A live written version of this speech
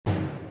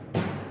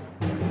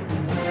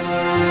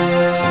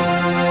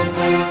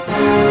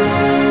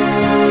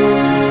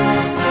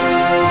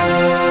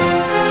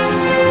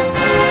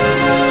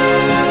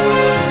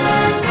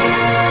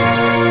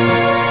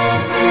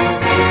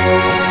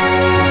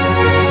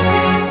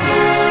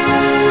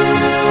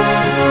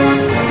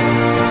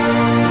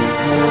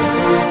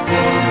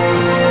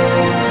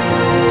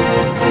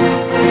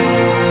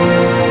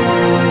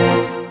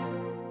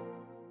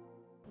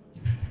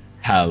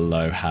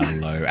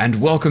and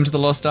welcome to the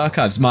Lost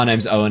Archives. My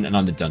name's Owen, and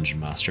I'm the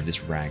Dungeon Master of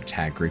this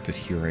ragtag group of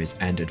heroes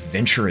and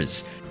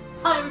adventurers.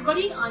 Hi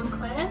everybody, I'm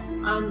Claire.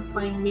 I'm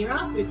playing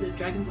Mira, who's a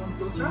Dragonborn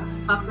sorcerer,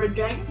 half red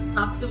dragon,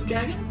 half silver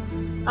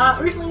dragon.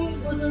 Originally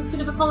was a bit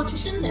of a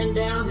politician, and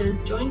now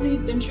has joined the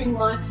adventuring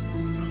life,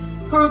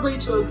 probably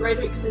to a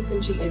greater extent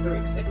than she ever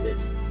expected.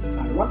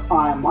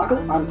 I'm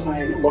Michael. I'm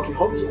playing Lockie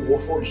Hobbs, a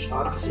Warforged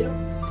artificer.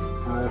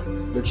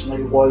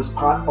 Originally was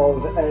part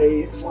of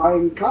a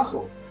flying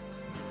castle,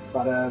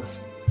 but I've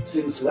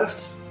since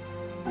left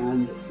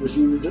and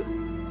resumed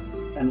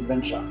an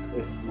adventure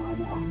with my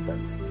now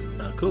friends.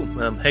 Cool.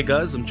 Hey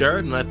guys, I'm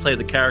Jared, and I play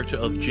the character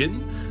of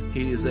Jin.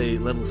 He is a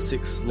level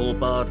 6 Lore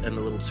Bard and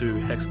a level 2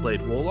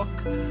 Hexblade Warlock.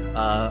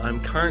 I'm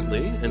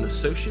currently an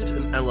associate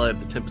and ally of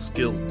the Tempest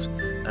Guild,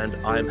 and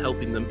I'm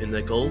helping them in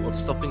their goal of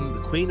stopping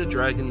the Queen of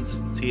Dragons,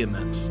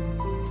 Tiamat.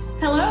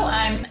 Hello,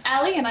 I'm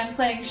Ali, and I'm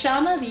playing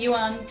Shana, the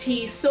Yuan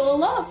T.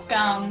 Sorlock,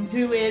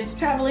 who is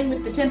traveling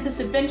with the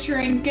Tempest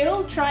Adventuring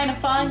Guild, trying to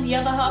find the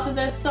other half of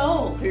her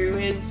soul, who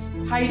is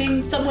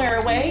hiding somewhere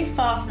away,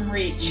 far from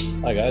reach.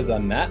 Hi guys,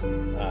 I'm Matt,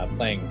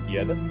 playing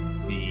Yerba,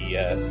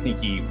 the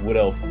sneaky Wood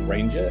Elf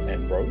Ranger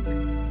and Rogue,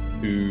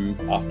 who,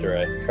 after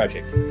a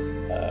tragic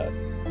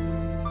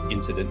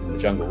incident in the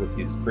jungle with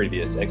his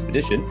previous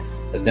expedition,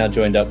 has now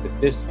joined up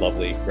with this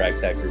lovely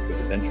ragtag group of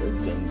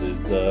adventurers and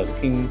is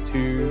looking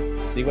to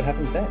see what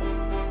happens next.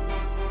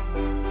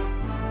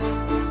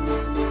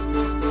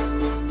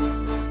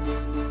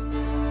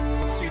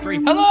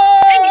 Hello!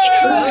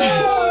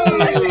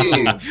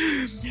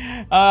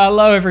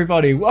 Hello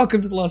everybody,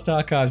 welcome to the Lost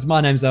Archives.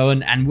 My name's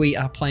Owen, and we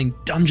are playing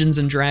Dungeons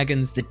 &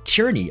 Dragons, the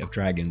Tyranny of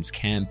Dragons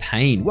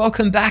campaign.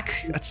 Welcome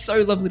back. It's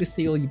so lovely to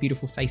see all your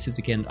beautiful faces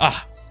again.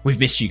 We've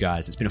missed you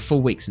guys. It's been a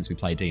full week since we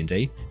played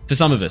D&D. For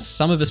some of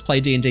us play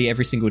D&D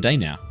every single day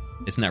now.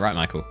 Isn't that right,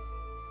 Michael?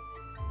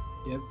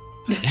 Yes.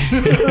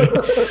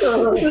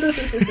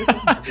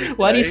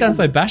 Why do you sound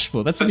so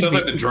bashful? That sounds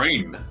like the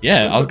dream.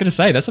 Yeah, I was going to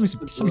say that's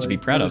something to be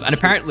proud of. And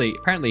apparently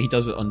he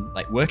does it on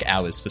like work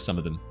hours for some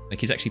of them. Like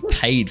he's actually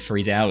paid for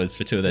his hours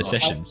for 2 of those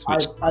sessions.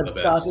 I've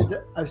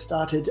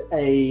started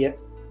a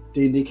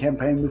D&D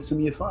campaign with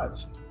some Year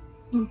 5s.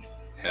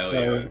 Hell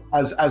so yeah.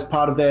 as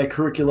part of their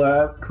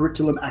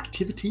curriculum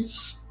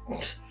activities,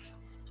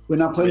 we're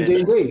now playing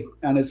D&D,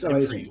 and it's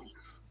amazing.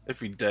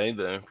 Every day,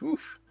 though. Oof.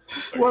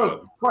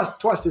 Well,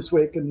 twice this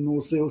week, and we'll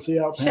see how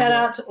it pans Shout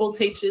out to all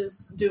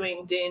teachers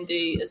doing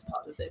D&D as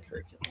part of their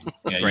curriculum.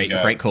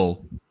 Yeah, Great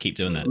call. Keep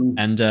doing that.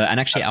 And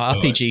actually, our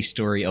RPG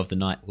story of the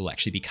night will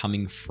actually be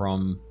coming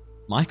from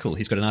Michael.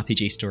 He's got an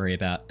RPG story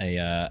about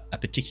a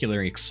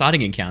particularly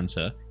exciting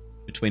encounter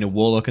between a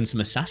warlock and some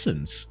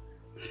assassins.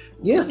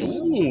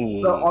 Yes. Ooh.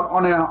 So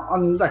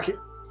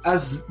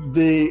as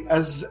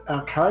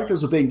our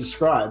characters are being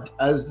described,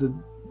 as the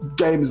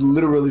game is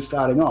literally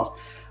starting off,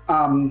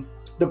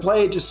 the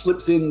player just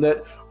slips in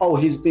that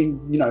he's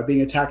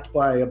being attacked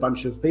by a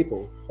bunch of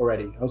people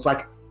already. I was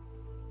like,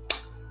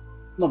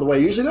 not the way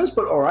it usually goes,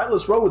 but all right,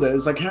 let's roll with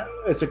it. I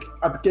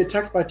get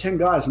attacked by 10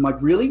 guys. I'm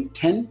like, really?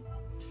 10?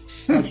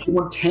 Like, do you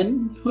want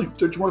 10? Like,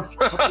 don't you want?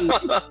 And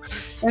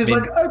he's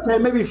like, okay,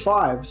 maybe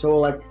 5. So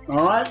we're like,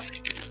 all right.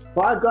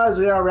 5 guys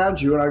are now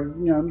around you,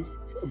 and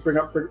I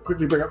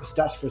quickly bring up the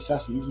stats for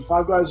assassins. And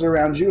 5 guys are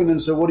around you, and then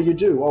so what do you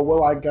do? Oh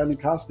well, I'm going to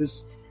cast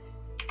this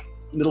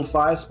little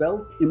fire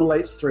spell,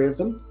 immolates 3 of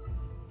them,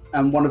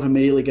 and one of them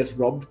immediately gets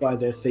robbed by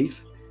their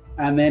thief.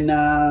 And then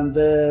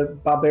the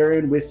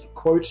barbarian with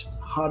quote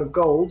heart of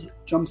gold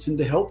jumps in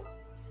to help.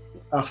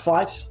 A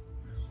fight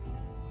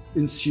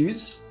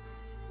ensues,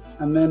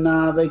 and then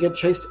they get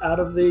chased out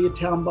of the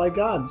town by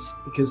guards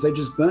because they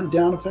just burnt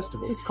down a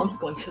festival. There's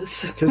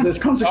consequences. Because there's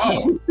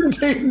consequences in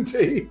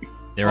D&D.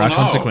 There are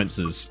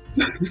consequences.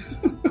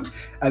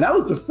 And that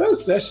was the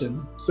first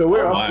session, so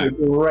we're off to a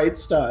great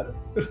start.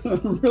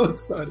 I'm really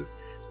excited.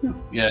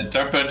 Yeah,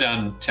 don't burn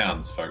down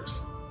towns,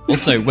 folks.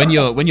 Also, when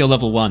you're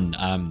level 1,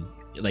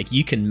 like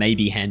you can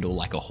maybe handle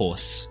like a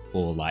horse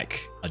or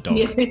like a dog.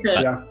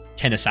 Yeah.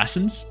 10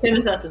 assassins? 10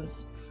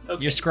 assassins.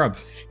 Okay. You're a scrub.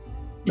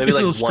 Maybe like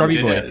little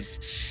scrubby one boy.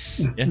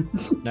 Yeah.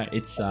 No,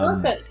 it's I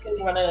like that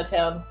getting run out of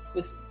town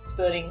with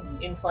burning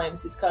in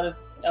flames is kind of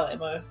our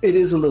MO. It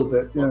is a little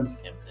bit, yeah.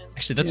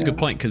 actually that's a good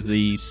point, because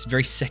the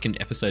very second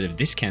episode of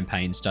this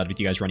campaign started with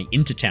you guys running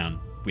into town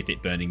with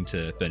it burning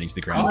to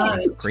the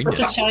ground. Such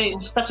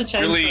a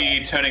change.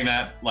 Really turning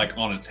that like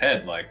on its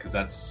head, like, because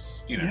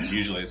that's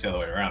usually it's the other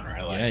way around,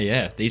 right? Like,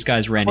 yeah. These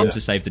guys ran in to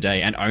save the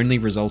day and only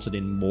resulted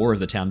in more of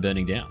the town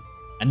burning down,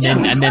 and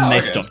then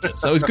they stopped it.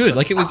 So it was good.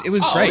 Like it was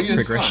great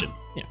progression. Fun.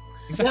 Yeah,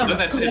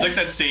 exactly. It's like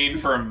that scene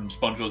from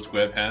SpongeBob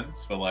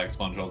SquarePants where like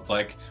SpongeBob's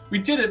like, "We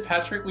did it,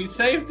 Patrick. We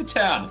saved the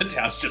town. The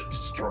town's just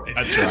destroyed."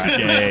 That's right.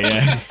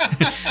 Yeah.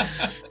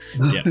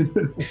 Yeah.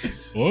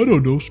 I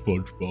don't know,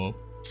 SpongeBob.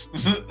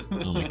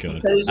 Oh my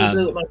god! That is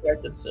usually what my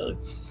characters do.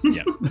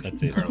 Yeah,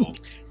 that's it.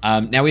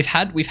 Now we've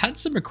had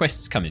some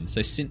requests come in.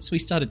 So since we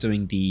started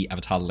doing the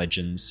Avatar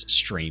Legends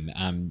stream,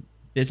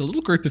 there's a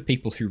little group of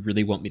people who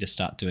really want me to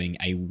start doing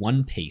a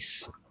One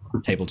Piece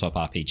tabletop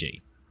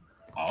RPG.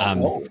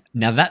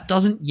 Now that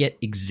doesn't yet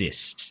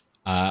exist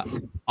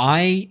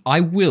I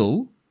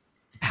will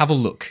have a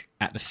look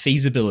at the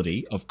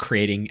feasibility of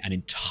creating an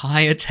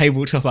entire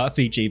tabletop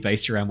RPG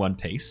based around One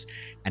Piece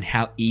and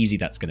how easy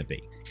that's going to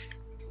be.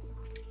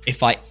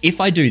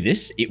 If I do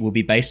this, it will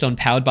be based on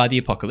Powered by the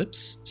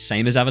Apocalypse,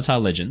 same as Avatar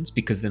Legends,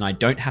 because then I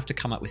don't have to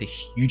come up with a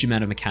huge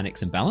amount of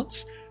mechanics and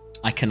balance.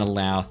 I can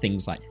allow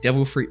things like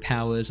Devil Fruit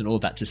powers and all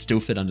that to still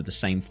fit under the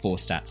same 4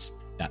 stats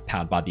that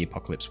Powered by the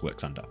Apocalypse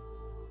works under.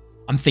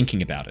 I'm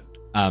thinking about it.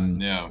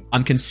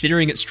 I'm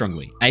considering it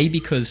strongly. A,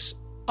 because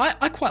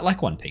I quite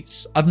like One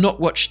Piece. I've not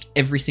watched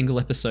every single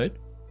episode.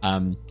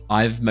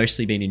 I've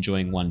mostly been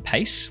enjoying One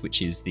Piece,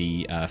 which is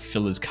the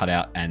fillers cut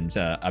out and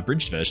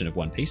abridged version of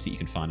One Piece that you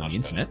can find on the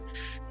internet,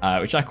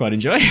 which I quite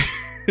enjoy,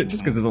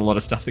 just because there's a lot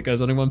of stuff that goes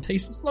on in One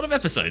Piece. There's a lot of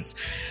episodes.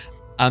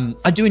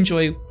 I do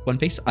enjoy One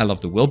Piece. I love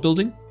the world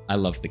building. I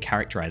love the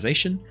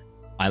characterization.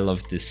 I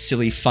love the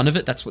silly fun of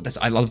it.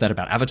 I love that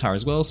about Avatar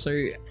as well.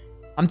 So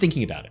I'm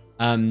thinking about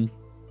it.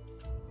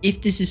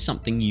 If this is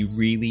something you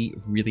really,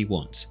 really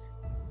want,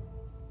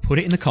 put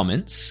it in the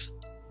comments.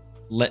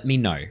 Let me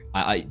know.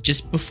 I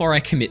just before I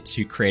commit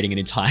to creating an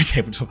entire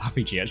tabletop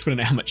RPG, I just want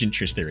to know how much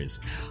interest there is.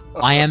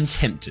 I am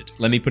tempted.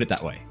 Let me put it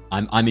that way.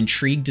 I'm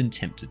intrigued and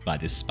tempted by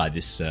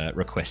this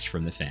request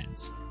from the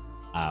fans.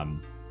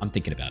 I'm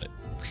thinking about it.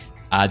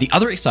 The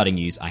other exciting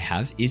news I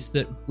have is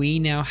that we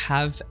now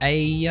have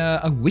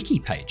a wiki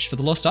page for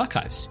the Lost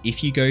Archives.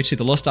 If you go to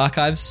the Lost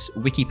Archives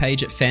wiki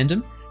page at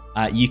Fandom,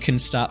 you can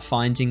start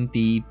finding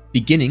the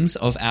beginnings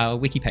of our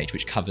wiki page,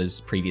 which covers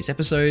previous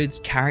episodes,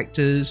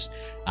 characters,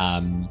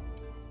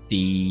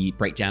 the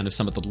breakdown of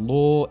some of the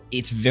lore.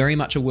 It's very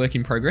much a work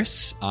in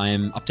progress.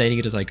 I'm updating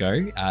it as I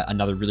go.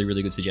 Another really,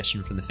 really good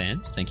suggestion from the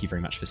fans. Thank you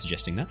very much for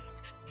suggesting that.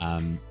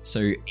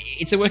 So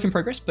it's a work in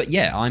progress, but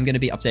yeah, I'm going to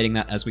be updating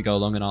that as we go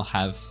along, and I'll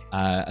have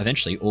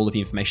eventually all of the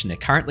information there.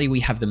 Currently, we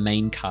have the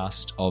main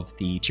cast of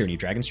the Tyranny of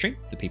Dragon stream.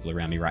 The people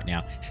around me right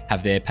now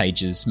have their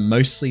pages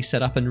mostly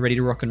set up and ready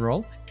to rock and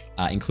roll,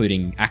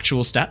 including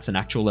actual stats and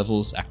actual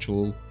levels,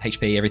 actual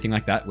HP, everything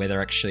like that, where they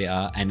actually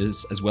are, and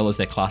as well as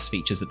their class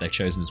features that they've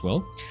chosen as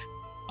well.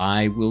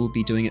 I will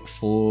be doing it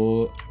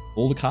for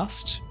all the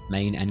cast,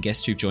 main and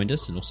guests who've joined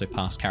us, and also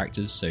past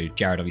characters. So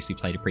Jared obviously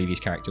played a previous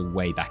character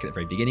way back at the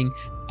very beginning.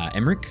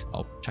 Emmerich,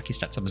 I'll chuck his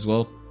stats up as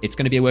well. It's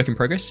going to be a work in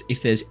progress.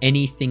 If there's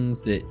any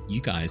things that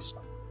you guys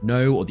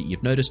know or that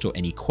you've noticed, or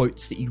any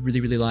quotes that you really,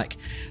 really like,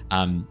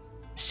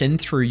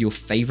 send through your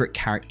favorite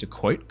character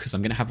quote, because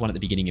I'm going to have one at the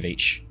beginning of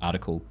each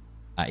article,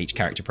 each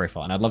character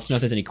profile. And I'd love to know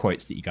if there's any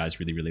quotes that you guys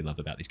really, really love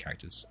about these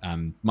characters.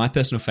 My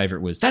personal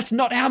favorite was, "That's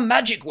not how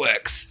magic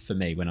works," for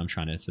me, when I'm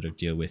trying to sort of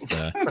deal with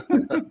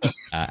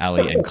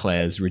Ali and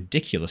Claire's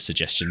ridiculous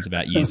suggestions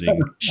about using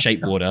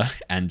shape water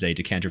and a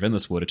decanter of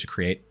endless water to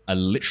create a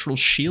literal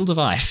shield of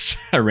ice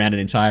around an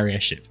entire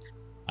airship.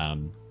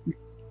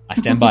 I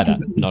stand by that.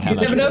 Not how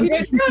magic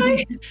works.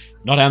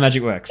 Not how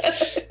magic works.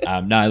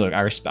 No, look,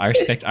 I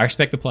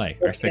respect the play.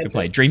 I respect the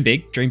play. Dream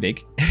big. Dream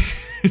big.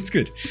 It's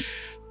good.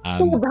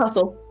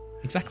 Hustle.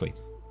 Exactly.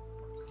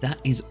 That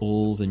is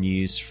all the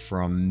news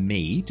from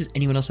me. Does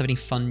anyone else have any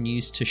fun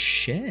news to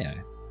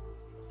share?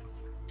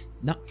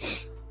 No.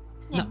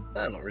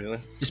 Not really.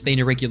 Just been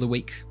a regular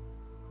week.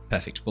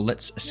 Perfect. Well,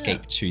 let's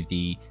escape to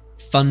the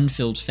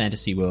fun-filled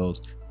fantasy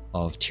world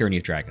of Tyranny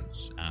of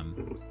Dragons.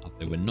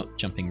 Although we're not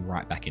jumping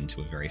right back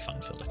into a very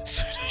fun-filled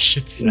episode, I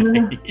should say.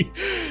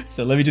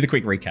 So let me do the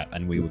quick recap,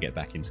 and we will get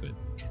back into it.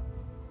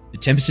 The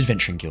Tempest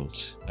Adventuring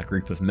Guild, a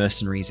group of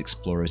mercenaries,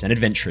 explorers, and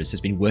adventurers,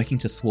 has been working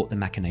to thwart the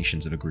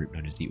machinations of a group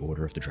known as the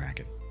Order of the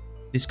Dragon.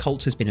 This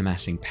cult has been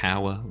amassing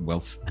power,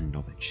 wealth, and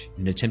knowledge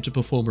in an attempt to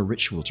perform a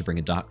ritual to bring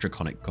a dark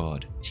draconic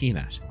god,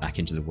 Tiamat, back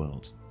into the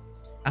world.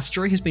 Our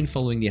story has been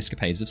following the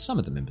escapades of some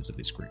of the members of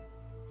this group: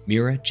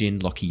 Mira, Jin,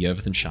 Loki,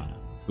 Yervith, and Shana,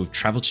 who have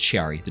travelled to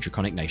Chiari, the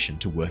draconic nation,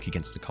 to work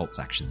against the cult's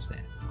actions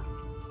there.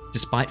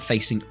 Despite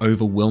facing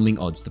overwhelming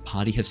odds, the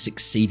party have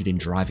succeeded in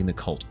driving the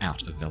cult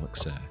out of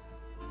Velixer.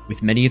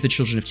 With many of the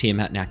children of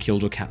Tiamat now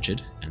killed or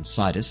captured, and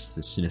Sidus,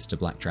 the sinister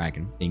black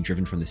dragon, being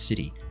driven from the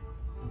city's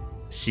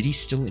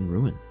still in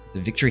ruin.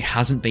 The victory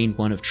hasn't been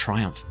one of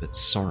triumph, but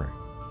sorrow.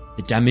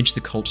 The damage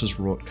the cult has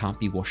wrought can't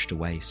be washed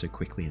away so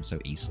quickly and so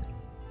easily.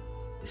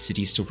 The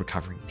city is still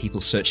recovering, people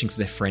searching for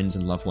their friends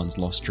and loved ones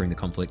lost during the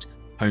conflict,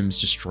 homes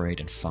destroyed,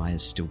 and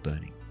fires still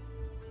burning.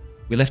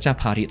 We left our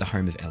party at the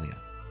home of Elia,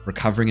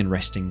 recovering and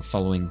resting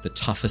following the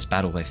toughest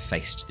battle they've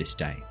faced this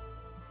day.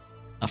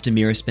 After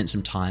Mira spent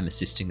some time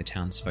assisting the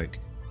townsfolk,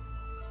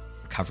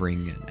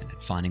 recovering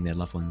and finding their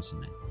loved ones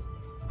and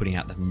putting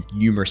out the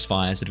numerous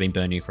fires that have been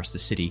burning across the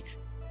city,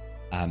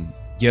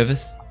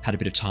 Yervith had a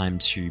bit of time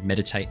to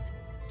meditate,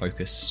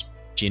 focus.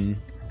 Jin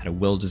had a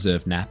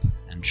well-deserved nap,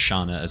 and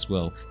Shana as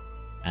well,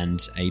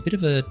 and a bit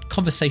of a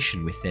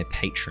conversation with their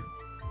patron,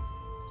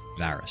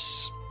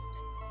 Varys.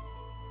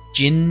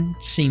 Jin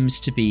seems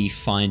to be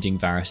finding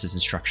Varys'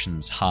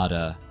 instructions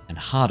harder and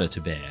harder to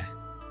bear.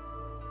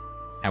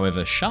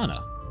 However,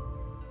 Shana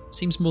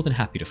seems more than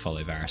happy to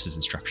follow Varys'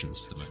 instructions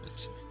for the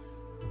moment.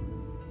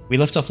 We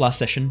left off last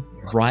session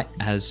right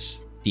as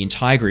the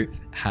entire group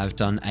have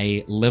done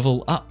a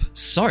level up.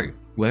 So,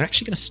 we're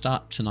actually going to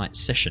start tonight's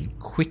session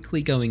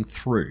quickly going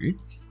through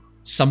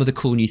some of the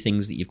cool new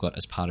things that you've got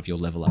as part of your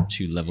level up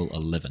to level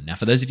 11. Now,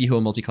 for those of you who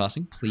are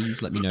multi-classing,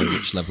 please let me know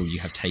which level you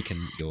have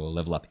taken your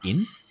level up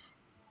in.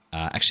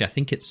 Actually, I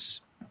think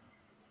it's...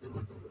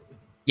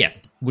 Yeah,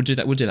 we'll do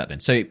that then.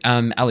 So,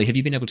 Ali, have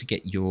you been able to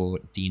get your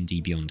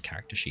D&D Beyond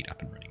character sheet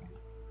up and running?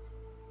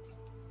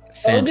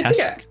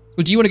 Fantastic.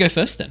 Well, do you want to go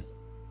first then?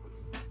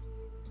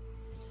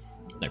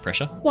 No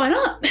pressure. Why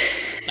not?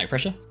 No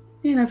pressure?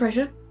 Yeah, no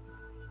pressure.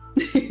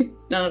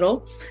 None at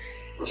all.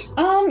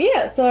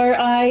 So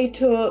I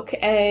took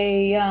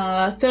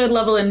a third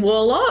level in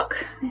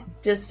Warlock.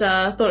 Just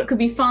thought it could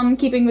be fun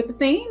keeping with the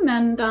theme,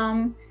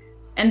 and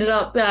ended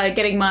up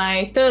getting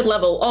my third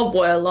level of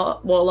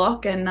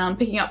Warlock and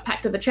picking up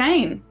Pact of the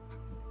Chain.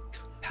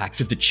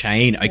 Pact of the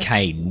Chain.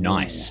 Okay,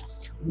 nice.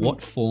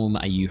 What form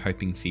are you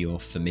hoping for your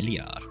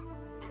familiar?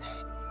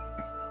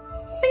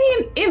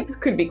 Thinking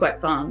Imp could be quite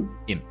fun.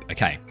 Imp.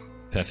 Okay.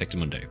 Perfect,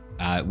 Mundo.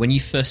 When you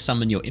first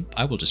summon your imp,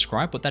 I will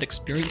describe what that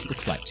experience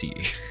looks like to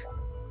you.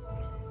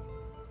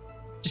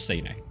 Just so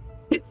you know.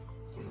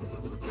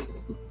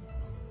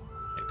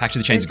 Pact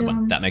of the Chain's a good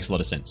one. That makes a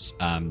lot of sense.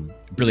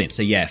 Brilliant.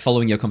 So yeah,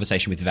 following your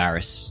conversation with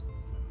Varys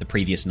the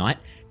previous night,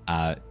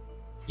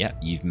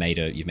 you've made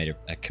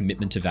a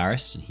commitment to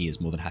Varys, and he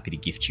is more than happy to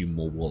gift you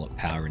more Warlock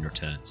power in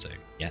return. So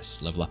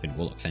yes, level up in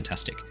Warlock.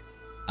 Fantastic.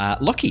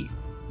 Lockie,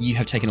 you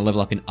have taken a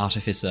level up in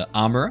Artificer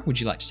Armourer. Would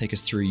you like to take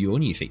us through your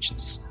new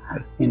features?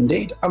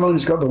 Indeed. I've only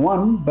just got the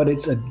one, but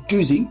it's a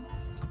doozy.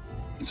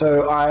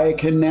 So I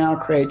can now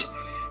create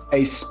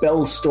a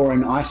spell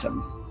storing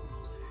item.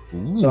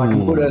 Ooh. So I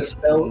can put a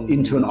spell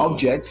into an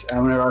object,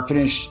 and whenever I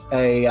finish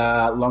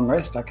a long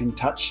rest, I can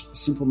touch a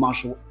simple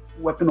martial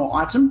weapon or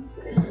item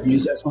and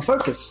use it as my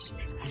focus.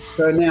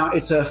 So now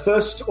it's a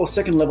first or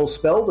second level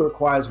spell that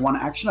requires one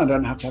action. I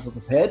don't have to have it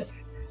prepared.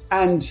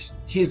 And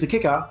here's the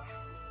kicker.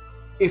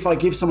 If I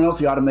give someone else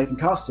the item, they can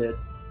cast it.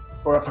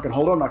 Or if I can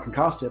hold on, I can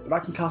cast it. But I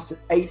can cast it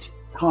 8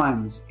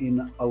 times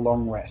in a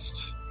long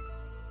rest.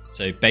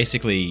 So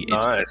basically,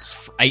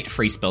 it's 8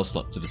 free spell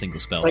slots of a single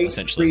spell, 8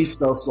 essentially. free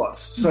spell slots.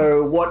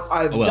 So what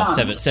I've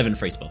done... seven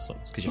free spell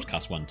slots, because you have to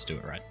cast 1 to do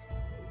it, right?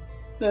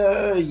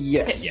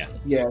 Yes.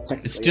 Yeah,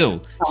 technically. It's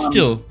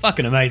still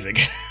fucking amazing.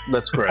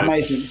 That's great.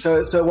 Amazing.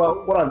 So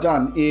what I've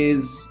done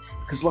is...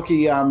 Because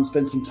Lockie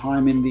spent some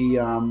time in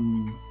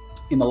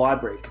the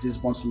library, because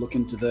he wants to look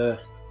into the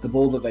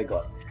ball that they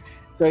got.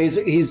 So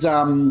he's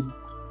a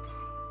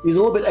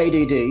little bit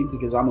ADD,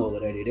 because I'm a little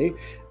bit ADD,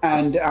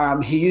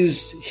 and he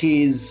used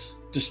his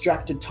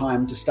distracted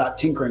time to start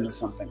tinkering with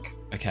something.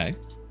 Okay.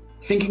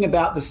 Thinking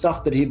about the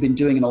stuff that he'd been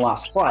doing in the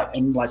last fight,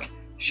 and like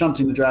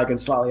shunting the dragon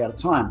slightly out of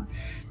time.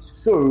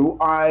 So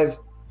I've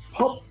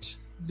popped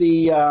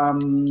the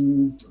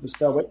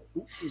spell. Wait,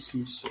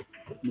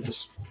 let me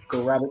just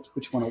grab it,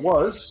 which one it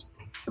was,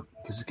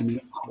 because it's going to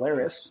be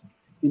hilarious.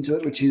 Into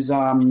it, which is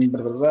void.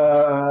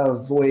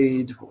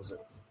 What was it?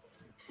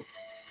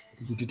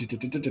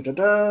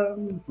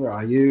 Where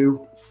are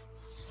you?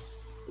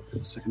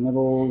 Second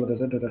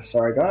level.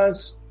 Sorry,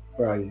 guys.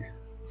 Where are you?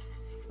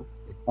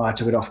 Oh, I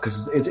took it off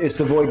because it's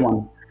the void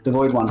one. The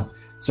void one.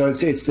 So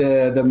it's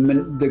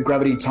the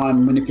gravity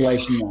time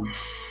manipulation one.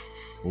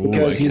 Ooh,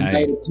 because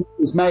okay.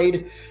 he's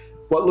made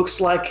what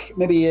looks like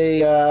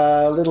maybe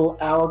a little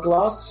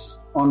hourglass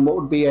on what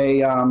would be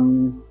a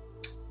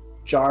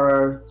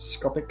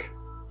gyroscopic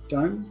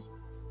dome.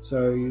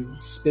 So you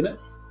spin it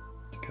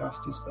to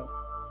cast your spell.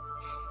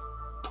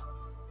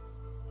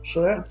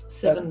 Sure.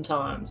 7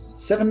 times.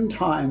 7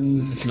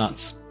 times. It's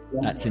nuts.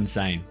 That's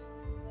insane.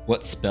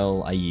 What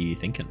spell are you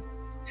thinking?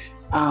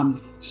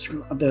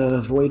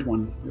 The void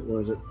one. What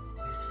was it?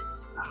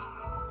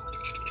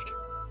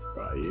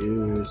 Right,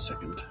 you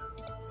second.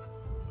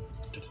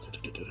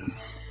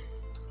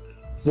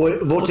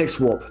 Vortex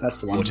Warp. That's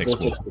the one. Vortex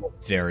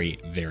Warp. Very,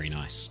 very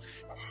nice.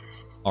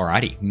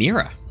 Alrighty,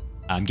 Mira.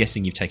 I'm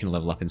guessing you've taken a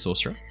level up in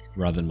Sorcerer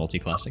rather than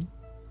multi-classing.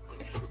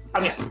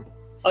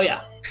 Oh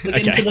yeah.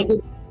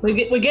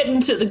 We're getting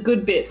to the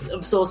good bit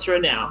of Sorcerer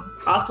now.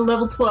 After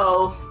level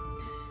 12,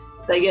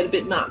 they get a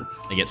bit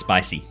nuts. They get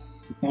spicy.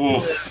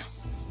 Oof.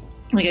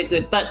 They get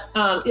good. But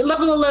at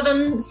level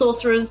 11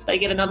 Sorcerers, they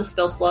get another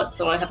spell slot,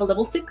 so I have a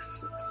level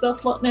 6 spell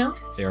slot now.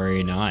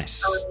 Very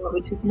nice.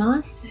 Which is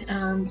nice.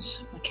 And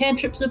my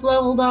cantrips have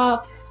leveled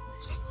up.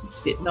 Just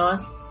a bit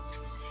nice.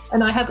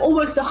 And I have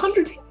almost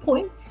 100 hit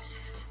points.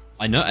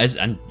 I know, as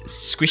a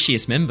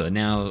squishiest member,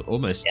 now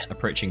almost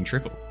approaching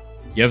triple.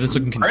 You have this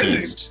looking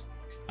confused.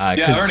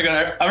 Yeah,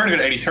 I've already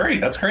got 83.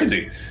 That's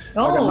crazy. I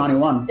got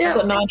 91. Yeah, I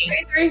got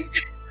 93.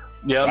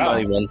 Yeah, Wow.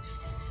 91.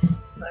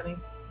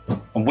 90.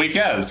 I'm weak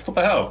as. What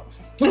the hell?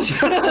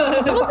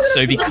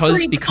 So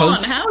because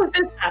How is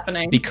this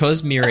happening?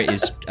 because Mira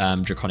is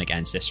Draconic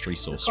Ancestry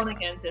Sorcerer,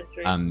 Draconic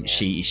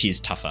Ancestry. she's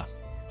tougher.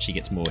 She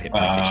gets more hit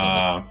points each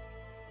level.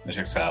 That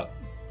checks out.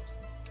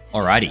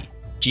 Alrighty,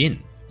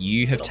 Jin,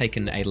 you have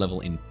taken a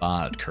level in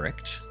Bard,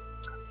 correct?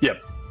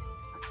 Yep.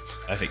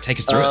 Perfect. Take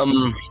us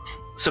through it.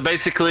 So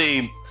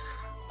basically,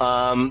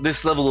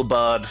 this level of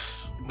Bard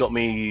got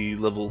me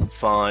level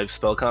 5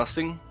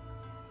 spellcasting.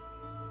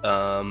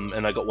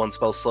 and I got 1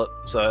 spell slot.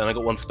 And I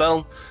got 1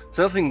 spell.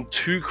 So nothing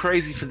too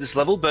crazy for this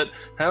level, but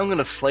how I'm going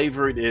to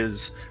flavor it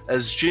is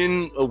as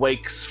Jin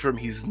awakes from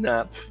his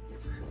nap,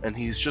 and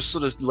he's just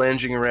sort of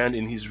lounging around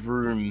in his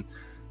room,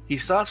 he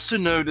starts to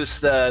notice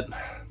that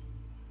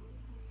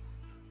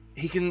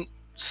he can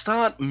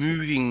start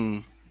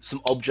moving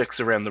some objects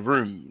around the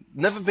room.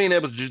 Never been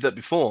able to do that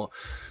before.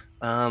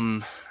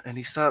 And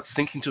he starts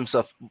thinking to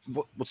himself,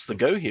 what's the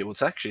go here?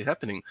 What's actually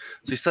happening?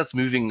 So he starts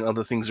moving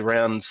other things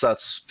around,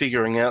 starts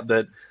figuring out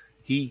that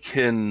he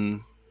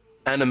can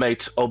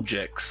animate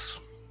objects.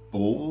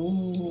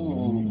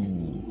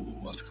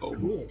 Ooh, that's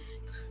cool.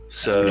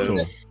 So,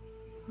 cool.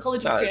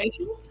 College of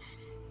Creation?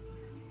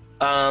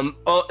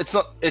 It's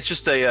not. It's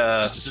just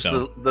a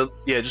spell.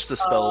 Just the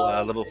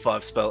spell, level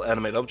 5 spell,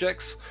 animate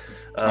objects.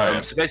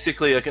 So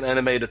basically, I can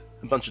animate a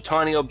bunch of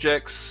tiny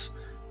objects,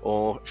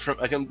 or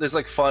there's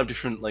like 5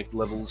 different like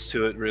levels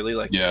to it, really.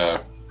 Like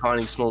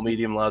tiny, small,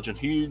 medium, large, and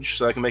huge.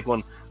 So I can make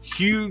one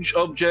huge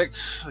object.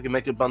 I can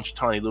make a bunch of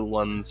tiny little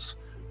ones,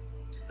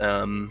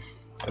 and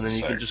then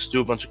you can just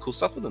do a bunch of cool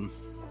stuff with them.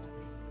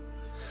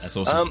 That's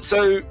awesome.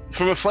 So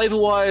from a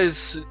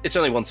flavor-wise, it's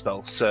only 1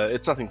 spell, so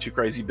it's nothing too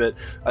crazy. But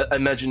I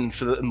imagine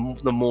for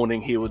the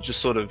morning, he would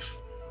just sort of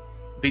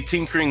be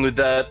tinkering with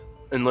that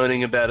and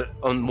learning about it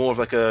on more of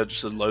like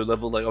just a low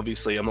level. Like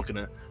obviously, I'm not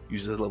going to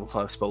use a level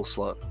 5 spell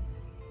slot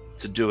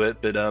to do it,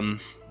 but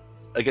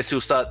I guess he'll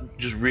start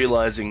just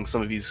realizing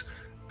some of his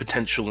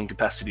potential and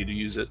capacity to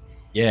use it.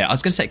 Yeah, I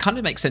was going to say, it kind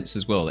of makes sense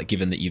as well, like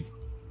given that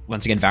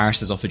once again, Varys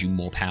has offered you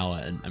more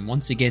power, and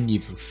once again,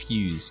 you've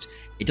refused.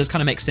 It does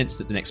kind of make sense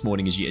that the next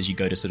morning, as you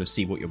go to sort of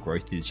see what your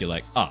growth is, you're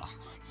like,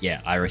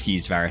 yeah, I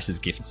refused Varys's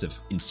gifts of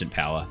instant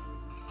power.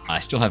 I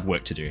still have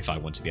work to do if I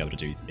want to be able to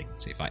do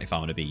things. If I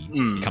want to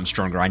become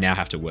stronger, I now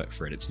have to work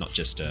for it. It's not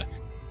just a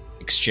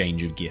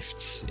exchange of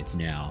gifts. It's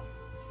now,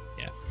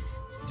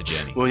 it's a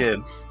journey. Well, yeah,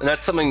 and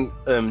that's something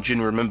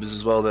Jin remembers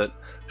as well, that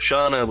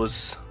Shana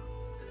was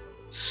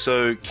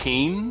so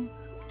keen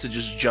to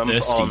just jump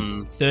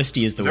on.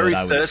 Thirsty is the word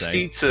I would say.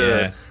 Very thirsty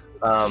to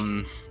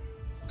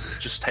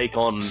just take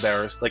on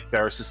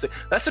Varys' thing.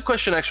 That's a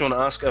question I actually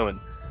want to ask Owen.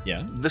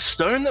 Yeah. The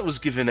stone that was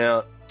given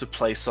out to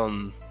place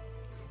on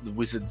the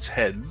wizards'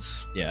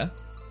 heads. Yeah.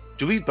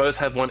 Do we both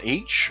have one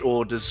each,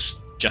 or does?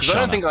 Just Shana. Shana. I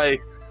don't think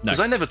because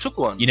I never took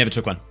one. You never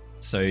took one,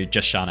 so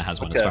just Shana has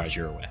one, as far as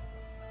you're aware.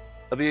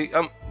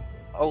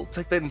 I'll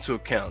take that into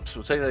account.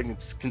 We'll take that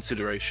into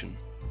consideration.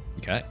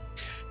 Okay.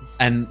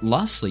 And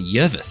lastly,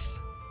 Yervith.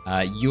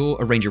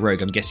 You're a Ranger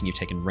Rogue. I'm guessing you've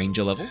taken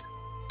Ranger level?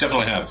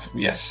 Definitely have,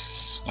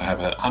 yes. I have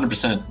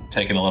 100%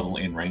 taken a level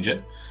in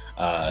Ranger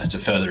to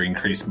further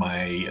increase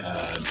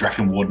my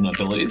Dragon Warden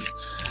abilities.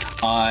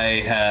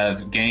 I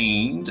have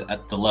gained,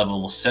 at the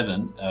level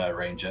 7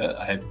 Ranger,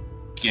 I have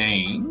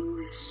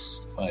gained,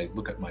 if I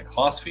look at my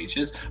class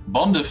features,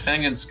 Bond of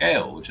Fang and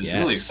Scale, which is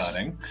really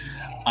exciting.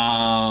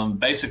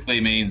 Basically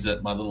means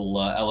that my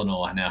little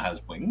Eleanor now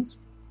has wings.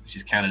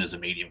 She's counted as a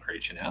medium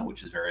creature now,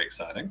 which is very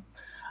exciting.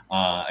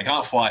 I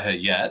can't fly her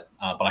yet,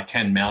 but I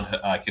can mount her.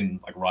 I can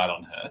ride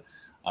on her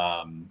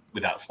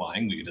without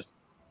flying. We can just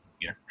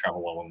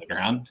travel along the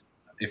ground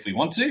if we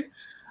want to.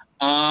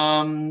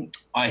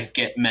 I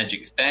get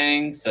Magic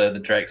Fang, so the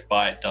Drake's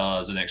Bite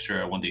does an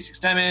extra 1d6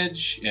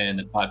 damage, and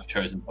the type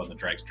chosen from the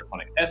Drake's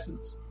Draconic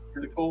Essence.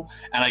 Pretty cool.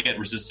 And I get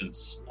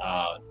resistance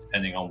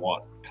depending on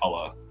what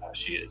color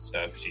she is.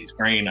 So if she's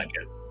green, I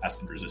get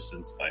acid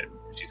resistance.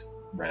 If she's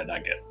red, I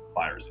get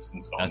fire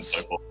resistance, so on and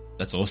so forth.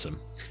 That's awesome.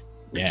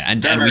 Yeah,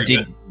 and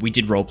we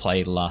did role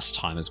play last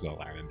time as well.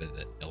 I remember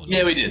that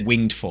Eleanor's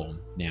winged form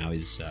now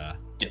is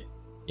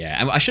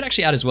and I should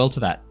actually add as well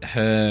to that,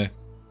 her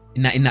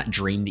in that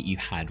dream that you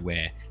had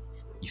where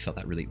you felt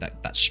that really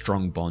that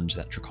strong bond to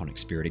that draconic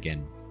spirit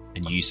again,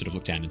 and you sort of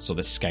looked down and saw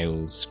the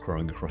scales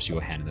growing across your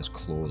hand and those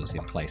claws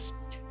in place.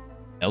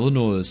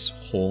 Eleanor's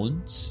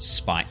horns,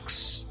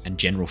 spikes, and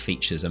general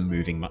features are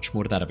moving much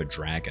more to that of a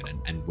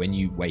dragon, and when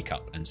you wake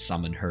up and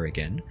summon her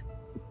again,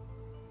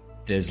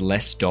 there's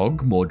less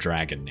dog, more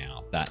dragon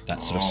now.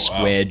 That sort of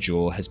square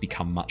jaw has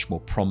become much more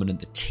prominent,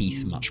 the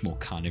teeth much more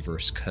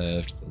carnivorous,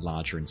 curved,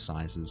 larger in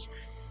sizes.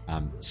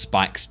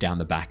 Spikes down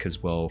the back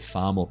as well,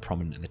 far more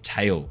prominent, and the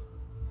tail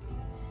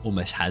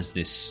almost has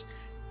this,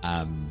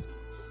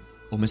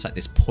 almost like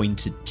this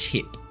pointed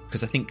tip.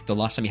 Because I think the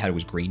last time you had it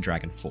was green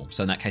dragon form.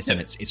 So in that case, then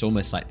it's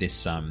almost like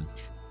this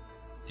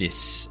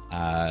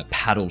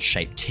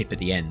paddle-shaped tip at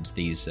the end.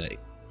 These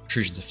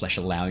protrusions of flesh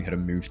allowing her to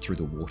move through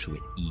the water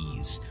with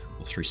ease,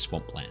 or through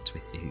swampland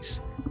with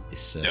this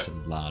sort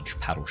of large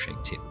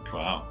paddle-shaped tip.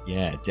 Wow.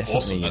 Yeah,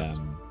 definitely. Awesome. That's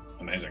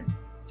amazing.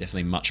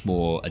 Definitely much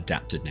more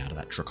adapted now to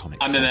that draconic.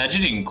 I'm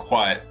imagining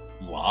quite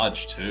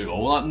large too,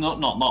 or not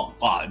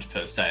large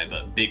per se,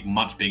 but big,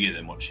 much bigger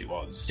than what she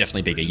was.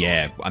 Definitely bigger,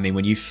 yeah. I mean,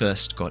 when you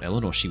first got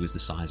Eleanor, she was the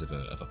size of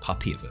a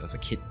puppy, of a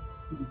kitten,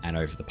 and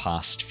over the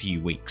past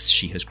few weeks,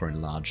 she has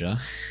grown larger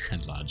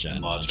and larger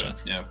and larger.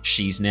 Yeah,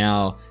 she's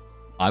now,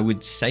 I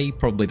would say,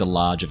 probably the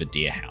large of a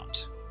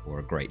deerhound or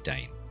a Great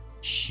Dane.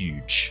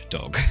 Huge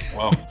dog.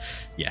 Wow.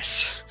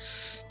 Yes,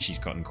 she's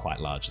gotten quite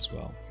large as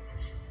well.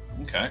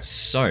 Okay.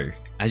 So,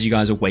 as you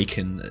guys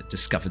awaken,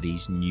 discover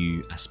these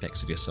new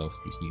aspects of yourself,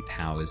 these new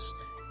powers,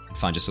 and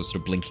find yourself sort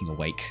of blinking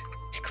awake.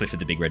 Clifford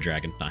the Big Red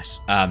Dragon, nice.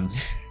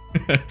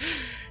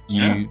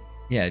 You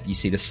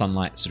see the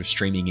sunlight sort of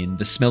streaming in.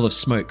 The smell of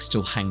smoke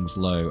still hangs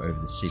low over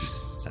the city.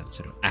 It's that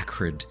sort of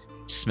acrid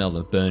smell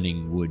of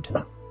burning wood,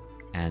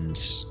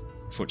 and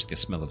unfortunately the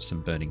smell of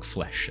some burning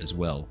flesh as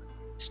well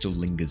still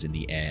lingers in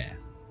the air.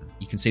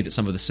 You can see that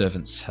some of the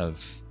servants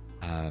have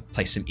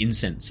placed some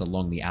incense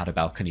along the outer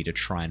balcony to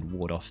try and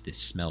ward off this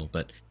smell,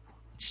 but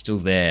it's still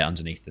there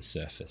underneath the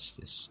surface,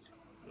 this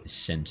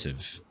scent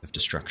of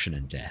destruction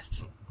and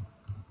death.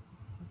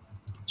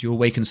 You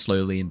awaken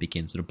slowly and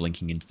begin sort of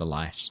blinking into the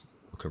light.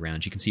 Look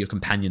around. You can see your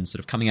companions sort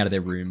of coming out of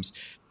their rooms,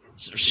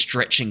 sort of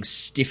stretching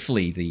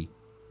stiffly,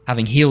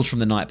 having healed from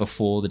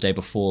the day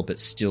before, but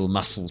still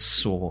muscles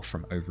sore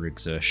from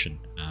overexertion.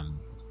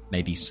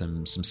 Maybe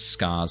some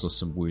scars or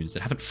some wounds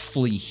that haven't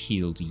fully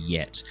healed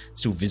yet,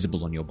 still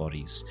visible on your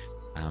bodies.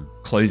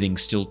 Clothing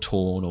still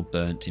torn or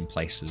burnt in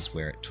places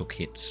where it took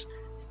hits.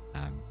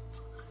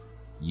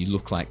 You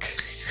look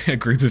like a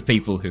group of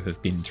people who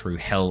have been through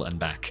hell and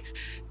back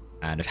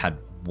and have had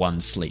one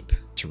sleep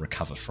to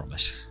recover from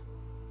it.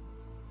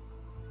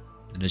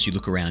 And as you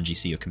look around, you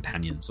see your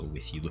companions all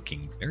with you,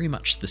 looking very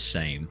much the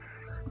same.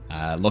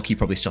 Lockie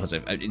probably still has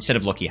instead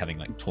of Lockie having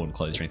like torn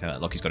clothes or anything like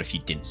that, Lockie's got a few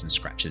dents and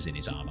scratches in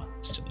his armor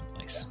still in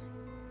place.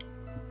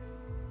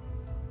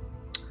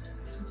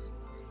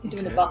 You're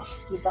doing a buff.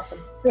 You're buffing.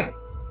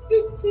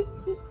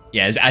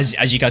 Yeah,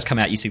 as you guys come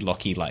out, you see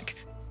Lockie like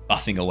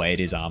buffing away at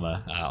his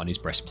armor on his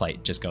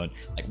breastplate, just going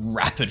like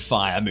rapid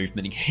fire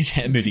moving his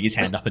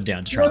hand up and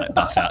down to try and like,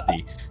 buff out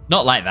the.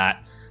 Not like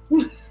that.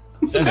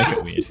 Don't make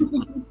it weird.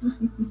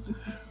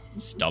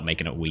 Stop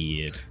making it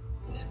weird.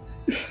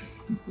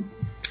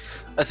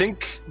 I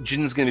think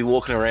Jin's gonna be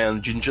walking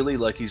around gingerly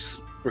like he's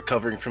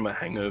recovering from a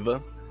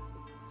hangover.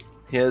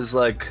 He has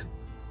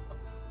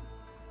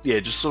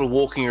just sort of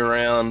walking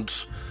around,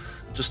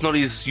 just not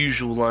his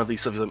usual lively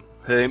stuff. He's like,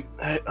 hey,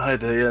 hi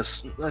there,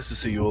 yes, nice to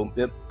see you all.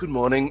 Yep, good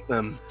morning.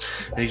 And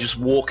he's just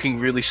walking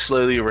really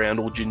slowly around,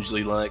 all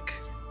gingerly like.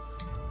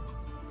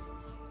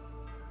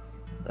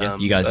 Yeah,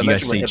 you guys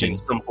see Jin.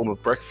 Some form of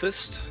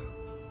breakfast.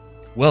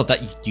 Well,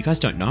 that you guys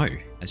don't know.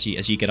 As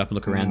you get up and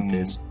look around,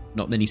 there's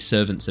not many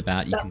servants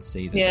about. You can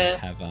see that they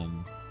have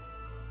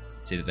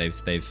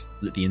they've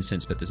lit the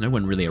incense, but there's no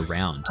one really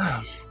around.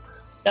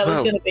 That was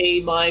going to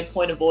be my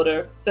point of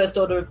order. First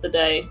order of the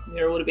day.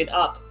 Mira would have been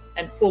up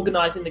and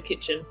organising the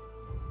kitchen.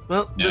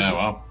 Well, there's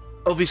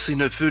obviously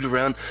no food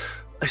around.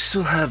 I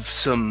still have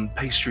some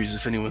pastries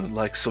if anyone would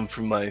like some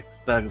from my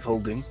bag of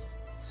holding.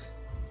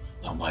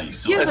 Oh my, you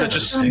still I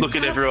just look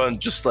at everyone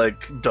just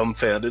like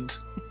dumbfounded.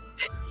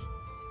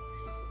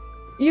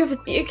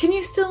 Can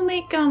you still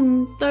make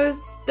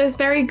those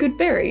very good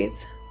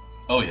berries?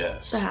 Oh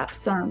yes.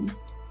 Perhaps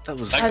That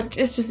was.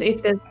 It's just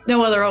if there's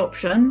no other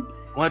option.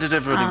 Why did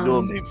everyone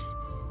ignore me?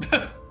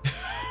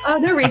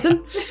 No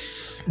reason.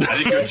 I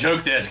think your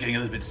joke there is getting a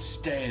little bit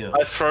stale.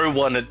 I throw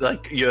one at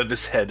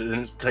Yerva's head,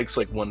 and it takes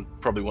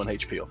probably 1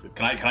 HP off it.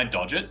 Can I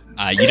dodge it?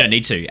 You don't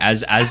need to.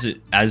 As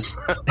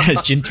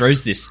Jin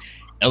throws this,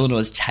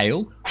 Eleanor's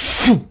tail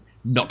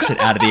knocks it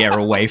out of the air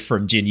away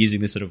from Jin, using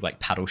this sort of like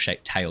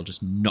paddle-shaped tail,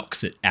 just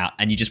knocks it out,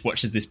 and you just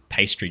watch as this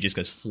pastry just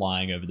goes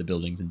flying over the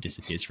buildings and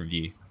disappears from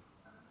view.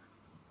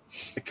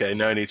 Okay,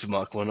 now I need to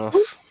mark one off.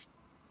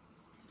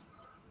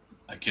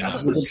 I can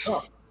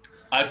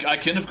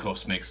of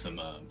course make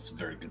some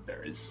very good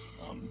berries,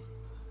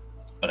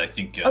 but I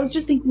think I was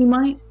just thinking you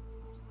might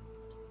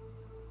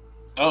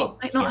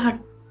might not have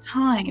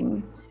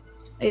time.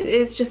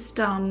 It's just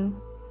Is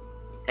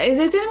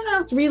anyone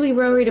else really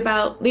worried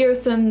about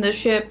Leosin, the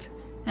ship,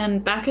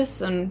 and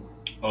Bacchus, and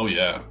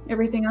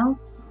everything else,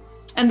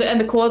 and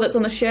the core that's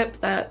on the ship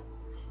that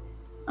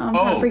I'm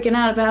kind of freaking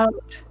out about?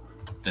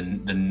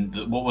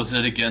 The what was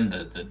it again?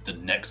 The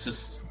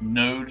Nexus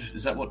node?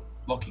 Is that what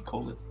Lockie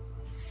called it?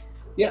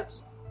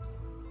 Yes,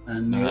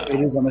 and it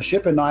is on the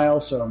ship, and I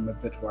also am a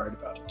bit worried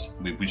about it.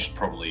 We should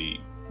probably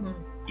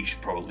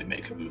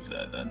make a move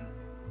there then.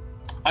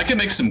 I can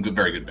make some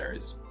very good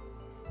berries,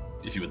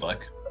 if you would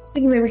like. I was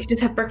thinking maybe we could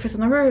just have breakfast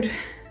on the road.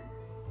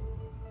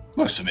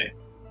 Works for me.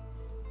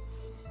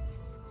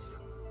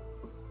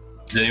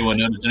 Did anyone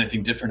notice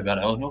anything different about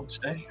Eleanor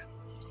today?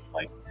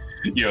 Like,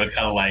 kind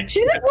of like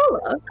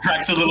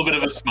cracks a little bit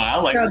of a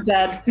smile, like, oh,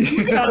 Dad.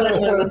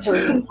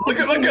 look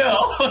at my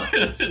girl.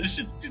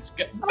 she's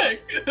getting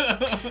big.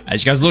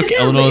 As you guys look,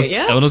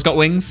 Eleanor's got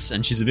wings,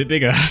 and she's a bit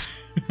bigger.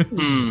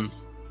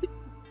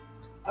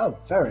 Oh,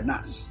 very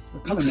nice. We're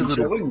coming into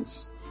your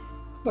wings.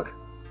 Look.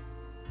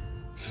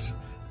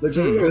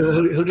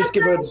 He'll just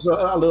give her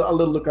a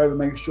little look over,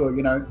 make sure,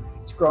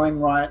 it's growing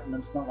right, and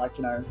it's not like,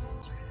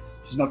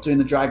 she's not doing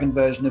the dragon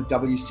version of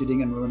W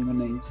sitting and ruining her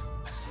knees.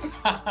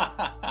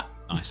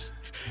 Nice.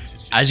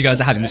 As you guys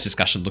are having this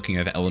discussion, looking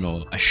over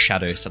Eleanor, a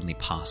shadow suddenly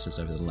passes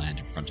over the land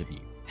in front of you.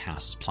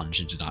 Houses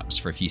plunge into darkness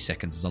for a few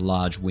seconds as a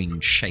large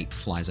winged shape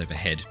flies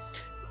overhead.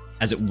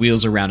 As it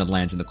wheels around and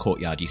lands in the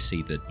courtyard, you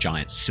see the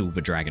giant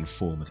silver dragon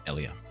form of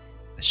Elia.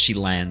 As she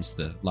lands,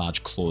 the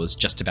large claws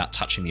just about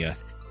touching the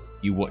earth,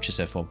 you watch as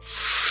her form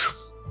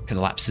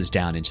collapses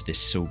down into this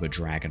silver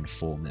dragon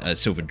form,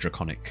 silver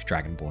draconic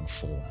dragonborn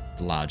form,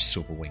 the large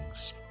silver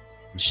wings.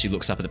 As she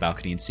looks up at the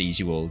balcony and sees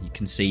you all, you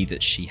can see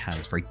that she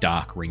has very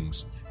dark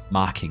rings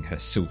marking her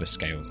silver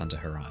scales under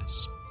her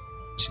eyes.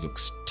 She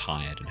looks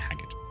tired and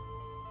haggard.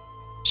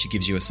 She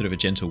gives you a sort of a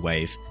gentle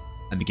wave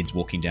and begins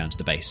walking down to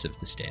the base of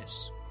the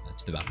stairs,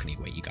 to the balcony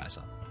where you guys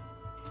are.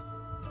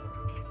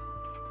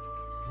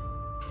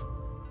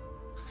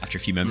 After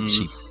a few moments,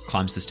 she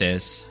climbs the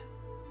stairs.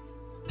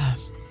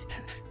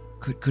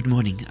 Good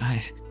morning.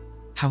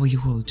 How are you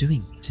all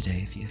doing today?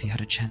 Have you had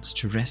a chance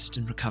to rest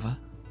and recover?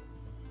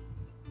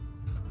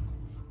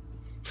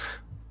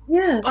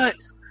 Yes.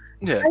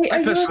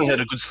 I personally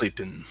had a good sleep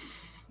in.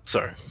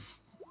 Sorry.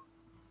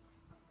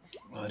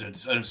 Well, I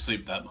don't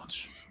sleep that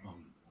much,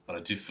 but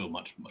I do feel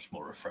much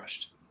more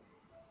refreshed.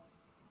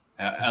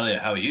 Elliot,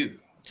 how are you?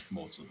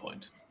 More to the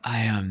point. I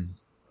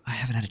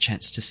haven't had a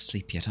chance to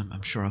sleep yet.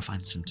 I'm sure I'll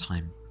find some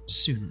time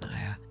soon.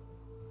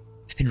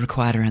 I've been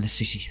required around the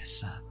city.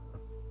 There's a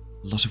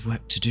lot of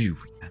work to do.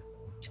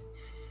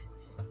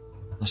 A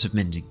lot of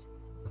mending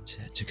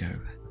to go.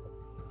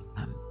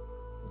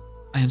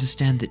 I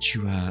understand that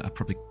you are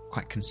probably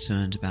quite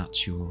concerned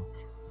about your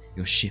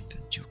ship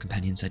and your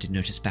companions. I did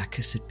notice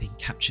Bacchus had been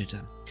captured.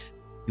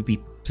 You'll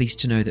be pleased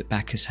to know that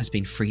Bacchus has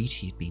been freed.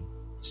 He had been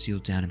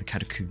sealed down in the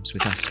catacombs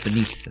with us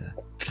beneath the...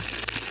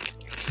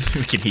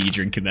 We can hear you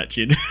drinking that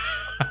gin. Did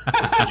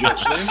you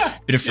actually?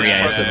 Bit of free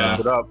ASMR.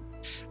 It up.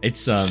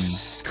 It's Not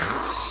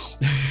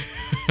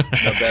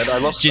bad. I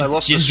lost Gin's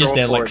the just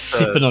there straw like for it,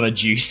 sipping on a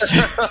juice.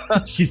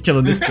 She's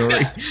telling the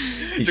story.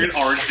 Drinking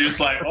orange juice,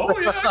 like, oh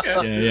yeah,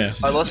 okay. Yeah.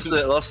 I lost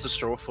the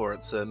straw for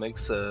it, so it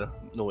makes a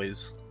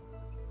noise.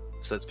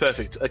 So it's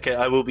perfect. Okay,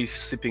 I will be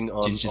sipping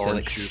on Gin's just there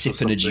orange like juice or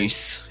sipping a something.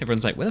 juice.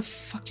 Everyone's like, where the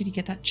fuck did he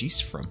get that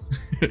juice from?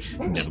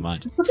 Never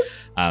mind.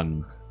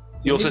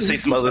 You also see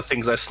some other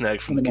things I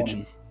snagged from the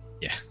kitchen.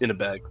 Yeah. In a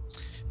bag.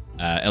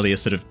 Elliot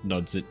sort of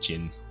nods at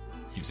Jin,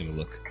 gives him a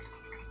look.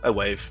 I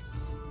wave.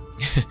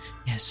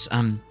 Yes,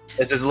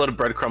 There's a lot of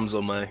breadcrumbs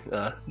on my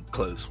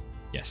clothes.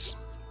 Yes.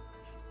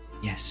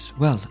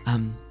 Well,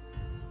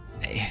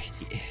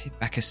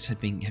 Bacchus had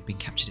been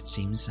captured. It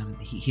seems.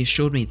 He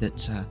assured me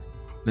that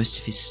most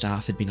of his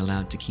staff had been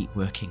allowed to keep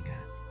working.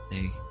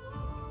 The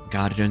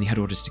guard had only had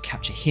orders to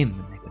capture him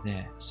when they were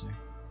there. So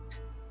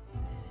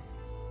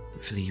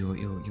hopefully your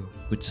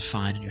goods are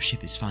fine and your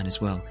ship is fine as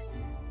well.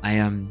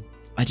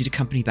 I did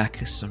accompany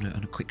Bacchus on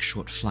a quick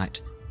short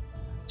flight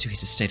to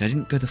his estate. I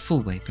didn't go the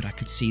full way, but I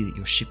could see that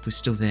your ship was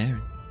still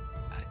there.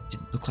 And it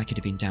didn't look like it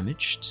had been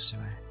damaged, so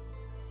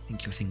I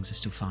think your things are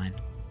still fine.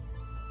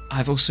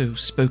 I've also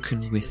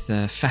spoken with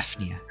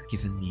Fafnir,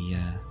 given the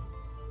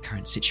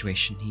current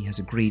situation. He has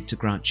agreed to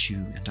grant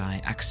you and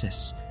I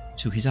access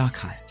to his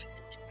archive.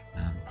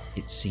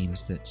 It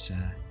seems that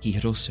he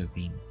had also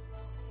been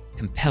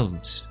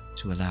compelled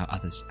to allow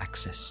others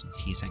access, and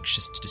he is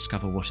anxious to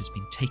discover what has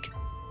been taken.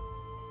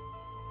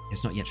 He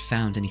has not yet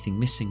found anything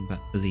missing, but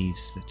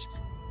believes that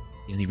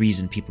the only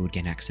reason people would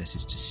gain access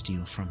is to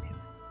steal from him.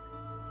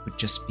 It would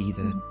just be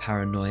the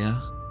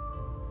paranoia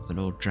of an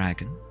old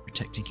dragon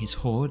protecting his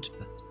hoard,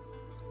 but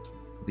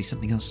there would be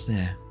something else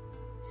there.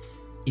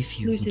 If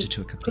you Looters wanted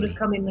to could accompany have me.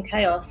 come in the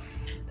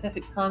chaos.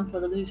 Perfect time for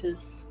the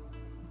looters.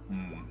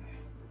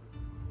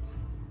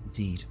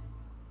 Indeed.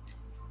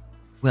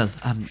 Well,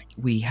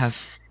 we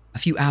have a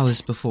few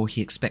hours before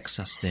he expects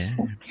us there.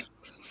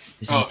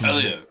 Is Oh, anything-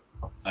 Elliot,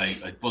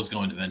 I was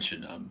going to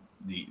mention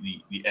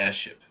the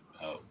airship,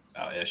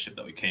 our airship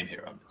that we came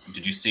here on.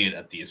 Did you see it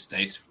at the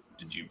estate?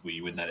 Were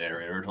you in that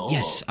area at all?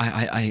 Yes, or?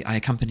 I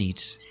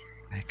accompanied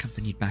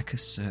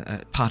Bacchus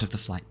part of the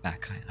flight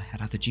back. I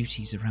had other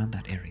duties around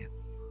that area.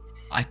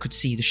 I could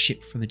see the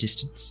ship from a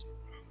distance.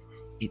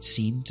 It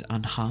seemed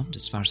unharmed,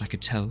 as far as I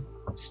could tell,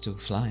 still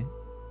flying.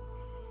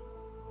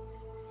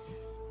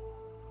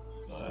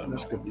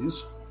 That's good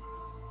news.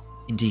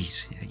 Indeed,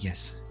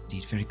 yes,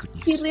 indeed, very good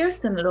Did you news.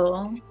 listen at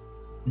all?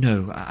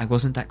 No, I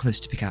wasn't that close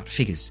to pick out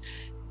figures.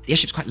 The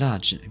airship's quite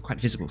large and quite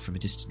visible from a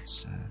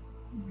distance.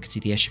 I could see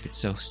the airship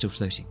itself still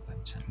floating,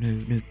 but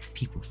no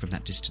people from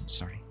that distance,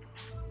 sorry.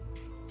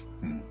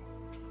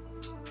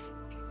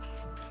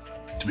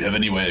 Do we have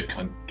any way of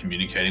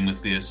communicating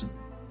with the Earson?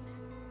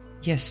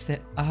 Yes,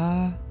 there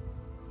are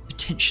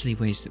potentially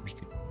ways that we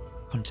could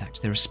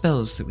contact. There are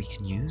spells that we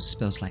can use,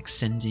 spells like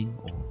sending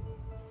or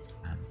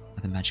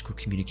other magical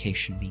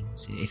communication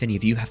means. If any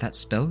of you have that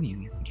spell,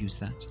 you could use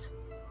that.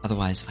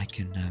 Otherwise, I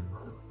can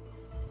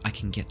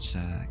get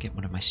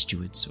one of my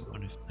stewards or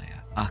one of my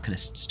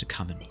arcanists to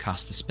come and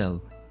cast the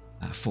spell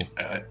for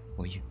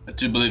you. I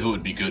do believe it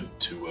would be good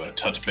to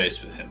touch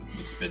base with him.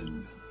 It's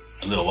been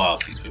a little while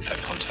since we've had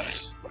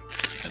contact,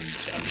 and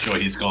I'm sure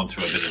he's gone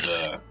through a bit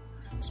of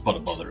a spot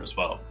of bother as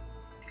well.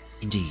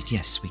 Indeed,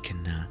 yes, we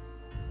can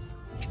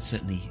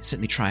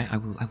certainly try. I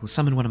will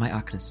summon one of my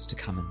arcanists to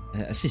come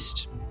and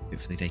assist.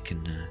 Hopefully, they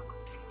can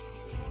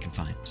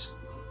find.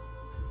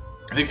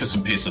 I think for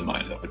some peace of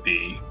mind, that would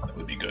be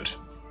good.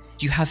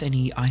 Do you have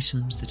any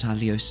items that are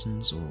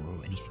Leosin's or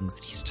any things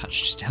that he's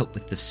touched just to help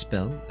with the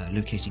spell,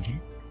 locating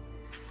him?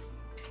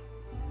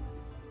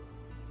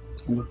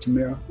 I'll look to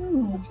Mira. Do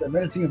you have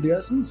anything of the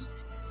essence?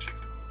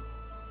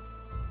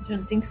 I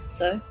don't think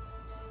so.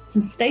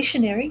 Some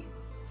stationery.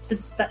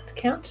 Does that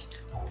count?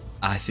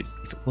 If it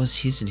was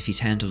his and if he's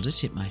handled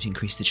it, it might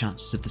increase the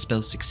chances of the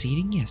spell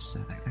succeeding. Yes,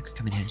 that could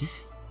come in handy.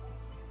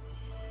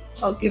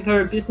 I'll give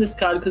her a business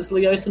card because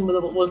Leosin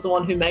was the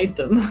one who made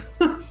them.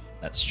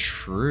 That's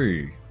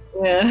true.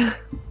 Yeah.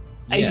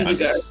 Yes.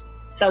 Ages ago.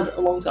 That was a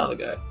long time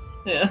ago.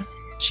 Yeah.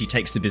 She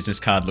takes the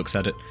business card, looks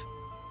at it.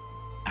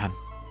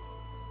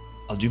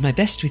 I'll do my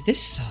best with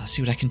this. I'll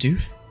see what I can do.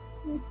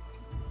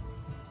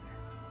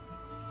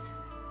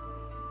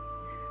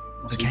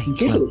 Okay. You can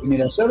keep it if you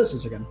need our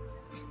services again.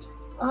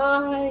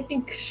 I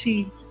think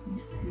she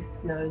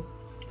knows.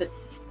 But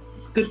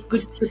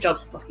good job,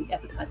 Lucky,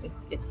 advertising.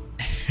 Yes.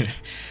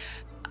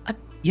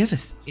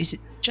 Yervith, is it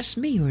just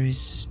me, or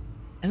is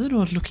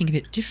Eleanor looking a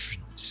bit different?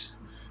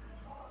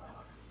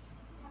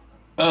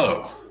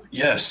 Oh,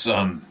 yes.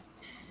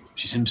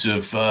 She seems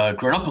to have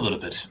grown up a little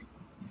bit.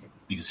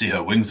 You can see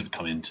her wings have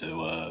come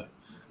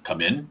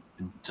in,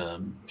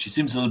 and she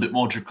seems a little bit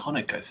more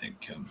draconic, I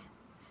think.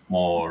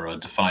 More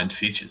defined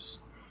features.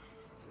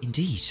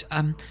 Indeed.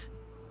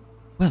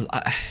 Well,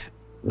 I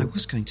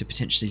was going to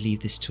potentially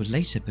leave this till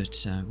later,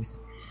 but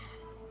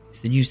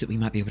with the news that we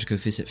might be able to go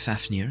visit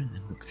Fafnir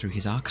and look through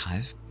his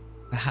archive,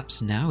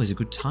 perhaps now is a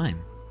good time.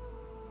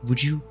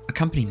 Would you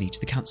accompany me to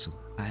the council?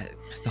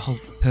 The whole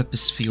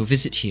purpose for your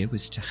visit here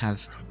was to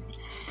have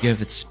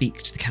Yervith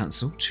speak to the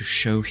council to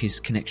show his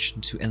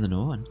connection to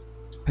Eleanor and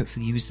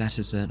hopefully use that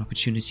as an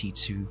opportunity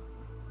to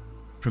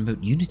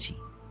promote unity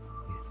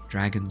with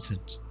dragons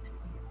and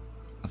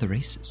other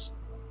races.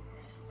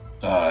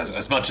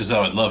 As much as I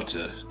would love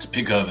to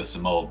pick over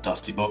some old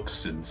dusty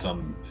books in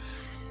some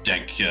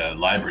dank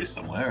library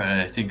somewhere,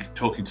 I think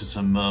talking to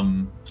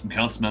some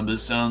council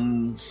members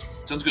sounds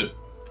good.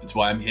 That's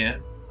why I'm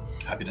here.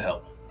 Happy to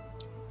help.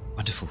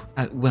 Wonderful.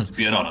 Well, it'd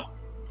be an honor.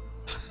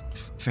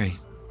 Very,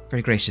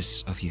 very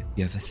gracious of you,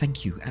 Yerva.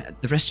 Thank you.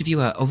 The rest of you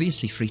are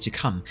obviously free to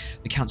come.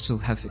 The council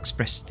have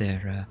expressed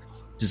their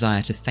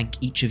desire to thank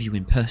each of you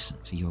in person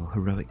for your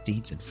heroic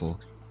deeds and for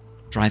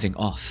driving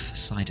off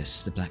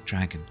Sidus, the Black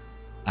Dragon.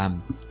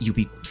 You'll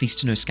be pleased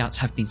to know scouts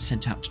have been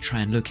sent out to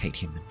try and locate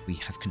him, and we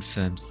have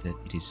confirmed that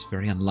it is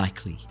very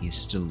unlikely he is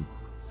still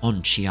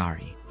on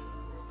Chiari.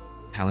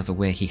 However,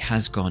 where he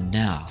has gone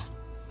now,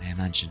 I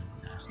imagine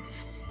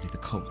only the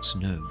cult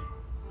know.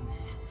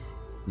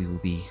 We will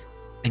be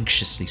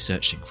anxiously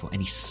searching for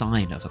any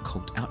sign of a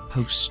cult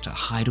outpost, a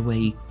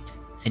hideaway,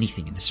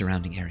 anything in the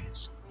surrounding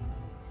areas.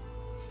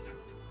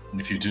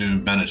 And if you do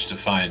manage to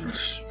find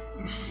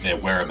their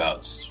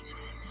whereabouts,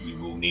 you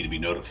will need to be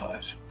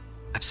notified.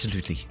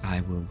 Absolutely. I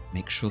will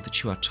make sure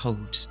that you are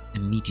told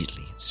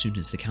immediately, as soon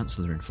as the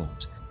council are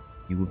informed.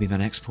 You will be my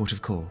next port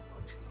of call.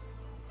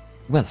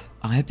 Well,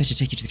 I had better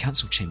take you to the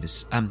council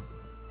chambers.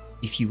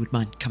 If you would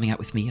mind coming out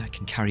with me, I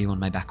can carry you on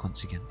my back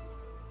once again.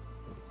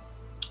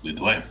 Lead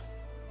the way.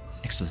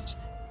 Excellent.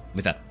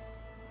 With that,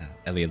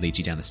 Elia leads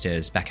you down the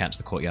stairs, back out to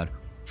the courtyard,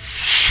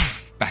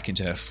 back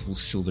into her full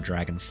silver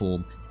dragon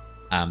form,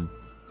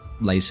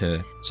 lays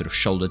her sort of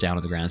shoulder down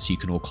on the ground so you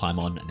can all climb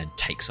on, and then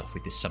takes off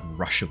with this sudden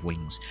rush of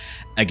wings.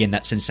 Again,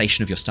 that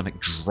sensation of your stomach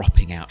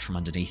dropping out from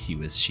underneath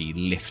you as she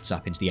lifts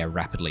up into the air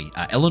rapidly.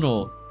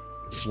 Eleanor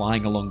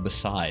flying along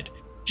beside.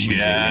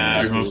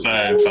 I was gonna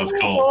say, that's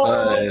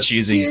cool.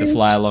 Choosing to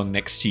fly along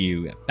next to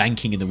you,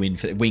 banking in the wind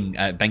for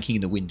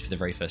the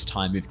very first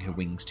time, moving her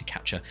wings to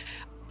capture.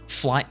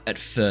 Flight at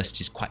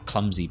first is quite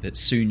clumsy, but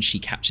soon she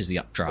captures the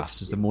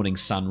updrafts as the morning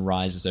sun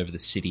rises over the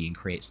city and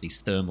creates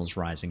these thermals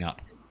rising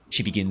up.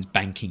 She begins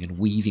banking and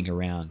weaving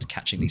around,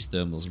 catching these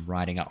thermals,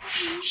 riding up,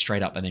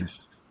 straight up, and then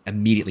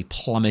immediately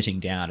plummeting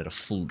down at a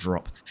full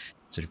drop,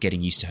 sort of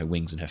getting used to her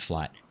wings and her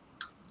flight.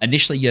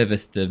 Initially,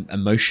 Yervith, the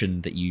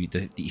emotion that you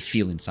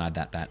feel inside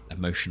that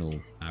emotional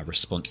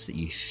response that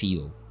you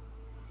feel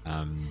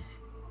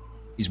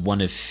is one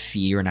of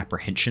fear and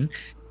apprehension,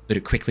 but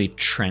it quickly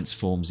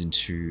transforms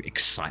into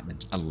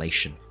excitement,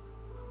 elation.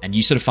 And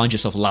you sort of find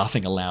yourself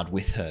laughing aloud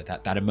with her,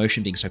 that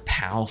emotion being so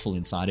powerful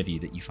inside of you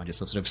that you find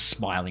yourself sort of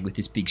smiling with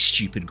this big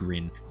stupid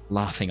grin,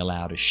 laughing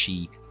aloud as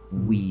she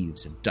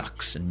weaves and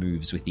ducks and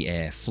moves with the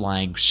air,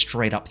 flying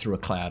straight up through a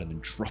cloud and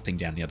then dropping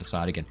down the other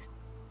side again,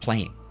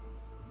 playing,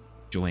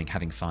 enjoying,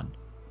 having fun.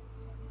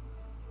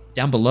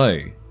 Down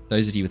below,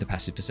 those of you with a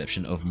passive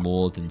perception of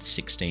more than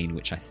 16,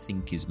 which I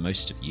think is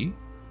most of you.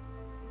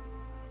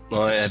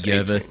 It's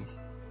Yervith,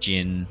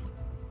 Jin.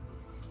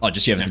 Oh,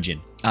 just Yervith and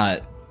Jin.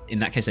 In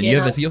that case, then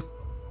Yervith,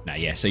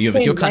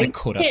 you're kind of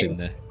caught up in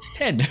the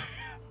 10.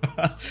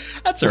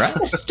 That's all right.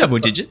 It's double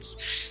digits.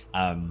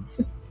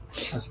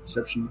 Passive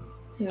perception.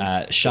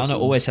 Shana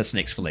always has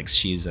snakes for legs.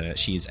 She is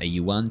a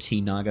Yuan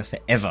T Naga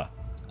forever.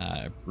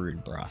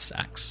 Rune brass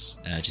axe.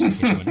 Just in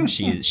case you're wondering.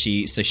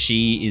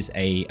 She is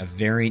a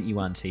variant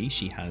Yuan T.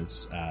 She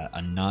has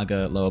a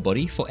Naga lower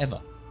body forever.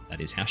 That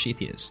is how she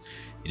appears.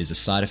 It is a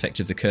side effect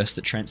of the curse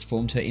that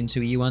transformed her into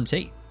a Yuan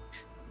T.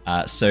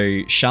 So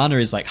Shana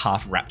is like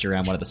half wrapped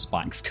around one of the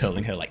spikes,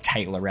 curling her like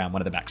tail around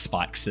one of the back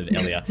spikes of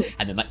Elia,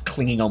 and then like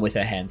clinging on with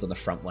her hands on the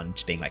front one,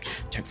 just being like,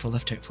 "Don't fall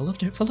off, don't fall off,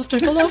 don't fall off,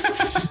 don't fall off."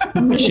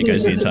 As she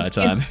goes the entire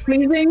time. It's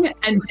freezing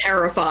and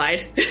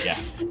terrified. Yeah.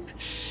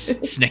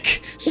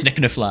 Snick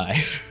and a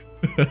fly.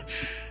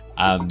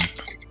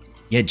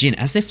 Yeah, Jin,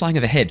 as they're flying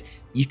overhead,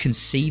 you can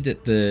see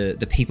that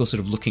the people sort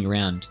of looking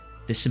around.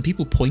 There's some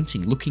people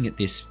pointing, looking at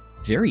this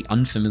very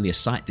unfamiliar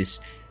sight, this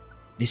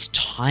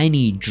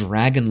tiny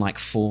dragon-like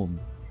form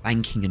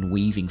banking and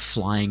weaving,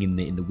 flying in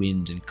the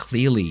wind and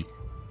clearly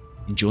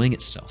enjoying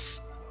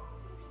itself.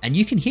 And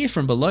you can hear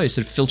from below,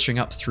 sort of filtering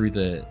up through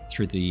the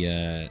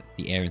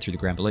air and through the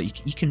ground below.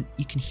 You can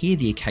hear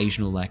the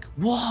occasional like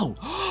whoa,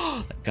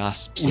 like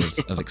gasps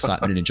of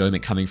excitement and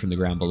enjoyment coming from the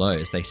ground below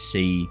as they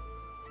see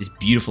this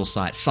beautiful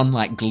sight,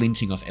 sunlight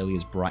glinting off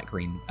Eleanor's bright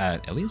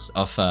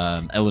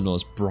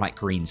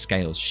green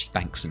scales. She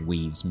banks and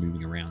weaves,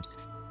 moving around.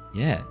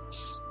 Yeah,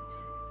 it's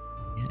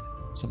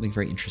something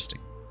very interesting.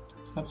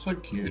 That's so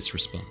cute. This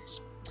response.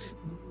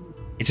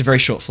 It's a very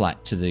short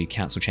flight to the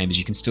council chambers.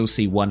 You can still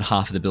see one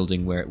half of the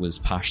building where it was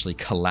partially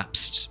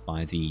collapsed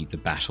by the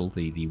battle,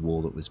 the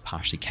wall that was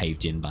partially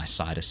caved in by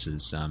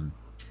Sidus's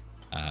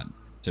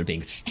sort of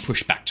being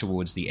pushed back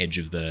towards the edge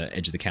of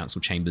the council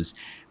chambers.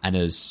 And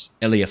as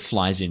Elia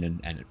flies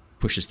in and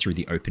pushes through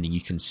the opening,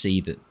 you can see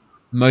that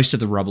most of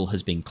the rubble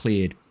has been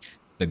cleared.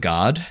 The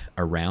guard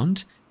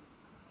around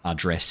are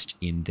dressed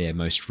in their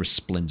most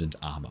resplendent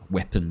armor,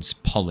 weapons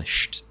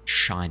polished,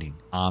 shining,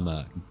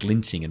 armor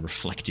glinting and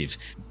reflective,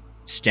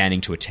 standing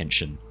to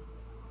attention,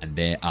 and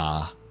there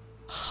are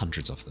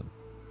hundreds of them,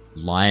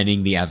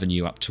 lining the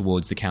avenue up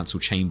towards the council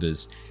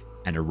chambers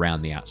and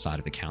around the outside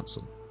of the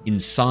council.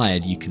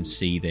 Inside, you can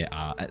see there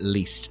are at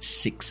least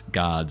 6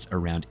 guards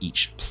around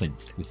each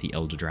plinth, with the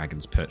elder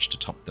dragons perched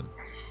atop them.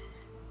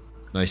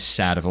 Most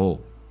sad of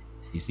all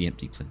is the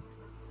empty plinth,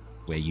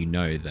 where you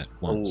know that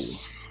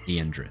once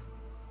Iandrith,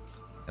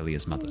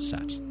 Elia's mother,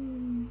 sat.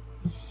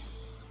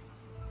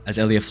 As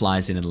Elia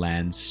flies in and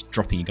lands,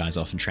 dropping you guys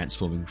off and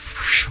transforming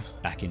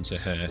back into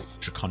her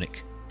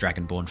draconic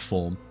dragonborn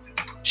form,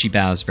 she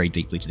bows very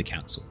deeply to the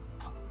council.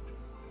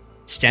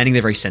 Standing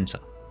there very center,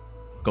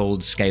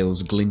 gold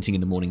scales glinting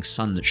in the morning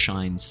sun that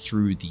shines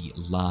through the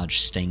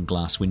large stained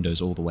glass windows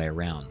all the way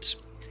around,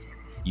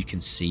 you can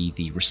see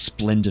the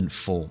resplendent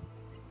form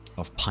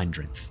of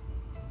Pinedrinth,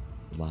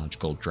 the large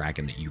gold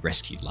dragon that you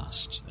rescued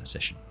last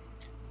session.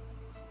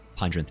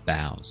 Pinedrinth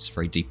bows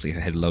very deeply,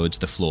 her head lowered to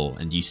the floor,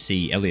 and you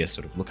see Elia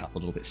sort of look up a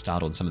little bit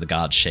startled. Some of the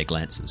guards share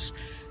glances.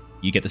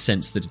 You get the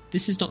sense that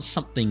this is not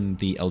something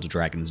the elder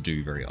dragons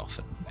do very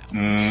often.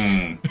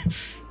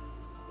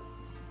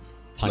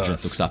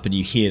 Pinedrinth looks up and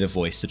you hear the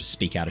voice sort of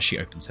speak out as she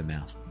opens her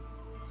mouth.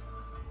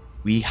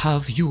 "We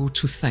have you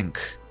to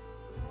thank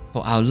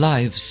for our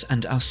lives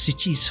and our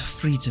city's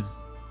freedom.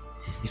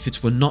 If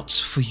it were not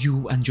for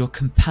you and your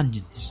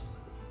companions,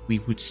 we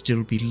would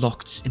still be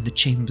locked in the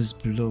chambers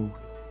below,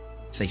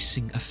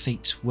 facing a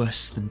fate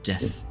worse than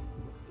death.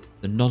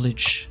 The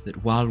knowledge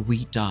that while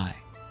we die,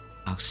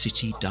 our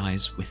city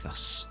dies with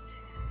us.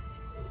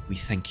 We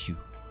thank you,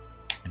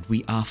 and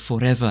we are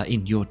forever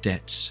in your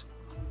debt,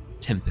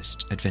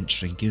 Tempest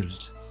Adventuring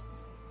Guild."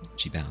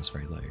 She bows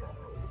very low.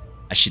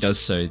 As she does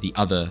so, the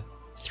other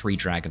 3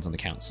 dragons on the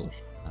council,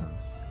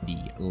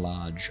 the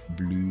large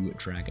blue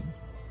dragon,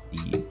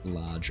 the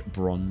large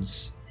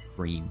bronze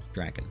green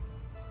dragon,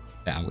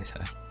 bow with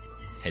her,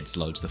 heads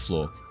low to the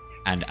floor.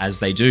 And as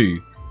they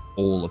do,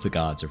 all of the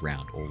guards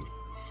around, all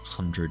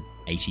 100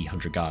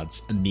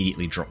 guards,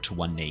 immediately drop to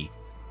one knee.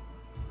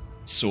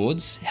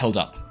 Swords held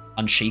up,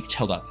 unsheathed,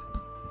 held up,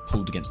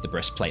 pulled against the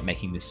breastplate,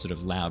 making this sort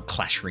of loud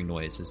clattering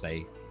noise as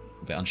they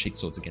unsheath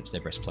swords against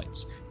their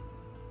breastplates.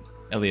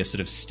 Elia sort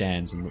of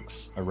stands and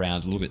looks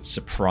around a little bit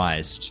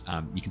surprised.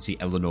 You can see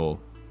Eleanor,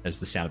 as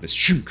the sound of this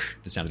shunk,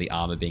 the sound of the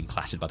armor being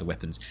clattered by the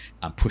weapons,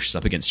 pushes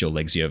up against your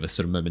legs. You're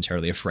sort of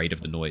momentarily afraid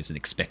of the noise and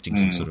expecting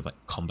some sort of like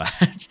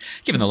combat.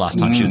 Given the last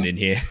time she was in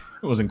here,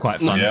 it wasn't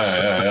quite fun.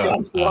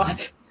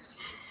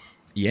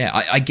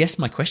 I guess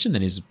my question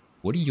then is,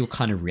 what are your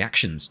kind of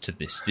reactions to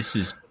this? This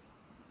is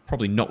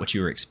probably not what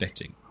you were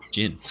expecting.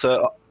 Jin.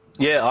 So,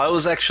 yeah, I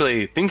was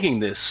actually thinking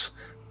this.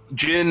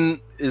 Jin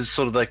is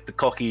sort of like the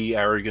cocky,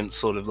 arrogant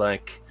sort of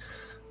like,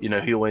 you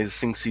know, he always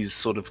thinks he's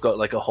sort of got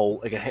like a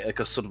hold, like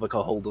a sort of like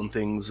a hold on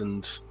things,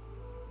 and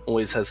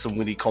always has some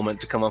witty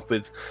comment to come up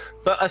with.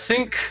 But I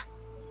think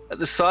at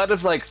the sight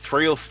of like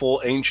 3 or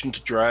 4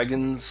 ancient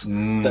dragons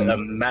that are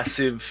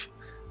massive,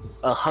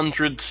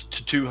 100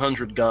 to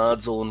 200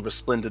 guards all in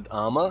resplendent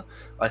armor,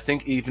 I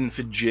think even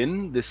for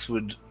Jin, this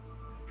would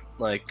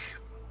like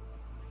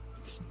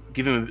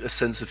give him a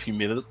sense of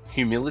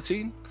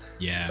humility.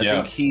 Yeah. I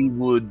think he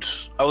would.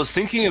 I was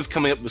thinking of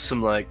coming up with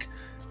some like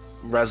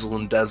razzle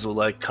and dazzle,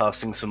 like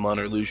casting some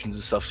minor illusions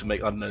and stuff to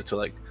make, I don't know, to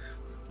like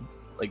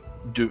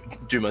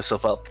do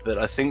myself up. But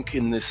I think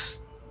in this,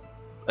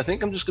 I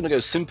think I'm just gonna go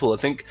simple. I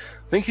think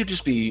he'd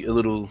just be a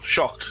little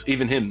shocked,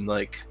 even him.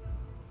 Like,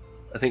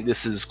 I think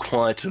this is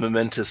quite a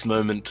momentous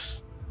moment.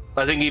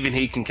 I think even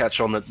he can catch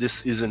on that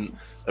this isn't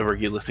a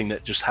regular thing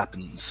that just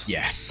happens.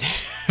 Yeah.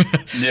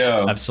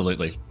 Yeah.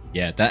 Absolutely.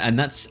 Yeah,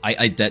 that's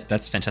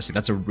fantastic.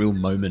 That's a real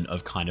moment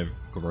of kind of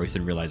growth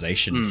and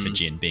realization for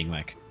Jin, being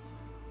like,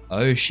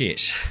 oh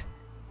shit,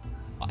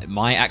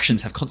 my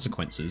actions have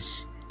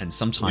consequences, and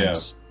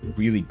sometimes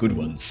really good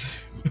ones.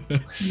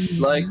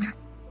 Like,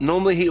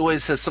 normally he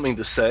always has something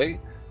to say,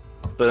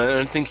 but I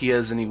don't think he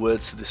has any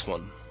words for this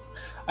one.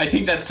 I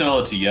think that's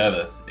similar to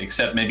Yervith,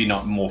 except maybe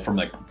not more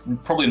from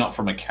probably not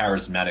from a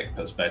charismatic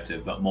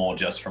perspective, but more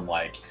just from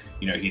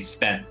he's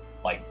spent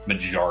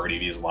majority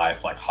of his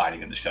life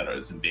hiding in the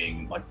shadows and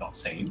being not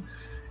seen,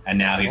 and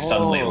now he's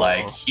suddenly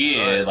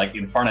here,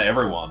 in front of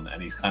everyone,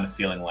 and he's kind of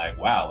feeling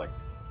wow,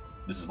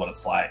 this is what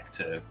it's like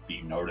to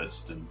be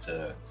noticed and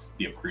to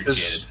be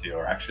appreciated for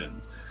your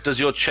actions. Does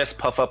your chest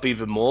puff up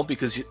even more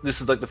because this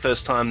is the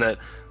first time that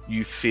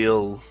you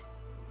feel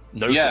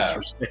noticed,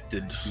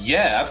 respected?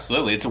 Yeah,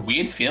 absolutely. It's a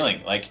weird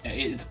feeling.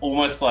 It's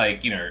almost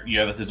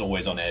Yervith is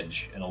always on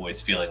edge and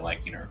always feeling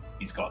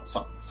he's got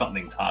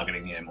something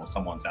targeting him or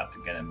someone's out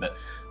to get him. But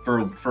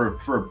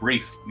for a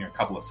brief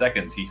couple of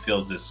seconds, he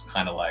feels this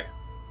kind of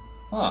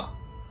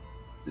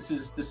this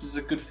is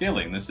a good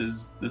feeling. This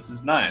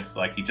is nice.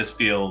 He just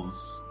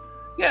feels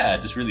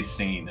just really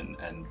seen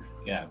and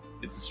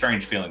it's a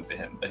strange feeling for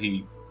him, but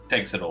he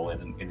takes it all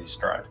in his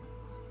stride.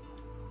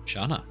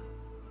 Shana.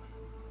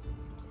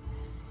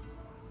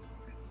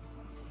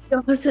 The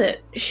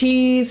opposite.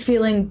 She's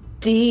feeling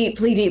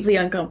deeply, deeply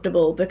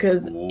uncomfortable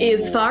because,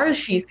 as far as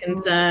she's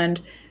concerned,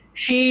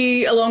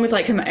 she, along with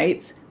her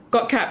mates,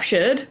 got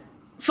captured,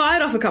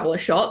 fired off a couple of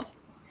shots,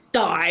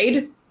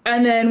 died,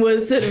 and then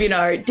was sort of,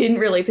 didn't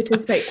really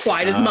participate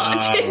quite as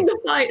much in the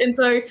fight. And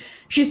so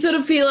she's sort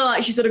of feeling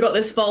like she sort of got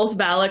this false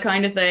valor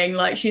kind of thing.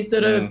 She's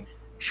sort of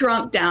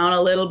shrunk down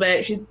a little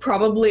bit. She's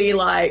probably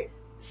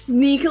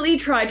sneakily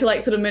tried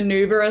to sort of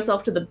maneuver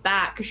herself to the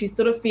back because she's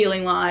sort of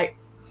feeling like,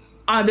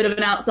 I'm a bit of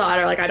an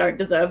outsider, I don't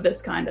deserve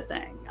this kind of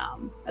thing,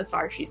 as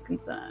far as she's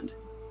concerned.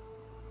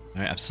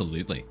 No,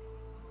 absolutely.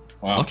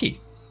 Wow. Lucky.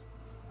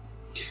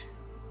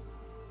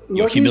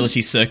 Your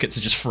humility circuits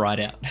are just fried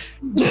out.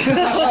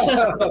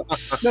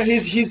 No,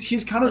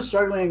 he's kind of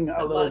struggling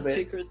a little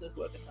bit. Charisma's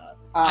working hard.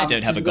 I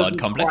don't have a god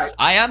complex.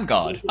 I am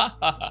God.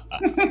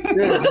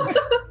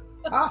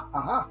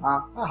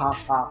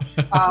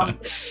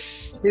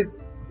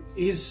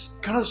 He's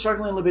kind of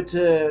struggling a little bit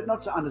to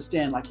not to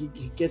understand.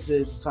 He gets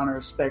a sign of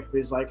respect, but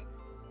he's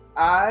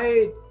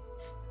I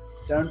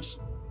don't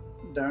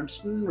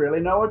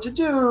really know what to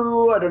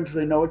do. I don't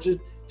really know what to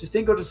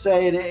think or to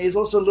say, and he's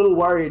also a little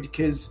worried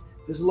because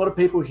there's a lot of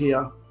people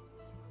here,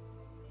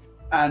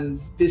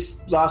 and this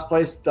last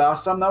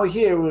time they were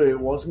here, it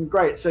wasn't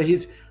great. So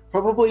he's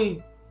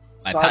probably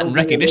my pattern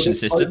recognition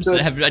systems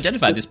have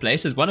identified this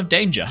place as one of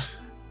danger.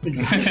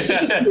 Exactly.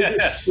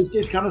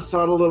 He's kind of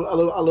sidled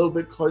a little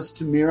bit close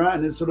to Mira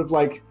and is sort of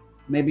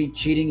maybe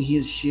cheating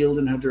his shield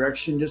in her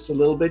direction just a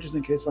little bit, just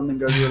in case something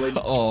goes really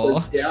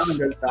goes down and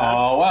goes bad.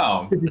 Oh,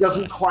 wow. Because he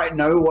doesn't quite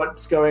know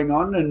what's going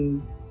on.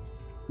 And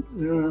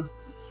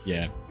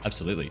yeah,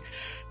 absolutely.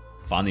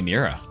 Finally,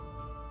 Mira.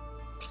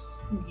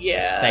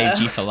 Yeah. Saved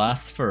you for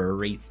last for a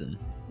reason.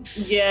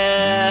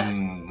 Yeah.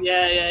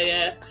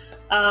 Yeah.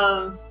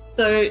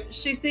 So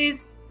she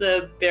sees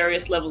the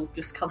various levels of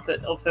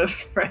discomfort of her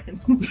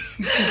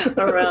friends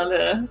around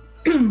her,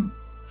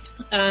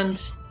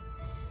 and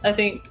I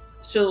think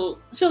she'll.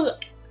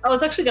 I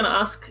was actually going to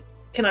ask,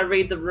 can I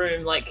read the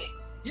room?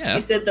 Yeah.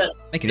 You said that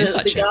Make an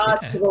insight the check.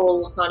 guards have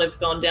all kind of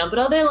gone down, but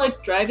are there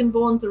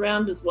dragonborns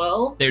around as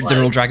well? They're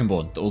all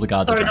dragonborn. All the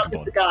guards are dragonborn. Sorry, not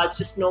just the guards,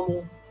 just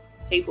normal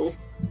people.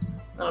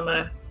 I don't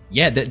know.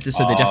 Yeah,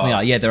 so there definitely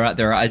are. Yeah, there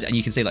are, and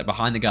you can see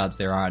behind the guards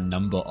there are a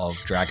number of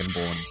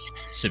dragonborn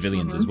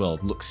civilians as well.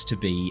 It looks to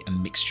be a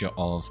mixture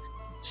of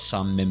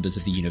some members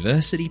of the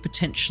university,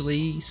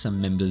 potentially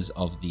some members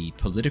of the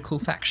political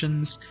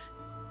factions.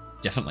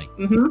 Definitely.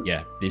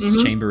 Yeah,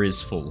 this chamber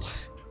is full.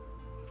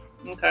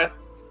 Okay.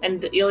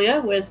 And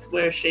Ilya, where is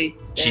she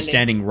standing? She's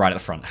standing right at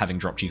the front, having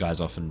dropped you guys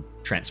off and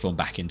transformed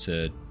back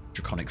into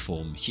draconic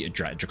form,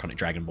 draconic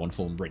dragonborn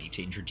form, ready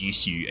to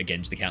introduce you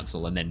again to the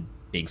council, and then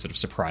being sort of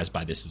surprised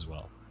by this as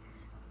well.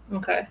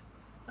 Okay.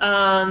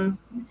 I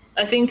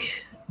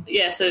think,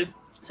 so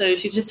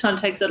she just kind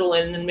of takes that all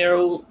in, and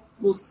Mira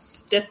will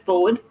step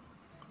forward,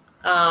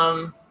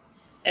 and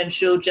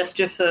she'll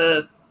gesture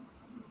for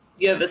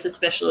Yervith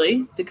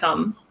especially to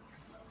come,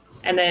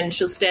 and then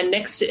she'll stand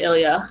next to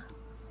Ilya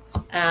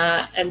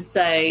and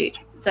say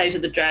to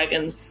the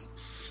dragons,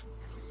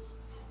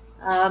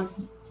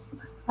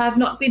 I've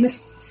not been a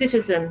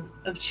citizen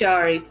of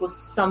Chiari for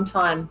some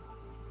time.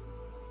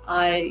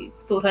 I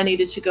thought I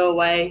needed to go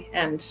away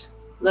and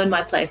learn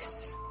my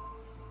place.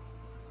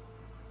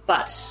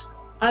 But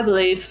I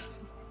believe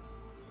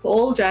for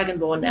all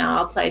Dragonborn now,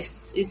 our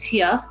place is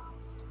here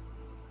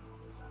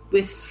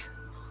with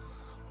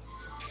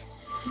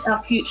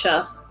our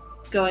future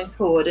going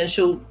forward. And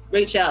she'll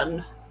reach out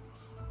and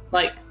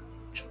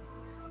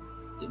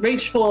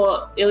reach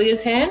for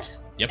Ilya's hand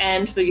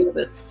and for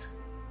Yervith's.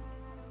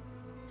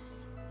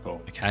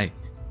 Cool. Okay.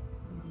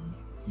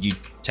 you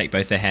take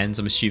both their hands.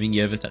 I'm assuming,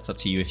 Yervith, that's up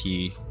to you if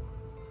you...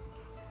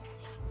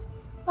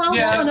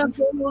 Yeah.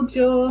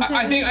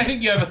 I I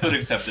think Yervith would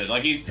accept it.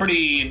 Like, he's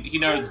pretty... He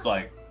knows,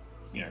 like,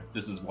 you know,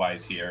 this is why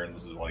he's here, and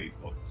this is what he...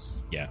 Well,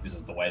 this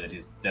is the way that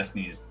his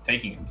destiny is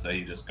taking him, so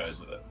he just goes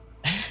with it.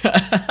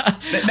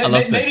 I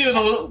love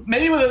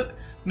that.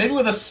 Maybe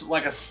with a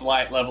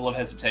slight level of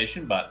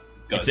hesitation, but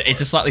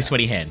it's a slightly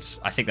sweaty hand.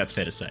 I think that's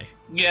fair to say.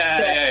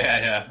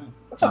 Yeah.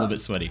 It's a little bit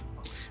sweaty.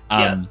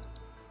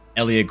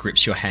 Elia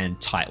grips your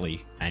hand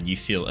tightly, and you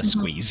feel a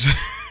squeeze.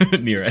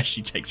 Mira,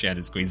 she takes your hand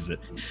and squeezes it.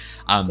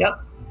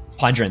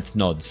 Pindrenth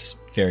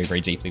nods very,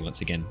 very deeply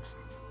once again,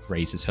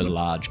 raises her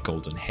large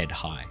golden head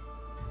high.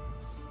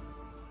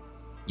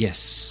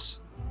 Yes,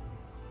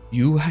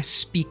 you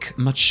speak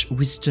much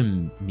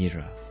wisdom,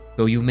 Mira.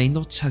 Though you may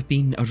not have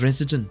been a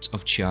resident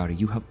of Chiari,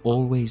 you have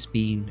always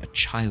been a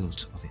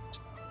child of it,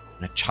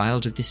 and a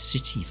child of this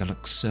city,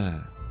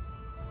 Veluxur.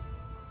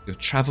 Your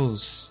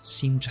travels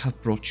seem to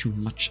have brought you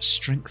much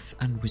strength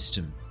and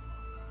wisdom.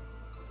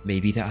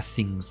 Maybe there are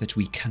things that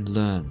we can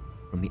learn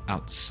from the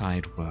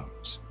outside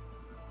world.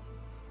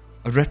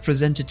 A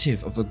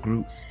representative of a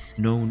group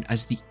known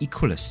as the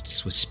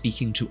Equalists was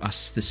speaking to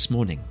us this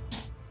morning.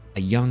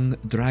 A young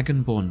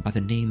dragonborn by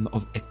the name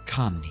of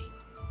Ekani.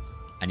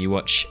 And you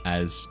watch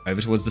as,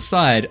 over towards the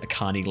side,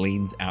 Akani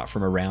leans out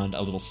from around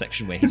a little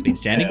section where he's been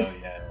standing,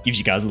 gives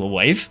you guys a little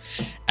wave,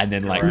 and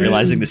then, like,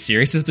 realizing the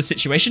seriousness of the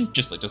situation,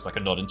 just like a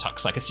nod and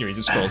tucks like a series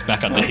of scrolls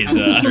back under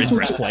his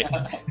breastplate.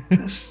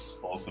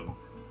 Awesome.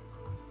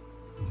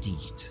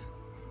 Indeed.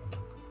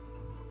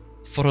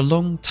 For a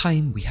long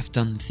time, we have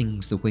done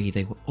things the way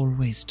they were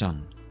always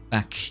done,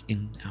 back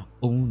in our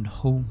own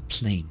home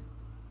plane.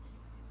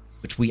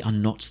 But we are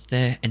not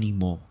there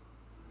anymore.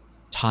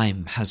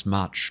 Time has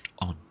marched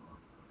on,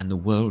 and the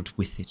world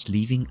with it,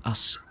 leaving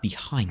us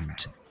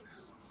behind.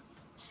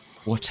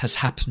 What has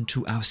happened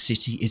to our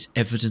city is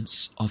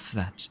evidence of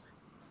that.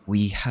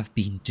 We have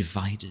been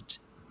divided,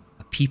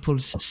 a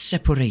peoples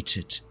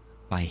separated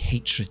by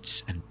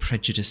hatreds and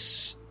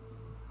prejudice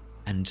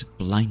and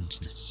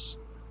blindness.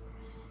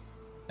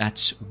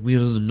 That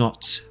will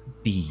not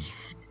be.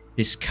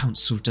 This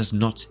council does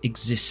not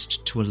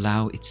exist to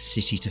allow its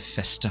city to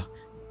fester.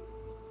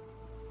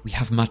 We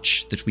have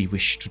much that we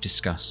wish to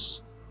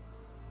discuss.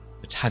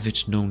 But have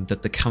it known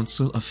that the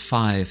Council of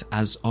Five,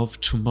 as of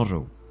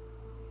tomorrow,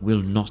 will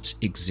not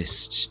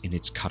exist in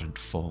its current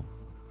form.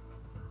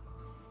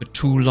 For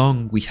too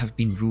long we have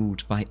been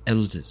ruled by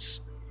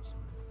elders.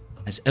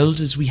 As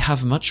elders we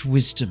have much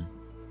wisdom,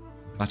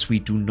 but we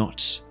do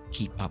not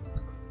keep up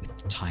with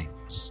the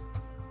times.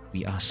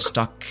 We are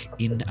stuck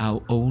in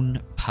our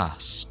own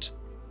past.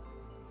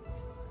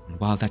 And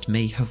while that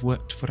may have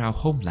worked for our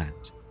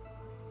homeland,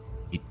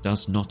 it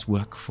does not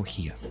work for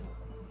here.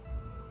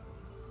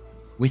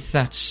 With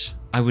that,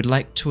 I would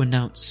like to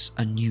announce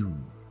a new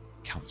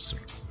council.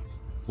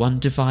 One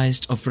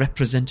devised of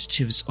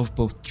representatives of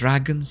both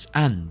dragons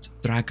and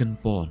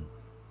dragonborn.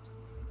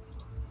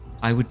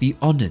 I would be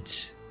honored,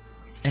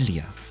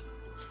 Elia,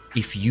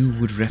 if you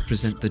would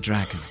represent the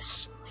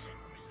dragons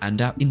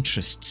and our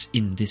interests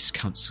in this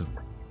council.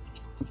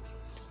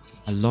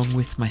 Along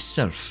with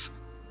myself,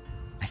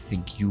 I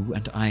think you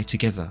and I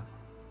together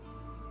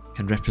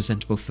can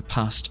represent both the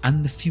past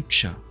and the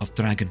future of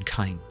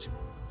dragonkind.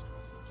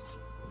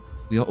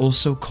 We are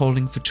also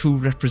calling for 2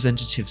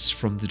 representatives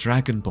from the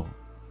Dragonborn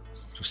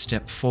to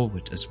step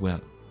forward as well.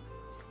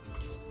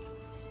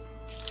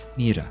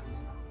 Mira,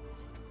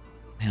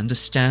 I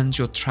understand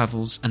your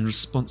travels and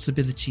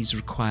responsibilities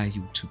require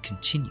you to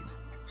continue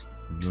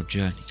on your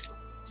journey.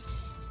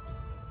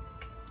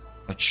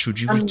 But should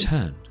you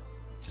return,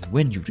 and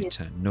when you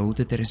return, know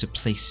that there is a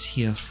place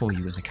here for you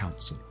in the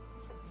council.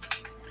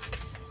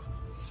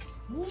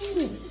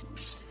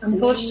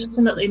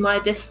 Unfortunately, my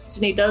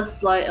destiny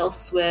does lie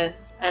elsewhere,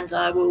 and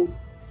I will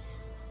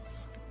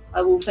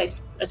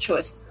face a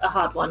choice, a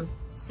hard one,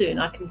 soon.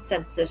 I can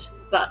sense it.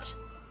 But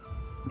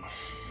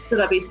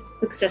should I be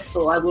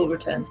successful, I will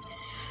return.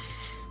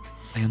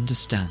 I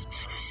understand.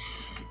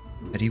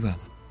 Very well.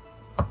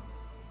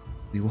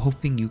 We were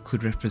hoping you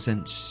could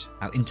represent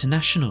our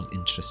international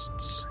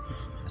interests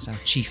as our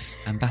chief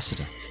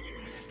ambassador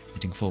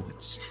heading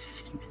forwards.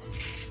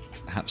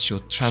 Perhaps your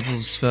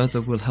travels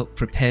further will help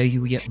prepare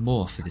you yet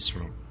more for this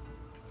role.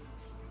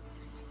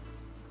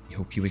 We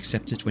hope you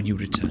accept it when you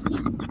return.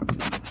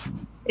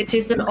 It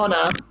is an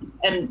honor,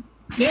 and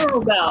Mira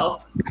will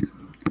bow.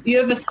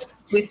 Yervith,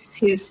 with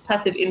his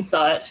passive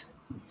insight,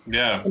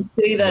 can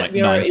see that like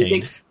Mira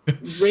 19. is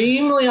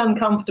extremely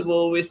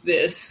uncomfortable with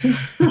this.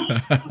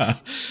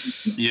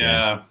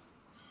 Yeah.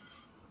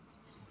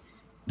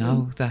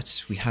 Now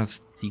that we have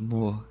the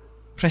more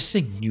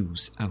pressing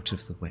news out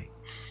of the way,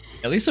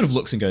 Ellie sort of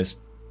looks and goes,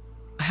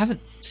 I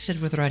haven't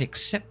said whether I'd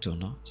accept or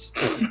not.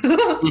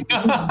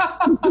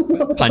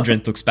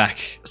 Pindrenth looks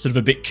back, sort of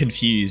a bit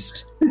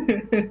confused.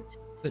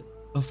 But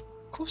of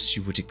course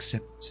you would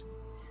accept.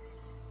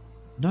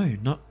 No,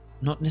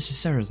 not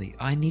necessarily.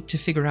 I need to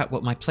figure out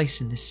what my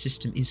place in this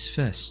system is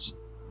first,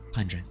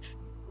 Pindrenth.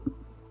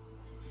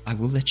 I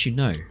will let you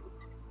know.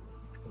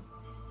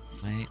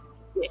 My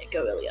Yeah,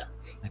 go earlier.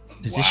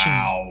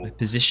 my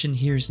position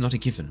here is not a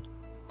given.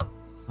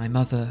 My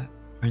mother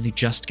only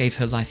just gave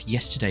her life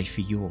yesterday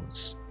for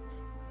yours.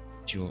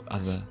 The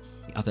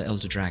other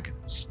elder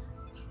dragons.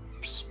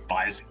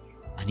 Spicy.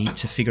 I need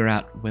to figure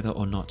out whether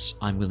or not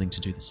I'm willing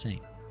to do the same.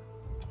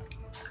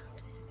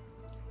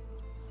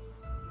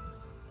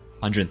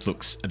 Hundredth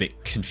looks a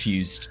bit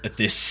confused at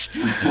this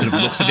and sort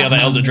of looks at the other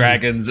elder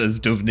dragons as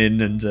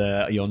Duvnin and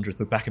Yondrith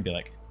look back and be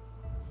like,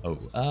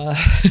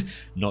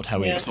 not how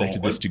we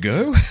expected this to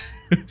go.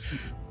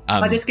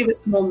 I just give a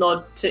small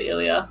nod to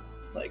Ilya.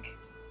 Like,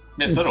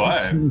 yeah, so do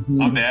I.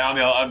 I'm there.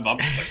 I'm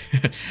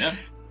just like, yeah.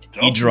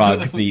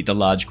 Idrog, the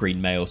large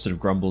green male, sort of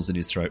grumbles in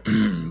his throat.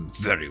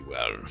 Very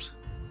well.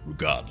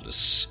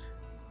 Regardless,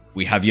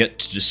 we have yet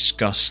to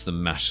discuss the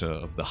matter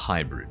of the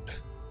hybrid.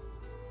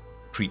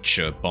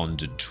 Creature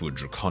bonded to a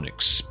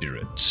draconic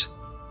spirit.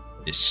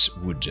 This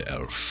wood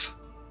elf.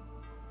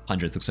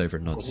 Hundredth looks over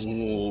and nods.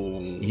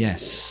 Ooh.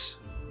 Yes,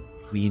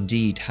 we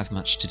indeed have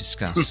much to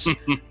discuss.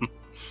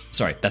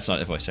 Sorry, that's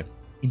not a voice. Sorry.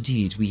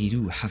 Indeed, we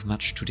do have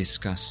much to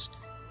discuss.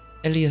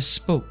 Elia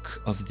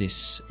spoke of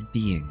this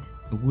being,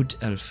 a wood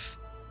elf,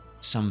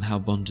 somehow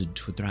bonded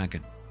to a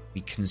dragon.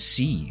 We can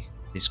see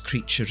this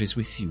creature is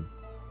with you.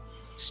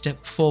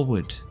 Step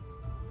forward,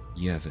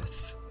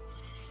 Yervith,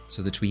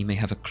 so that we may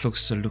have a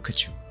closer look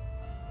at you.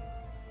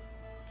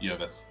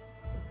 Yervith,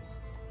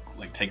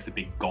 like, takes a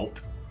big gulp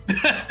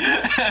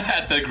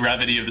at the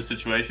gravity of the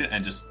situation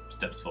and just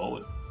steps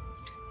forward.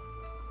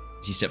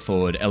 As you step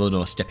forward,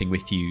 Eleanor stepping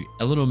with you.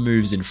 Eleanor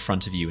moves in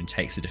front of you and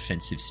takes a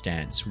defensive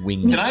stance.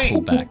 Wings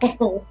pull back.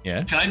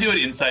 Yeah. Can I do an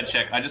inside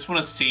check? I just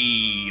want to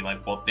see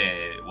like what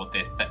they're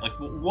like.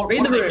 What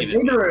read the room.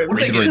 Read the room. What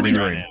are they giving me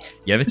right now?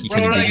 Yeah, but you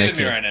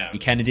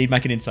can indeed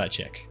make an insight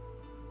check.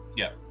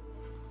 Yeah.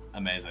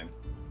 Amazing.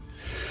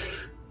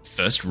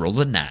 First roll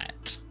the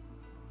night.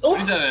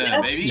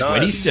 27, baby.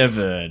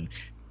 27.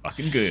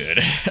 Fucking good.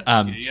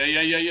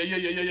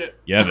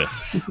 Yeah.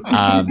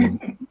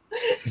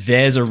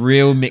 There's a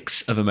real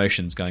mix of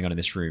emotions going on in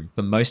this room.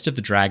 For most of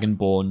the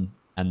Dragonborn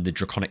and the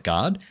Draconic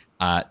Guard,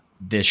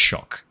 there's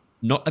shock.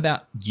 Not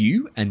about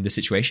you and the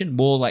situation,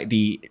 more like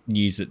the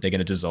news that they're going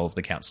to dissolve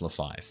the Council of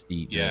Five,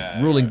 the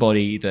ruling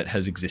body that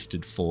has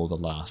existed for the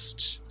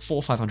last 400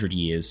 or 500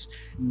 years.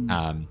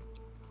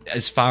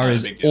 As far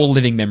as all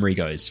living memory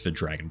goes for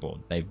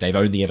Dragonborn, they've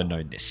only ever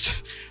known this.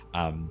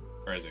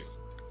 Crazy.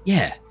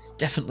 Yeah,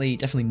 definitely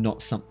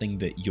not something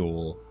that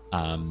you're.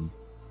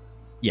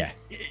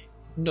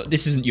 No,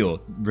 this isn't your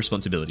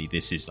responsibility.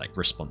 This is like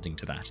responding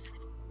to that.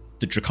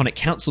 The Draconic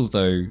Council,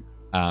 though,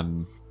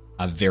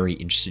 are very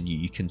interested in you.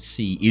 You can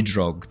see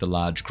Idrog, the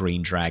large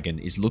green dragon,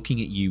 is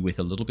looking at you with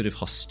a little bit of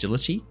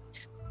hostility.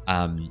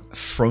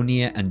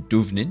 Fronir and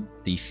Duvnin,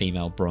 the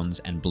female bronze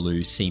and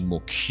blue, seem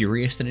more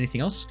curious than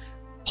anything else.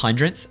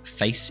 Pinedrenth's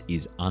face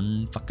is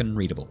unfucking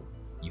readable.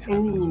 You have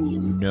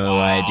no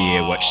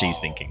idea what she's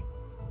thinking.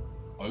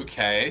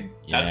 Okay,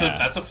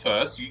 that's a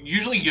first.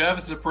 Usually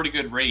Yervith is a pretty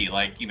good read.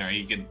 Like, you know,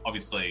 he can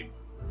obviously,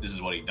 this is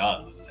what he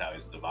does. This is how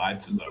he's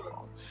survived for so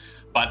long.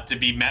 But to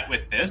be met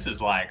with this is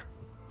like,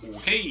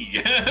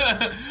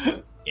 okay.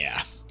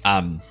 Yeah.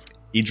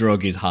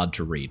 Idrog is hard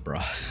to read, bro.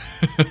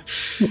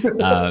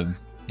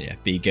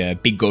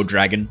 Big gold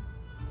dragon,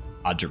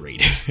 hard to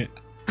read.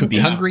 Could be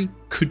hungry,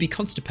 could be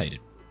constipated.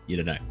 You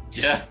don't know.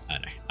 Yeah. I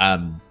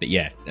know. But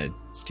yeah,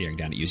 staring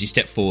down at you. As you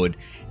step forward,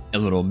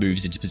 Eleanor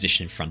moves into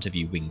position in front of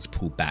you, wings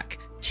pulled back,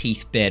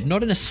 teeth bared,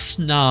 not in a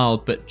snarl,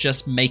 but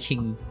just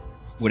making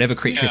whatever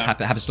creature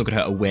happens to look at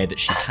her aware that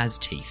she has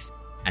teeth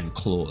and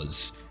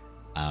claws,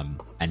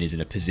 and is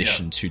in a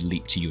position to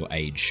leap to your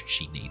aid should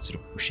she need, sort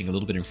of pushing a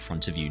little bit in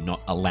front of you,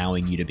 not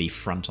allowing you to be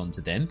front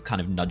onto them,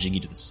 kind of nudging you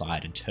to the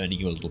side and turning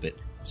you a little bit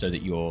so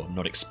that you're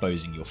not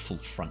exposing your full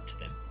front to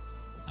them.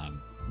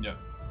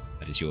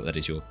 That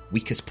is your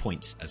weakest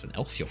point as an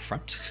elf, your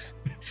front.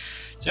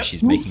 So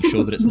she's making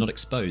sure that it's not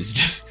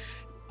exposed.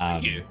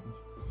 Thank you.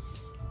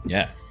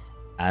 Yeah.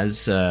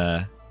 As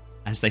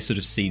they sort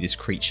of see this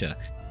creature,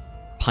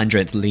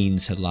 Pinedrenth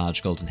leans her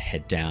large golden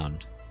head down.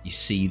 You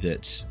see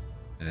that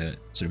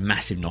sort of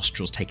massive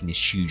nostrils taking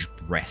this huge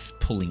breath,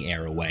 pulling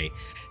air away.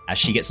 As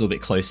she gets a little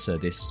bit closer,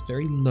 this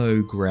very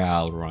low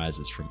growl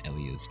rises from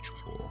Elia's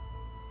jaw,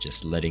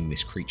 just letting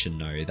this creature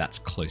know that's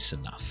close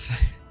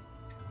enough.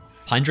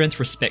 Pinedrenth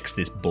respects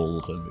this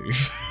ballsy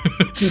move.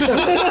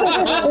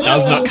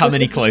 Does not come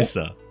any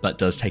closer, but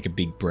does take a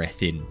big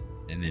breath in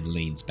and then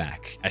leans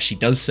back. As she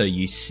does so,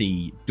 you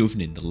see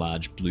Duvnin, the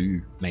large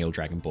blue male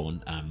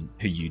dragonborn,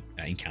 who you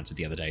encountered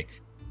the other day,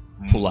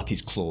 pull up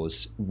his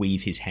claws,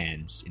 weave his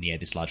hands in the air,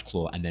 this large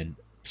claw, and then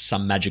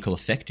some magical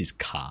effect is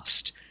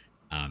cast.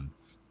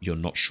 You're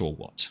not sure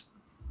what.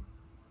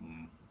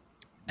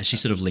 As she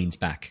sort of leans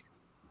back.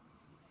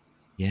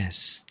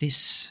 Yes,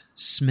 this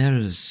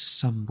smells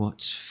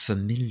somewhat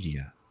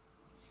familiar.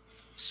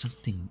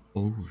 Something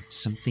old,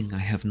 something I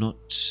have not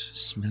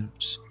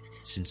smelt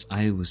since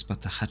I was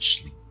but a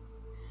hatchling.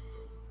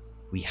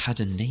 We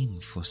had a name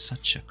for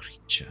such a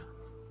creature,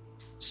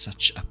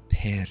 such a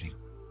pairing.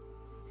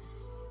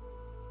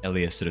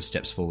 Elia sort of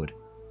steps forward.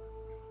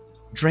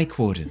 Drake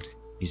Warden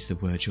is the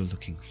word you're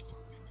looking for,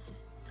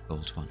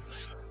 Gold One.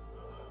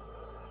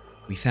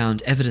 We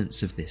found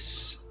evidence of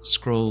this,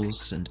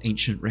 scrolls and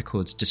ancient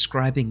records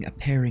describing a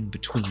pairing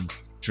between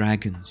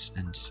dragons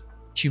and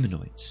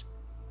humanoids,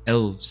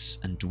 elves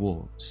and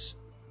dwarves,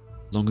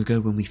 long ago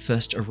when we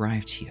first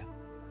arrived here.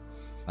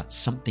 But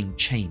something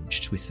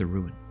changed with the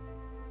ruin.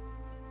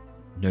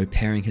 No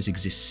pairing has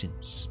existed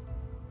since.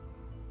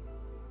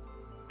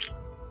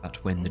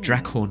 But when the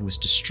Drakhorn was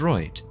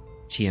destroyed,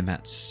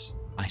 Tiamat's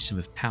item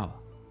of power,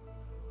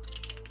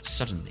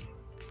 suddenly,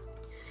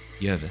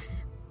 Yervith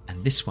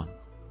and this one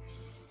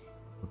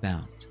were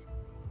bound.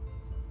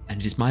 And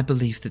it is my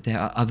belief that there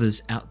are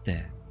others out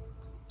there,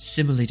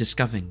 similarly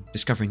discovering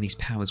these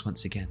powers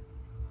once again.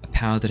 A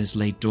power that has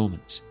laid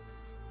dormant,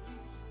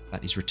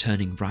 but is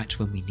returning right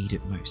when we need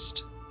it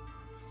most.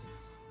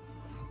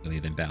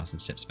 Ilya then bows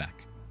and steps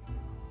back.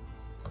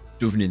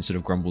 Duvnin sort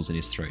of grumbles in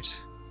his throat.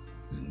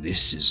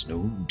 This is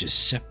no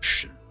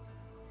deception.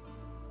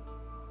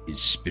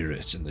 His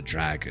spirit and the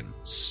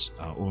dragons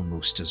are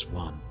almost as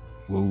one,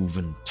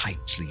 woven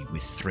tightly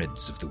with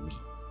threads of the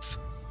weave.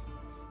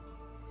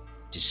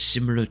 It is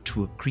similar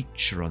to a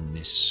creature on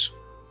this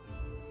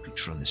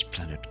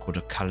planet called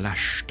a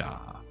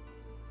Kalashtar.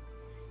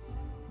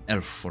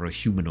 Elf or a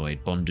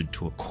humanoid bonded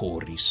to a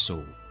Kori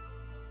soul.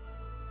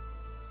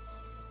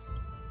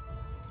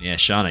 Yeah,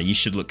 Shana, you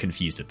should look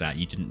confused at that.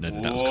 You didn't know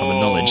that was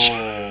common knowledge.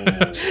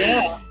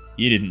 Yeah.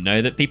 You didn't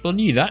know that people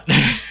knew that.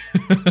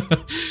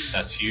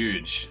 That's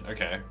huge.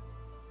 Okay.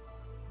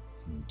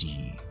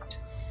 Indeed.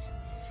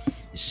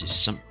 This is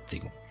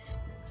something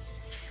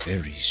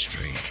very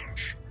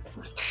strange.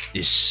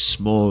 This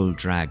small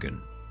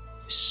dragon,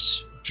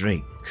 this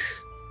Drake,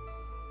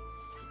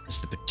 has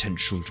the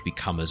potential to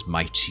become as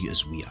mighty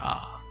as we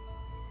are.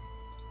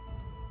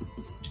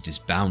 It is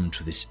bound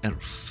to this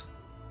elf.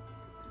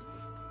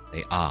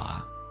 They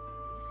are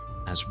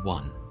as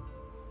one.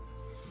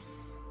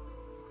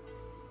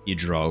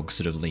 Idrog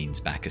sort of leans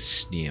back, a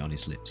sneer on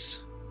his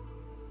lips.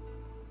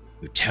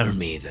 You tell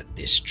me that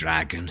this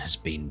dragon has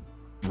been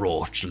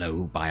brought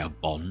low by a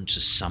bond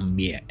to some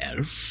mere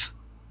elf?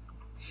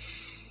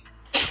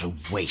 What a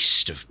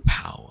waste of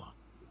power.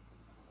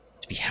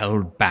 To be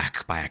held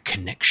back by a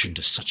connection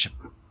to such a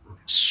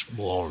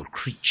small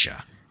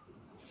creature.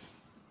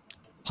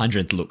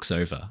 Pindrith looks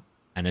over,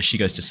 and as she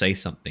goes to say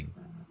something,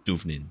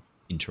 Duvnin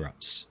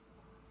interrupts.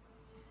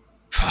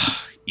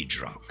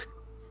 Idrog,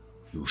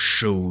 you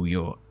show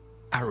your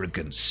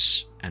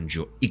arrogance and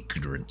your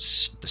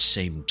ignorance at the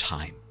same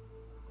time.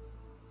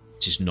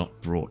 It is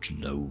not brought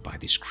low by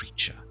this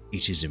creature.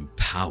 It is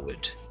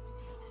empowered.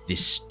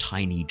 This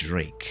tiny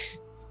drake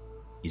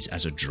is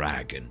as a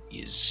dragon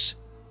is.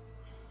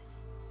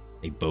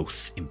 They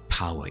both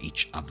empower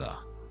each other.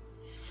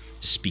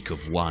 To speak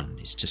of one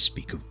is to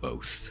speak of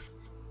both.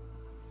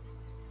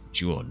 But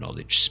your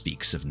knowledge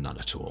speaks of none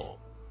at all.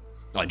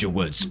 And your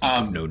words speak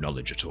of no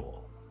knowledge at all.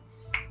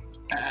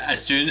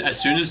 As soon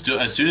as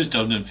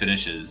Dovnan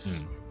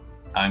finishes,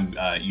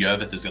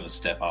 Yervith is going to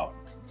step up.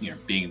 You know,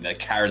 being the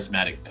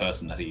charismatic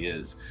person that he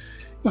is,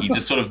 he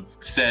just sort of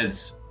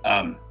says,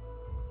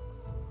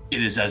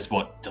 "It is as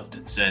what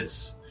Dovnan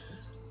says.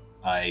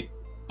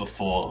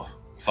 Before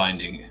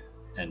finding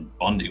and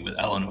bonding with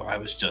Eleanor, I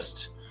was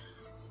just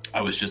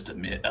a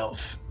mere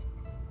elf,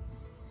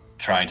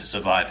 trying to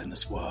survive in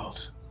this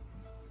world,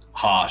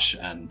 harsh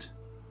and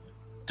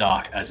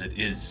dark as it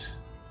is.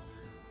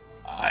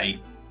 I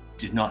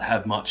did not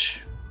have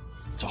much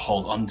to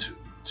hold on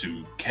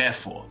to care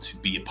for, to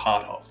be a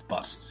part of,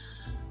 but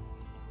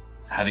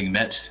having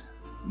met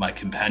my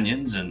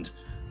companions and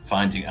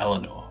finding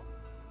Eleanor,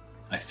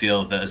 I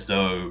feel that as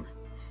though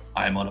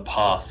I am on a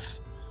path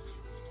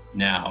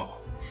now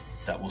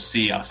that will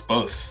see us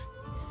both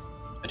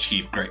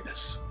achieve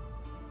greatness.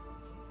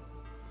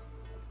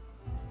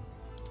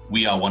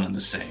 We are one and the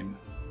same,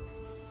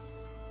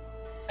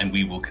 and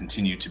we will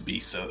continue to be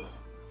so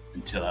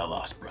until our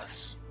last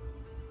breaths."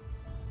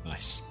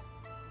 Nice.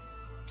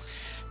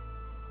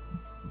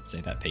 Let's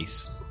say that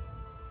piece.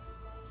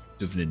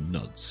 Duvnin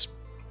nods.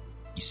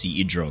 You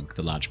see Idrog,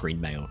 the large green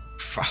male,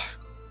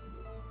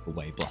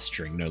 away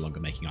blustering, no longer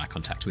making eye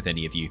contact with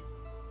any of you.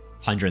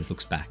 Pindrith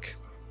looks back.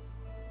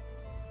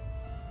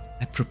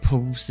 I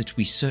propose that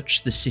we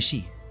search the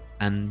city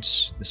and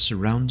the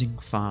surrounding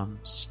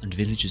farms and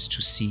villages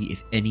to see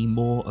if any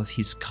more of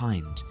his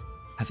kind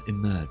have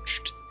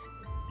emerged,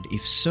 and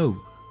if so,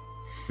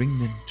 bring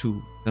them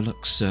to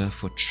Veluxur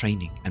for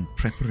training and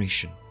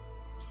preparation.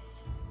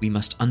 We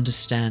must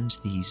understand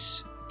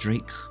these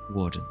Drake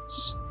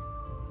Wardens,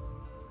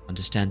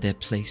 understand their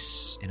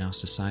place in our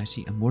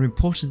society, and more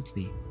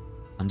importantly,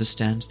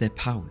 understand their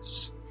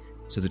powers,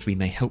 so that we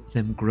may help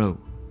them grow.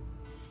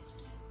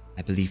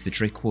 I believe the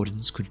Drake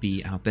Wardens could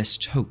be our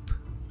best hope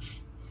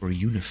for a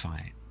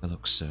unified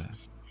Veluxur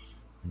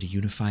and a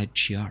unified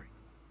Chiari.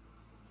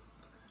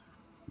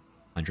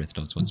 Pindrith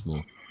nods once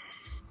more.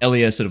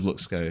 Elia sort of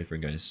looks over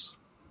and goes,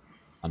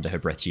 under her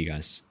breath to you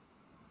guys,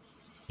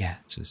 "Yeah,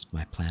 it was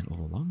my plan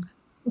all along."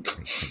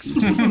 Great, thanks for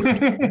taking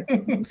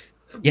it.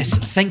 Yes,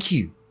 thank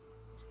you,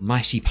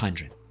 mighty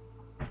Pindrith.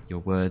 Your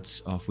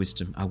words of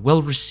wisdom are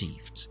well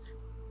received.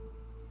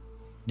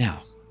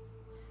 Now,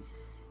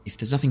 if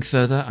there's nothing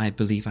further, I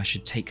believe I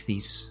should take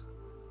these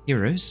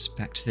heroes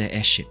back to their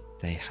airship.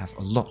 They have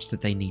a lot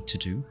that they need to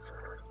do.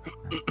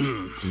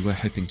 We were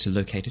hoping to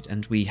locate it,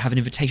 and we have an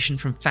invitation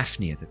from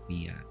Fafnir that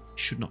we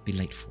should not be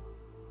late for.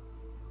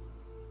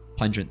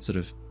 Plundrent sort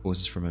of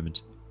pauses for a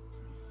moment.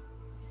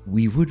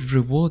 We would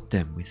reward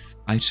them with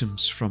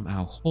items from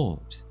our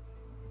hoard.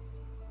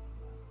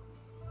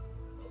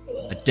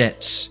 A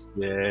debt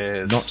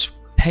not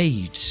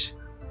paid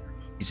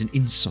is an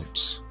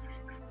insult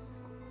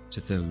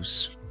to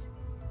those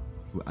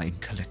who are in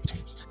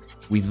collecting.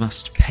 We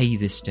must pay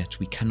this debt.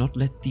 We cannot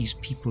let these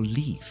people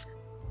leave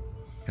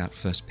without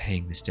first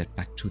paying this debt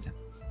back to them.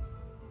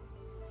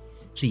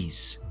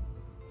 Please,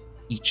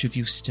 each of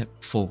you step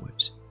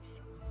forward.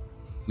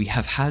 We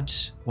have had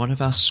one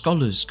of our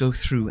scholars go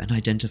through and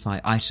identify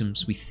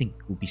items we think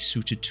will be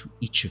suited to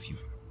each of you.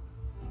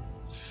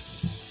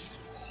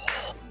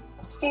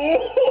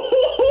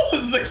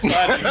 This is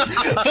exciting.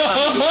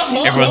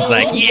 Everyone's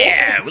like,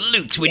 yeah, we'll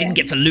loot. We didn't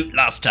get to loot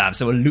last time,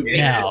 so we'll loot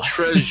now.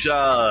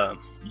 Treasure.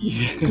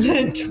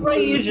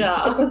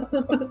 Treasure.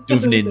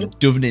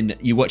 Duvnin,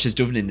 you watch as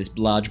Duvnin, this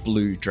large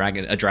blue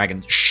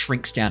dragon,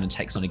 shrinks down and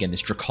takes on again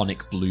this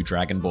draconic blue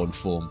dragonborn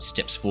form,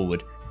 steps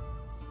forward.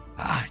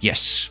 Ah,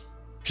 yes.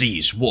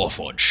 Please,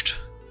 Warforged,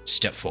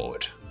 step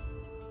forward.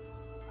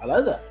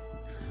 Hello there.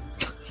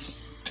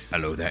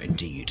 Hello there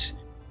indeed.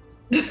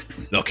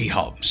 Lucky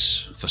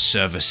Hobbs, for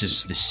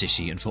services to this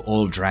city and for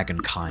all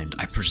dragonkind,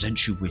 I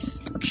present you with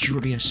a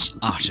curious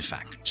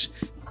artifact,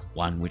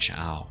 one which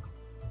our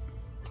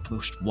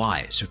most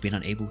wise have been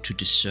unable to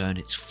discern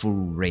its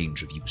full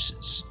range of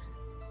uses.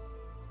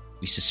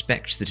 We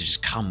suspect that it has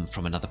come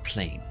from another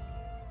plane,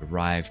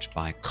 arrived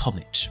by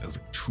comet over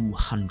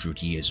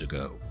 200 years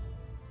ago,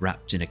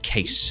 wrapped in a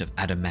case of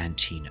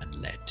adamantine and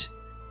lead.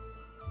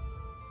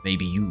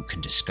 Maybe you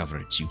can discover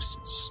its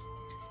uses.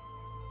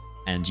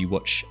 And you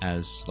watch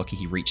as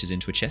Loki reaches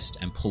into a chest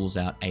and pulls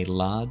out a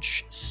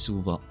large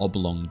silver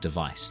oblong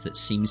device that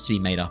seems to be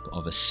made up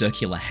of a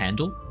circular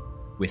handle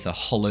with a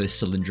hollow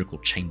cylindrical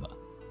chamber.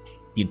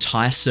 The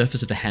entire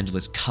surface of the handle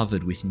is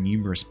covered with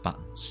numerous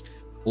buttons,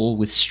 all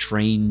with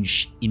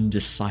strange,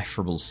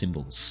 indecipherable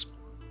symbols.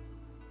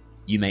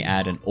 You may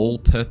add an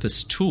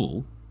all-purpose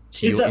tool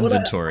to your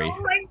inventory.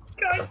 Oh my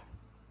god!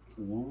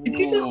 Did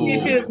you just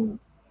give him?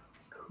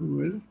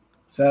 Cool.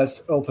 So that's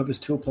all-purpose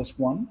tool plus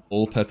 1.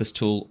 All-purpose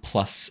tool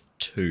plus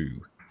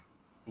 2.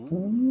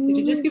 Did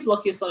you just give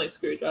Lockie a sonic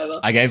screwdriver?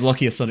 I gave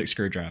Lockie a sonic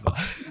screwdriver.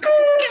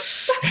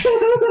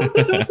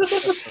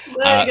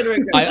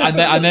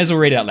 I may as well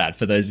read it out loud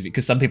for those of you,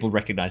 because some people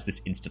recognize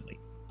this instantly.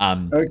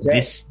 Okay.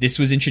 This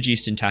was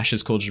introduced in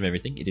Tasha's Cauldron of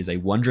Everything. It is a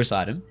wondrous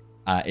item.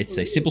 It's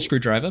a simple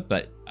screwdriver,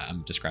 but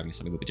I'm describing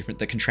something a little bit different,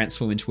 that can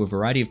transform into a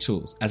variety of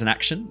tools. As an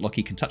action,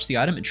 Lockie can touch the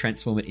item and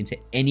transform it into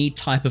any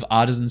type of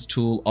artisan's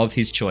tool of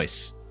his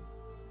choice.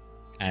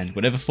 And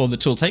whatever form the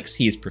tool takes,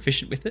 he is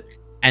proficient with it,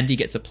 and he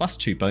gets a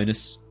 +2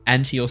 bonus,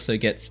 and he also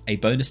gets a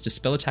bonus to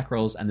spell attack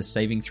rolls and the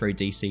saving throw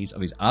DCs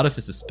of his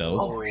artificer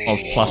spells of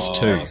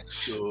 +2.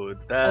 That's good.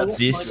 That's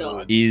This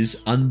good.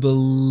 is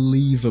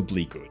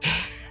unbelievably good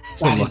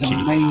for That is Lockie.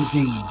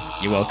 amazing.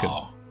 You're welcome.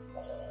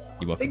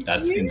 You're welcome.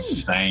 That's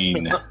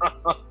insane.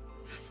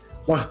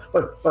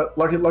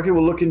 Lucky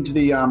will look into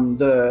the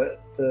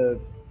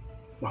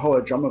hollow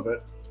drum of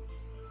it,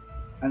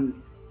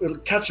 and it'll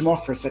catch him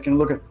off for a second and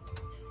look at.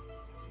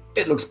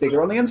 It looks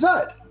bigger on the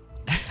inside.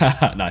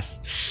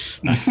 Nice.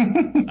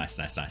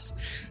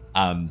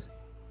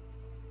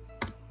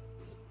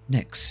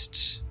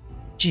 Next,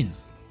 Jin,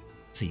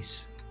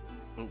 please.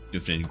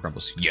 Dufnin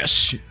grumbles.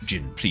 Yes,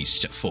 Jin, please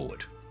step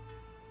forward.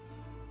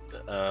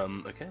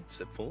 Okay,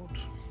 step forward.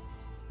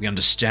 We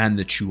understand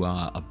that you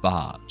are a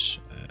bard,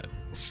 a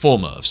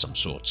performer of some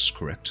sorts,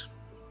 correct?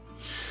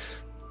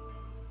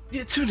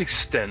 Yeah, to an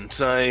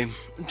extent. I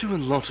do a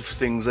lot of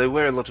things. I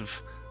wear a lot of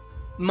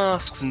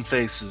masks and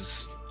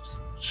faces,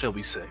 shall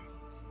we say.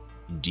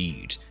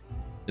 Indeed.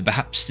 Then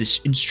perhaps this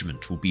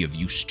instrument will be of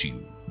use to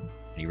you.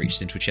 And he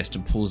reaches into a chest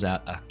and pulls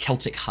out a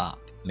Celtic harp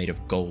made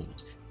of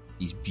gold.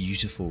 These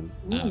beautiful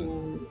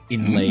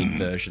inlaid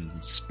versions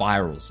and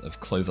spirals of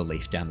clover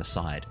leaf down the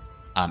side.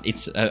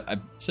 It's a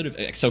sort of...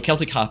 So a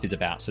Celtic harp is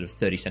about sort of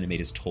 30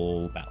 centimeters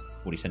tall, about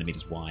 40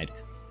 centimeters wide,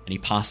 and he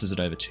passes it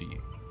over to you.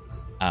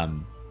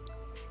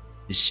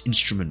 This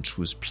instrument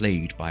was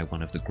played by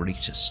one of the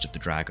greatest of the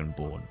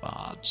Dragonborn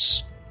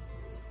bards.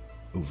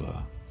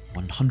 Over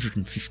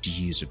 150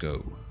 years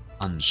ago,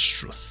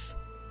 Unstruth.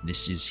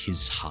 This is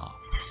his harp.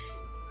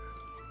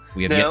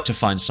 We have yet to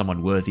find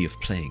someone worthy of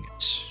playing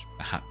it.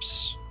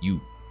 Perhaps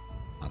you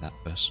are that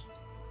person.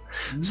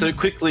 So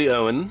quickly,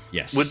 Owen.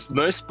 Yes. Would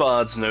most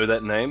bards know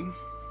that name?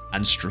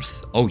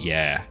 Unstruth? Oh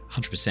yeah,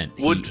 100%.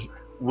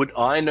 Would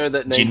I know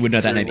that name? Jin would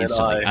know that name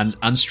instantly. I...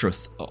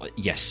 Unstruth,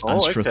 yes, Oh,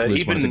 Unstruth okay.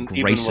 was one of the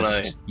Even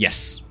greatest.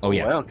 Yes, oh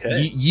yeah. wow,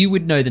 okay. You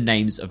would know the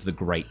names of the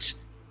great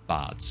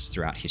bards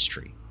throughout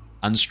history.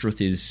 Unstruth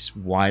is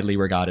widely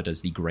regarded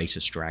as the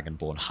greatest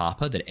dragonborn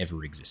harper that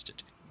ever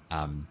existed.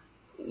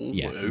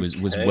 Yeah,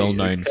 was well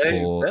known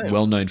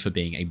for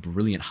being a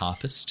brilliant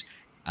harpist,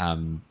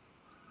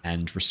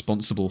 and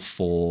responsible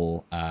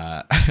for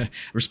a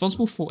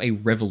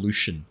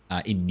revolution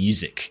in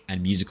music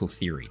and musical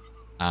theory,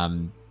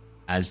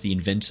 as the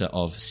inventor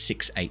of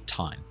 6/8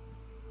 time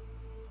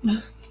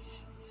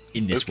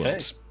in this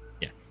world.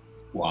 Yeah.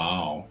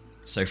 Wow.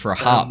 So for a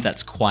harp,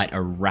 that's quite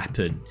a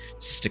rapid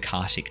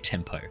staccatic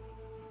tempo.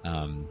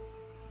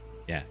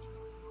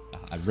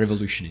 A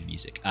revolution in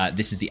music.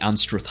 This is the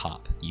Anstruth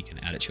harp. You can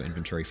add it to your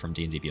inventory from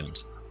D&D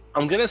Beyond.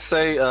 I'm gonna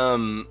say,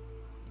 so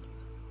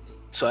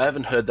I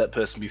haven't heard that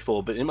person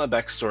before, but in my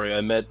backstory,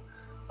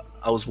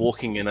 I was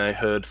walking and I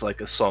heard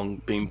like a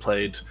song being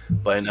played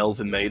by an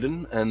elven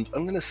maiden, and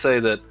I'm gonna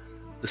say that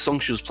the song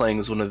she was playing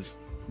was one of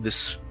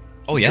this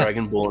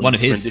Dragonborn's one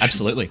of his, renditions.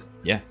 absolutely,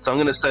 yeah. So I'm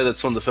gonna say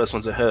that's one of the first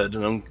ones I heard,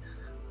 and I'm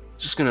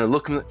just gonna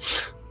look and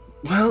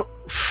well,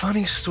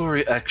 funny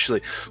story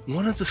actually.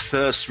 One of the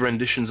first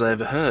renditions I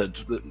ever heard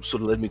that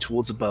sort of led me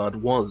towards a bard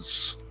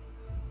was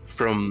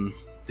from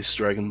this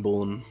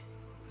Dragonborn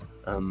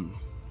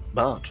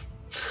bard.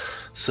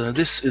 So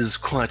this is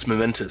quite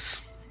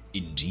momentous.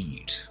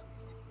 Indeed.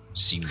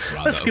 Seems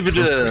rather Let's give it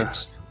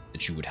appropriate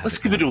that you would have Let's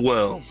give it a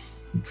whirl.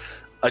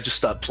 I just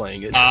start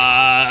playing it.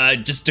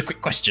 Just a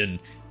quick question.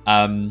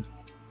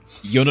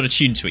 You're not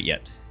attuned to it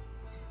yet.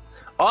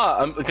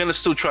 I'm gonna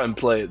still try and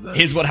play it though.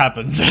 Here's what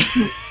happens.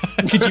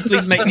 Could you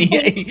please make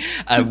me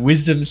a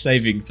wisdom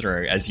saving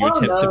throw as you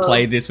attempt to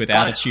play this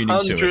without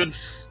attuning to it?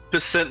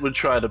 100% would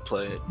try to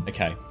play it.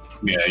 Okay.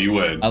 Yeah, you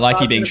would. I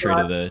like you being true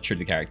to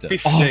the character.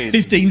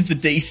 15's the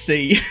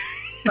DC.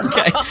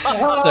 Okay.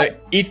 So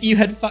if you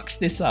had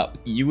fucked this up,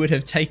 you would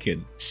have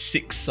taken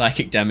 6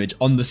 psychic damage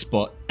on the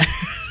spot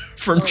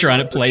from trying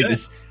to play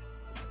this.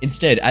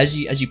 Instead, as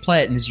you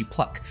play it and as you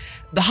pluck,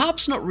 the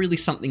harp's not really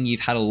something you've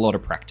had a lot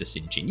of practice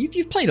in, Jin.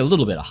 You've played a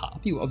little bit of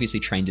harp. You were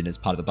obviously trained in as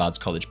part of the Bard's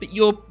College, but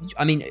you're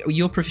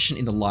proficient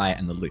in the lyre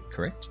and the lute,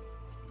 correct?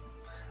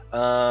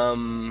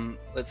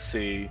 Let's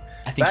see.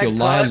 I think your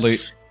lyre,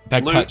 lute,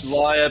 bagpipes,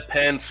 lyre,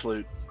 pan,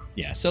 flute.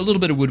 Yeah, so a little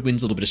bit of woodwinds,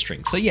 a little bit of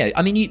strings. So yeah,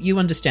 I mean, you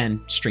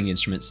understand string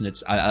instruments, and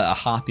it's a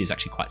harp is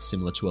actually quite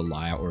similar to a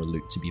lyre or a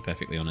lute, to be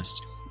perfectly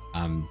honest.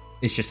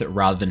 It's just that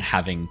rather than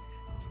having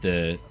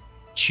the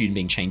tune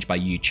being changed by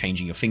you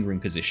changing your fingering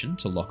position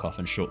to lock off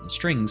and shorten the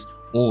strings,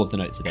 all of the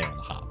notes are there on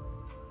the harp.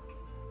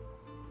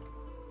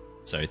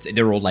 So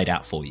they're all laid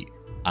out for you.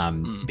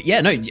 But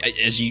yeah, no,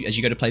 as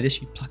you go to play this,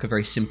 you pluck a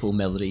very simple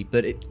melody,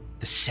 but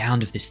the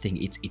sound of this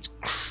thing, it's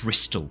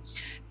crystal.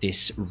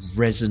 This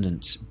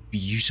resonant,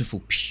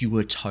 beautiful,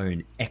 pure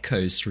tone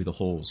echoes through the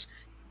halls,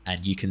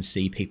 and you can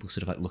see people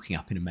sort of like looking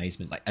up in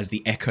amazement, like as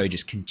the echo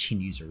just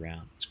continues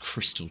around, this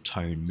crystal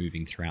tone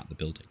moving throughout the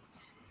building.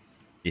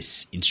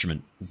 This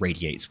instrument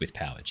radiates with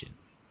power, Jin.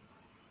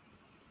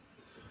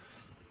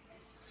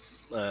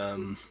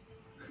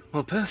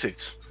 Well,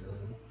 perfect.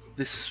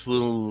 This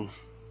will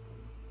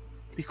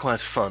be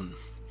quite fun.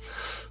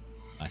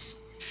 Nice.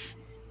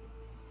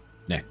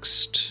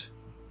 Next,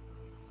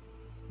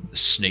 the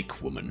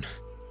snake woman,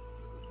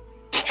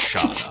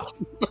 Shana.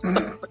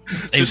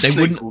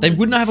 They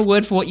wouldn't have a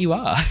word for what you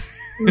are.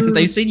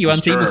 They've seen you on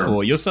TV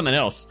before. You're something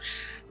else.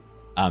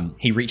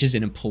 He reaches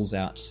in and pulls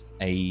out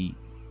a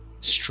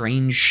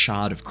strange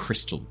shard of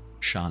crystal,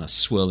 Shana,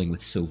 swirling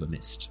with silver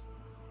mist.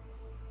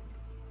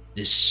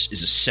 This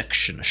is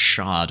a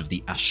shard of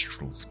the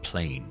astral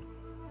plane,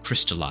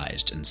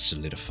 crystallized and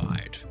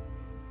solidified.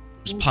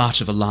 It was part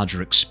of a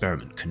larger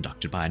experiment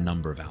conducted by a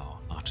number of our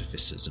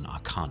artificers and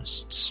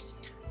arcanists.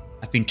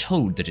 I've been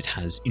told that it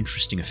has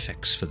interesting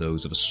effects for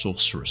those of a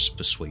sorceress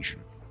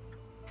persuasion.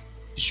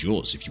 It's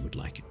yours if you would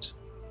like it.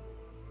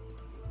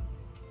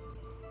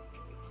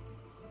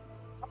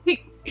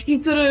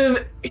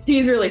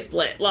 She's really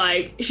split.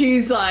 Like,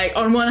 she's like,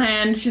 on one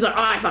hand, she's like,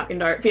 I fucking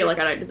don't feel like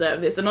I don't deserve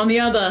this. And on the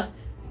other,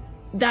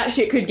 that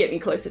shit could get me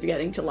closer to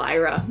getting to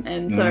Lyra.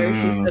 And so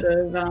she sort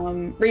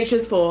of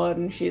reaches forward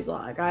and she's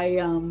like, I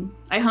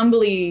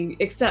humbly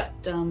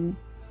accept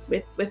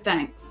with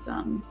thanks.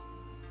 And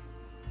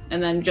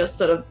then just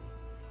sort of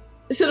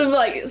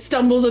like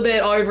stumbles a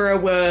bit over her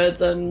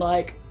words and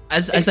like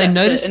as they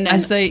notice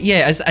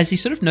as he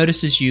sort of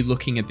notices you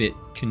looking a bit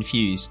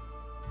confused.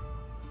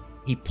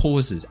 He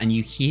pauses, and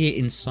you hear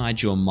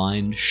inside your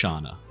mind,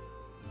 Shana.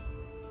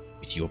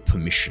 With your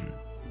permission,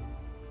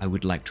 I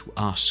would like to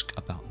ask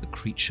about the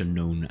creature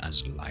known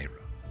as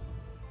Lyra.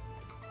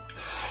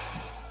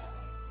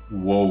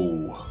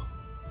 Whoa.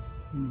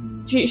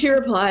 She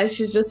replies,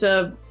 she's just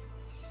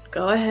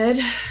go ahead.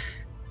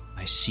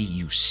 I see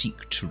you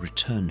seek to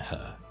return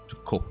her to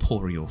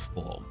corporeal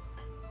form.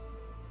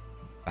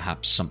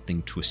 Perhaps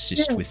something to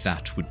assist with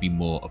that would be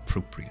more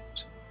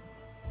appropriate.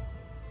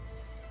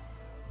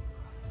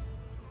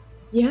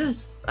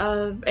 Yes,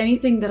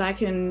 anything that I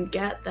can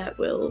get that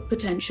will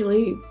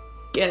potentially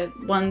get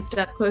one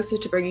step closer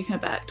to bringing her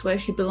back to where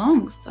she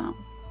belongs.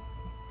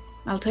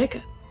 I'll take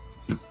it.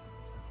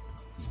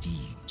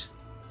 Indeed.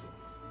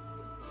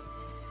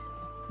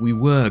 We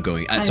were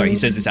going... sorry, he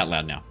says this out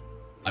loud now.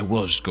 I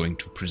was going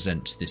to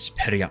present this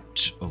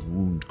periapt of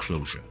wound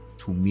closure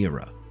to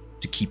Mira,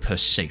 to keep her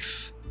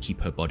safe,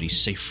 keep her body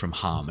safe from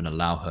harm, and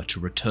allow her to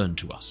return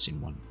to us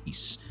in one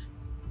piece.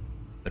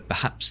 But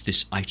perhaps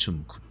this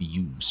item could be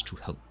used to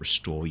help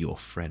restore your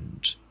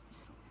friend.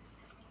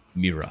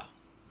 Mira,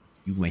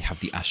 you may have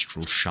the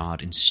astral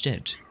shard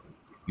instead.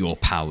 Your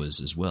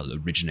powers as well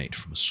originate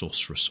from a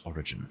sorceress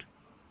origin.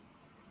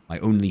 My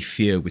only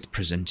fear with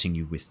presenting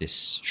you with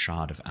this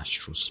shard of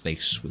astral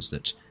space was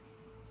that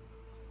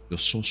your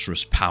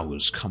sorceress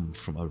powers come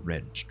from a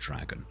red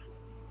dragon.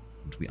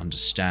 And we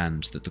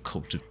understand that the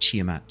cult of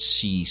Tiamat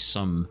see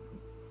some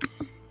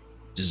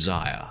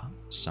desire,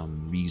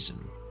 some reason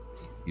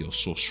for your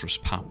sorceress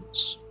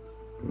powers.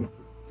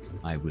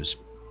 I was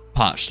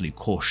partly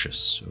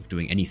cautious of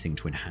doing anything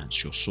to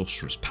enhance your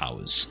sorceress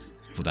powers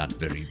for that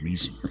very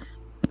reason.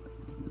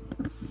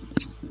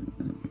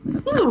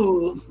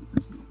 Ooh.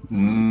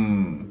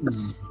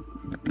 Mm.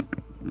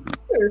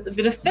 I was a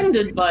bit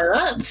offended by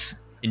that.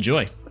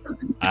 Enjoy.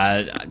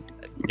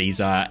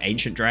 These are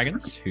ancient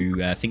dragons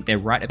who think they're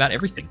right about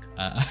everything.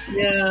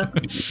 Yeah.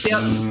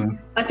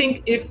 I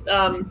think if,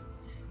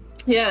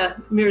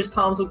 Mira's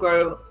palms will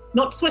grow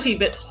not sweaty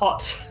but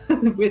hot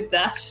with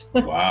that.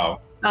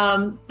 Wow.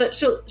 But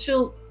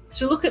she'll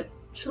look at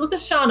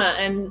Shana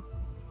and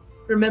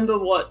remember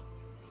what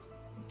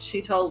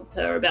she told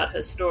her about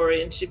her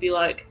story, and she'd be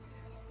like,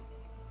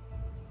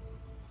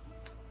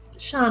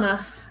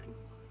 Shana,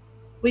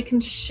 we can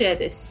share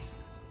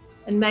this,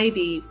 and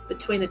maybe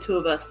between the two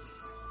of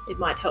us it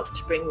might help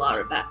to bring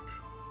Lara back.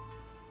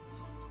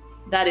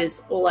 That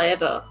is all I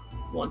ever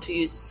want to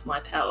use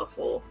my power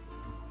for,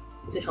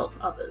 to help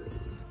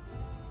others.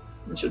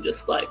 And she'll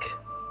just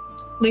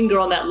linger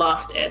on that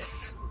last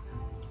S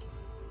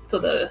for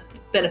the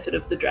benefit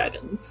of the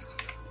dragons.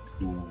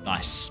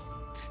 Nice.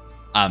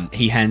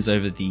 He hands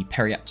over the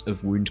Periapt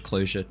of Wound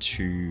Closure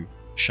to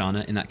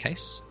Shana in that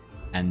case,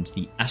 and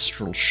the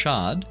Astral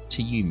Shard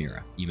to you,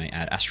 Mira. You may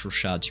add Astral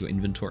Shard to your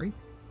inventory.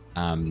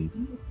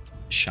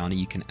 Shana,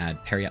 you can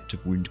add Periapt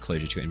of Wound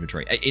Closure to your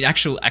inventory.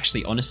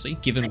 Actually, honestly,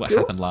 given what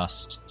happened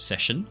last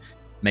session,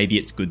 maybe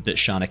it's good that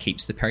Shana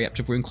keeps the Periapt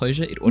of Wound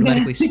Closure. It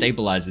automatically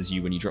stabilizes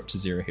you when you drop to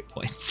 0 hit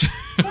points.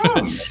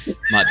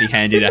 Might be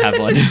handy to have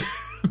one.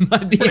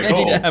 Might be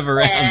handy to have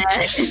around.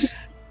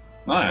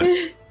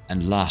 Nice.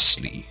 And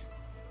lastly,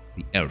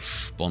 the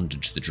elf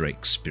bonded to the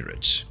Drake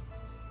spirit.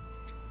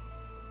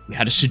 We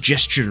had a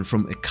suggestion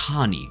from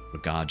Ikani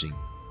regarding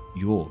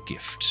your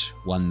gift,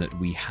 one that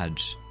we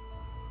had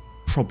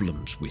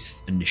problems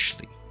with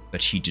initially,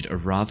 but he did a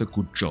rather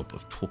good job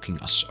of talking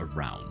us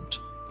around.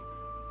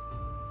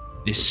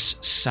 This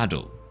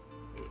saddle,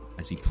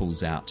 as he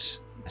pulls out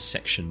a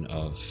section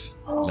of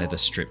leather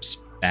strips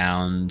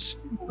bound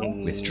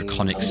with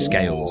draconic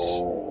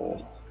scales.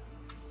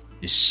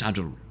 This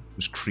saddle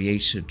was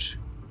created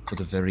for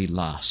the very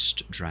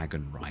last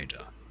dragon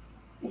rider.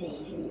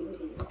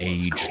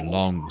 Age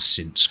long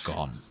since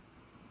gone.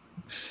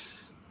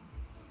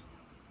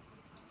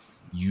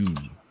 You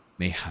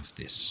may have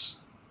this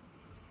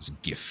as a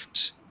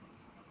gift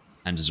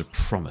and as a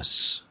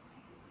promise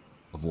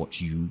of what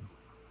you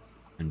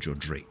and your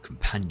Drake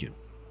companion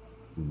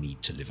will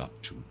need to live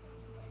up to.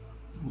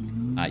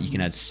 You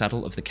can add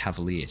Saddle of the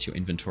Cavalier to your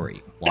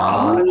inventory.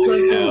 While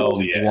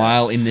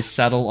in this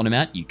saddle on a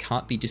mount, you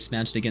can't be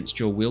dismounted against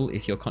your will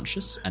if you're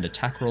conscious, and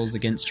attack rolls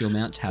against your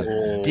mount have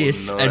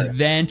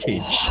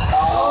disadvantage.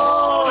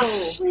 Oh,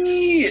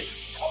 shit!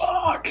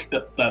 Fuck!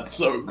 That's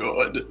so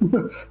good.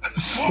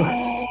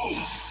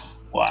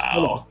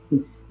 Wow.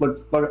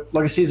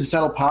 Like he sees the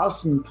saddle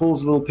pass and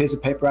pulls a little piece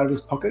of paper out of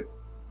his pocket,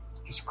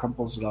 just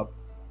crumples it up.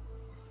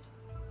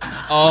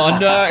 Oh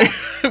no!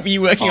 Were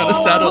you working on a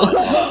saddle?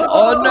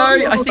 Oh no!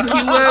 I think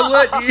you were,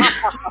 weren't you?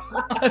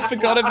 I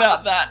forgot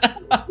about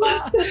that.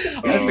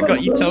 I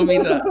forgot you told me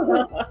that.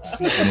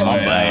 Oh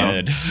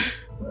man.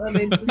 I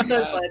mean,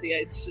 bestowed by the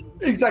ancients.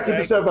 Exactly,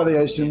 bestowed by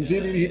the ancients.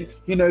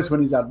 He knows when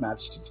he's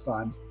outmatched. It's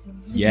fine.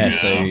 Yeah,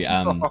 so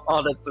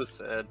oh, that's so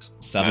sad.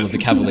 Saddle of the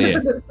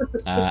Cavalier,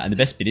 and the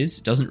best bit is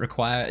it doesn't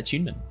require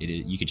attunement.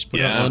 You can just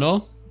put it on all in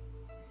all.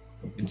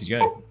 Good to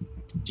go.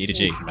 G to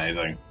G.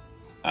 Amazing.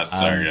 That's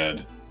so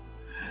good.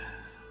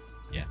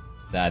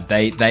 Yeah,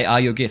 they are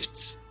your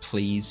gifts.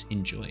 Please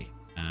enjoy,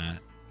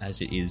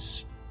 as it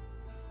is,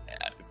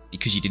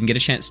 because you didn't get a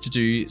chance to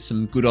do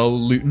some good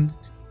old looting,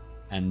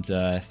 and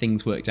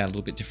things worked out a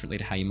little bit differently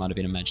to how you might have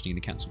been imagining in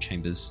the council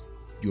chambers.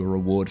 Your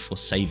reward for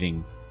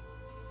saving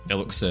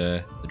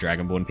Veluxor, the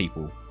Dragonborn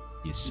people,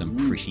 is some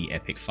pretty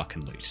epic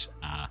fucking loot.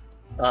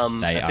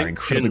 They are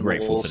incredibly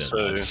grateful for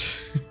their lives.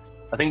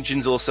 I think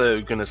Jin's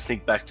also going to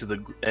sneak back to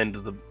the end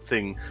of the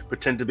thing,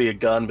 pretend to be a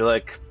guard and be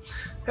like,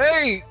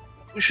 hey,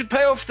 we should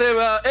pay off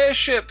their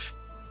airship.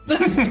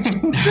 Just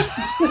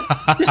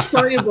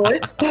throw your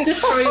voice.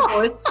 Just throw your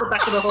voice to the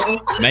back of the hall.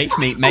 Make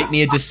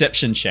me a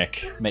deception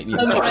check. Make me a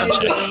deception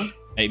check.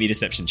 Make me a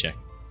deception check.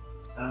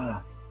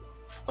 Oh,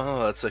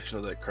 that section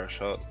of that crash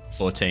heart.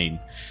 14.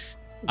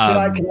 Can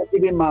I give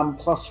him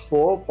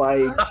 +4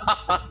 by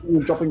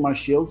dropping my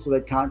shield so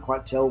they can't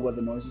quite tell where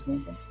the noise is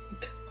coming from?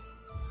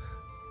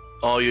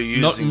 Oh, you're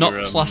using not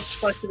your, plus.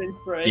 Plus an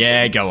inspiration.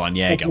 Yeah, go on.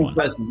 Yeah, go on.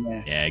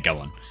 Yeah. Yeah, go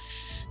on.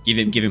 Give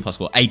him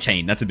 +4.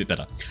 18. That's a bit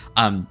better.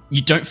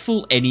 You don't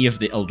fool any of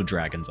the elder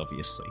dragons,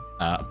 obviously,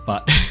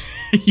 but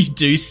you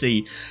do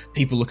see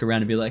people look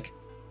around and be like,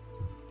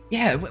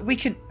 "Yeah, we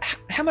could.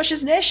 How much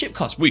does an airship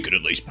cost? We could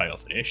at least pay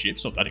off an airship.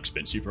 It's not that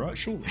expensive, right?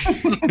 Surely."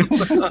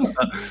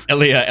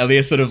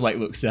 Elia sort of like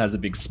looks and has a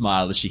big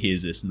smile as she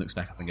hears this and looks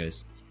back up and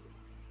goes,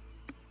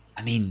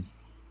 "I mean,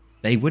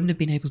 they wouldn't have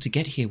been able to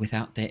get here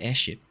without their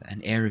airship,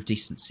 an air of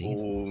decency.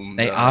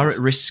 They are at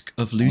risk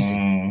of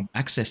losing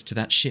access to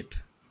that ship.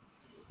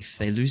 If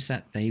they lose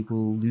that, they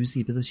will lose the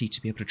ability to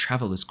be able to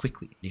travel as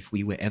quickly. And if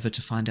we were ever to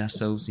find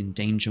ourselves in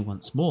danger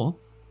once more,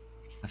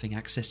 having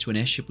access to an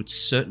airship would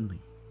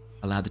certainly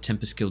allow the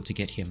Tempest Guild to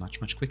get here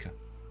much, much quicker."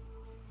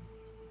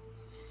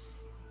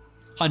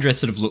 Hindreth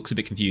sort of looks a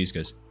bit confused,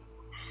 goes,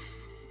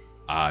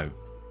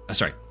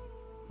 sorry,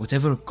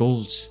 whatever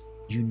gold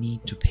you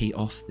need to pay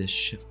off this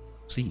ship,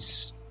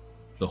 please.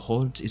 The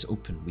hoard is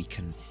open. We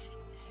can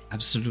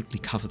absolutely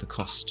cover the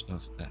cost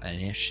of an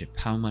airship.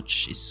 How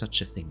much is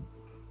such a thing?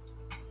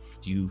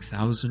 Do you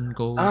 1,000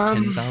 gold,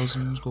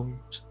 10,000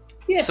 gold?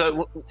 Yes.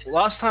 So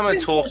last time I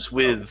talked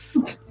with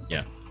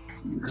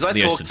because I've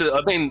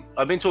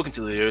been talking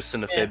to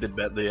Leosin a fair bit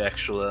about the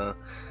actual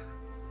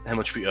how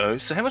much we owe.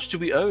 So how much do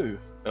we owe,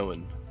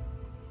 Owen?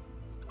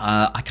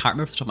 I can't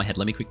remember off the top of my head.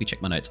 Let me quickly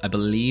check my notes. I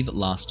believe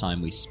last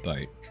time we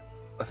spoke,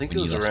 I think it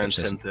was around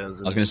 10,000. I was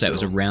going to say it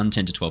was around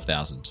 10 to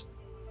 12,000.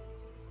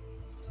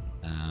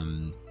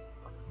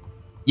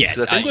 Yeah,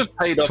 I think we've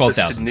paid off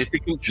 12,000. a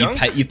significant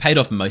chunk. You've paid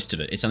off most of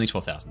it. It's only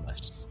 12,000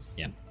 left.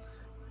 Yeah.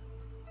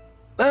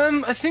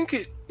 I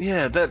think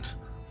that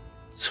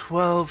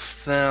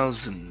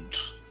 12,000.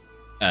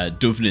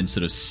 Duvnin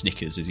sort of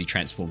snickers as he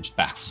transforms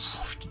back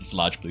to this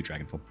large blue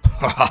dragon form.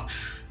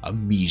 A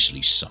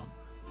measly sum.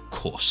 Of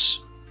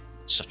course,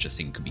 such a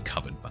thing could be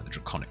covered by the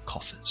draconic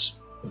coffers.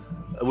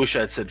 I wish I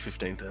had said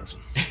 15,000.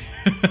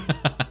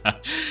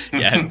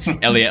 Yeah,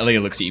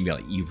 Elia looks at you and be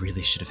like, "You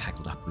really should have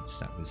haggled upwards.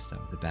 That was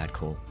a bad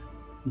call."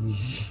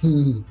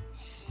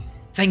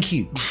 Thank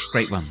you,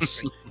 great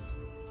ones.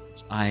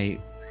 I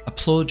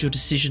applaud your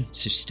decision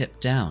to step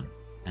down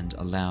and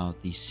allow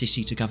the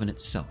city to govern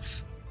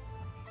itself.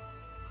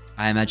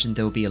 I imagine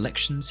there will be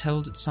elections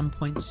held at some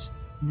point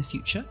in the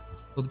future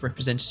for the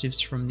representatives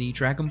from the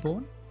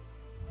Dragonborn.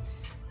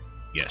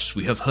 Yes,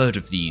 we have heard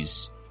of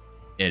these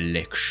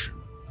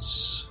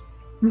elections.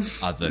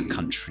 Other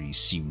countries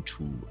seem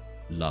to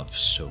love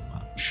so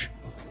much.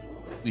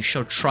 We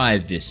shall try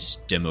this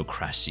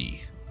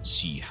democracy,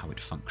 see how it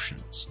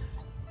functions.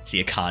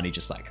 See Akani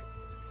just like,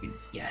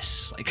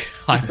 yes, like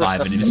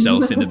high-fiving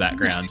himself in the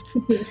background.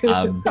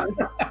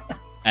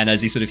 And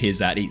as he sort of hears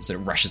that, he sort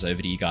of rushes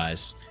over to you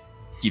guys,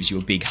 gives you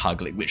a big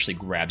hug, like literally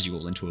grabs you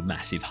all into a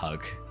massive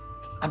hug.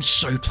 I'm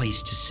so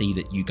pleased to see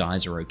that you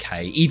guys are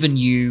okay. Even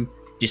you,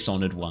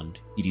 Dishonored One,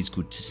 it is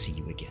good to see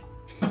you again.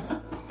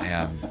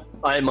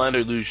 I mind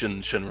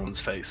illusion Shenron's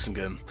face and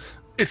go,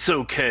 "It's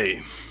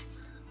okay.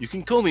 You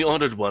can call me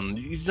Honored One.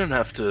 You don't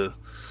have to."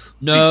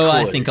 No,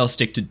 I think I'll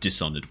stick to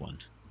Dishonored One.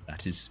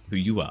 That is who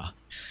you are.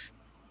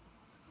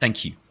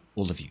 Thank you,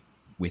 all of you.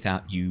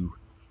 Without you,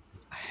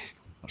 I'm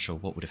not sure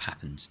what would have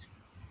happened.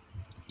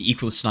 The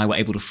Equalists and I were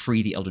able to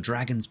free the Elder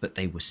Dragons, but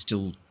they were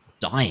still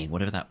dying,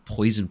 whatever that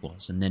poison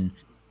was. And then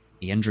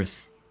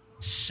Iendrith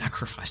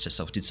sacrificed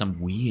herself, did some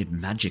weird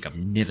magic I've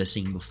never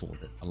seen before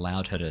that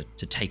allowed her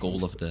to take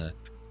all of the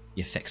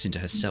effects into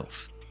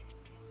herself.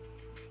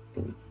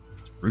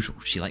 Brutal.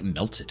 She like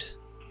melted.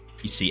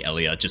 You see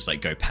Elia just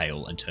like go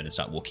pale and turn and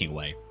start walking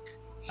away.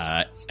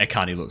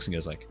 Akani looks and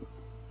goes like,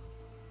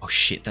 "Oh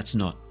shit, that's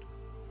not...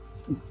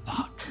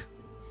 Fuck.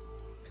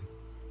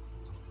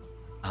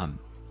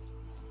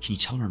 Can you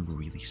tell her I'm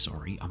really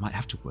sorry? I might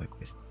have to work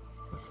with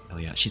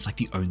Elia. She's like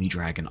the only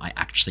dragon I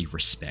actually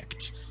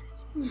respect."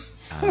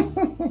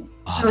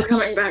 We're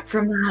coming back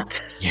from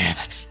that. Yeah,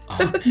 that's...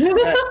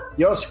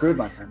 You're screwed,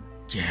 my friend.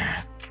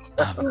 Yeah.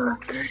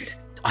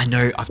 I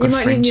know, I've got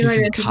a friend who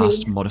can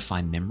cast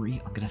Modify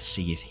Memory. I'm going to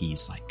see if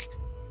he's like...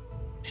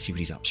 see what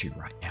he's up to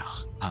right now.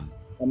 I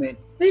mean...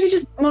 Maybe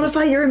just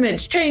modify your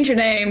image. Change your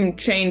name.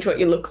 Change what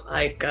you look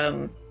like.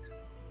 Where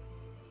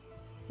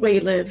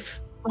you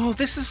live. Oh,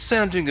 this is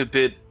sounding a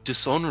bit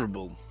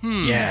dishonorable.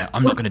 Yeah,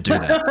 I'm not going to do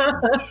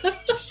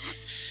that.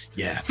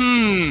 Yeah.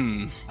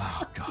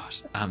 Oh, God.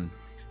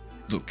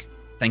 Look,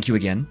 thank you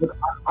again. Look,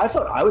 I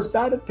thought I was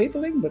bad at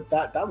peopling, but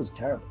that was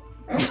terrible.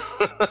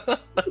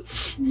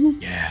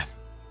 Yeah.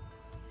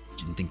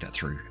 Didn't think that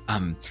through.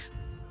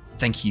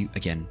 Thank you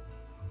again.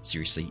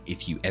 Seriously,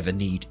 if you ever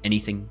need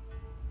anything,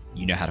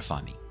 you know how to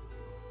find me.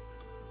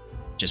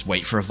 Just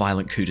wait for a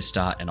violent coup to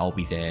start and I'll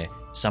be there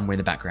somewhere in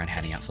the background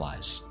handing out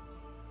flyers.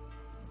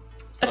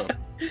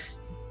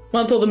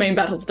 Once all the main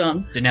battle's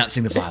done.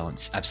 Denouncing the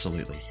violence,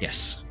 absolutely,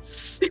 yes.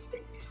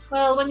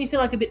 Well, when you feel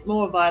like a bit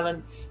more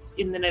violence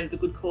in the name of a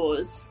good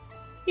cause,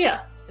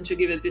 yeah. And she'll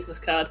give her a business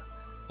card.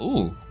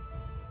 Ooh.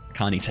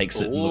 Kani takes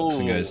it and looks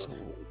and goes,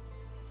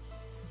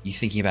 "You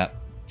thinking about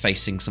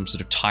facing some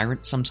sort of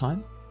tyrant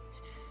sometime?"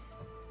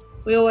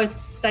 We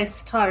always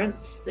face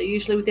tyrants. They're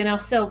usually within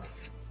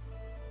ourselves.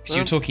 Because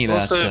you were talking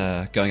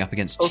about going up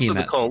against Also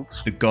Tiamat, the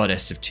cult. the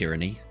goddess of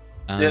tyranny.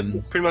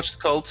 Yep, pretty much the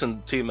cult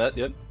and Tiamat,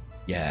 yep.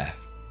 Yeah.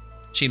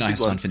 She and I Big have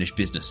some one. unfinished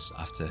business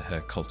after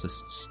her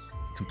cultists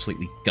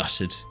completely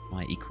gutted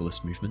my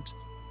Equalist movement.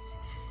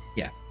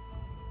 Yeah.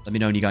 Let me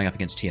know when you're going up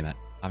against Tiamat.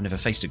 I've never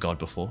faced a god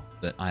before,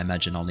 but I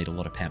imagine I'll need a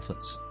lot of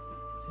pamphlets.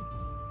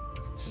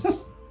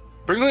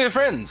 Bring all your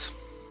friends.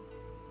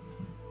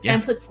 Yeah.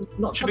 Pamphlets is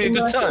not Should be a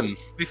something good that I time.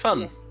 Be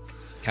fun.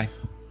 Okay.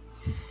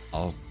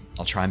 I'll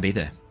try and be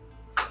there.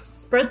 can-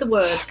 Spread the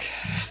word.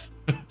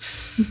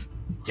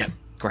 Yep.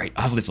 Great.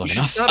 I've lived long You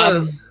enough.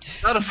 should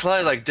gotta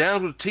fly like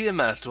down with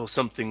Tiamat or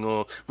something,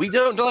 or we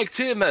don't like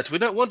Tiamat, we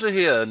don't want her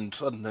here, and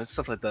I don't know,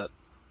 stuff like that.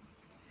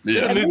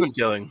 Get a Yeah. movement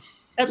going.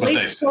 At What they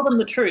least tell them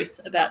the truth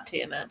about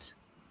Tiamat.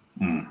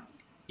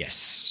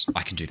 Yes,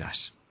 I can do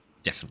that.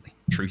 Definitely.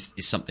 Truth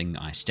is something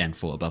I stand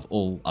for above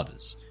all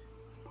others.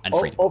 And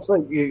freedom. Also,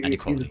 and you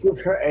equality. give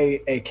her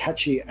a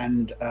catchy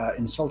and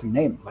insulting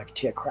name like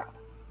Tia Crap.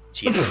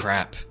 Tia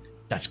Crap.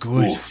 That's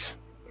good. Oof.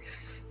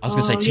 I was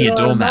going to say Tia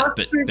Doormat,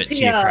 but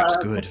Tia Crap's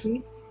good.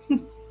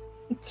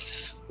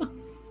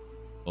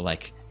 Or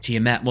like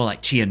Tiamat, more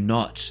like Tia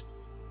Not.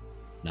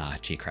 Nah,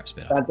 Tia Crap's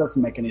better. That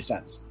doesn't make any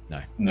sense.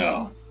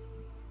 No.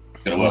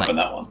 Gotta More work on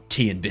that one.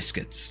 Tea and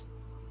biscuits.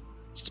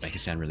 Just to make it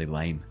sound really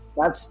lame.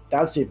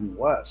 That's even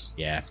worse.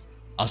 Yeah.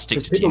 I'll stick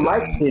Because to Tia people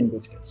Crap. like tea and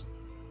biscuits.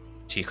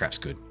 Tia Crap's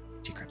good.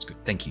 Tia Crap's good.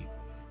 Thank you.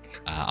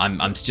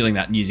 I'm stealing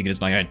that and using it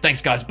as my own.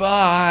 Thanks, guys.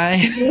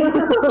 Bye.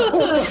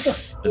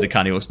 As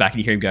Akani walks back and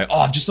you hear him go, "Oh,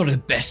 I've just thought of the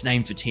best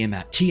name for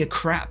Tiamat. Tia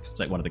Crap." It's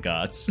like one of the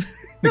guards.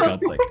 The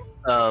guard's like,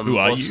 Who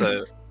are you?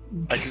 also,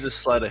 I did a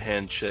sleight of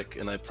hand check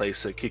and I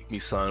place a kick me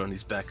sign on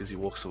his back as he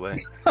walks away.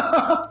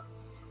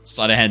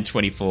 sleight of hand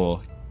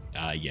 24.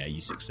 Yeah,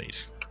 you succeed.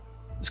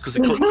 It's because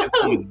he caught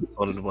me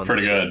on one.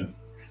 Pretty good.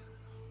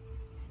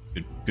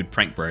 Good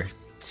prank, bro.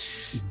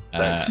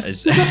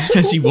 Thanks.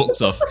 As he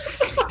walks off,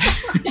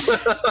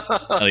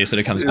 Elliot sort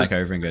of comes back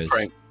over and goes,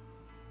 Prank.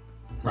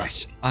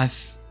 "Right,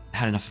 I've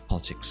had enough of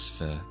politics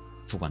for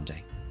one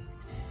day.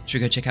 Should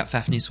we go check out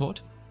Fafnir's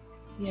Horde?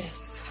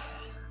 Yes.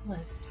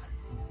 Let's.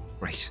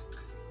 Great.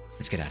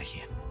 Let's get out of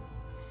here.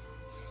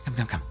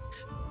 Come.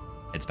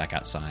 Heads back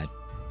outside.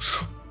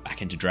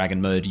 Back into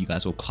dragon mode. You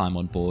guys all climb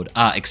on board.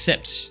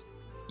 Except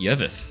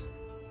Yervith.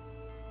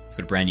 Got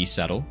a brand new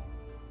saddle.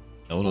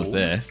 Eleanor's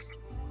there.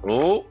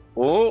 Oh.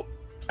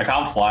 I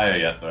can't fly her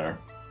yet, though.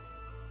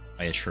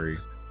 Oh, yeah, true.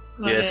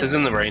 Yeah, it says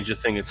in the Ranger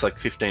thing it's like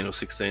 15 or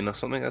 16 or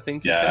something, I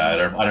think. Yeah,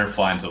 I don't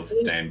fly until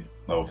 15.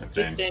 Level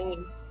 15.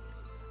 15.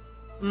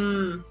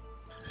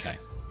 Okay.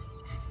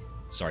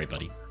 Sorry,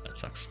 buddy. That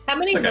sucks. How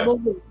many Okay. levels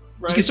of You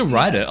rogue can still do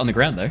ride it on the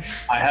ground, though.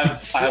 I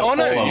have Oh four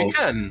no, you levels.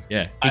 can.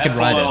 Yeah, I he can have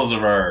four ride levels it.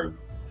 of rogue,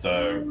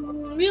 so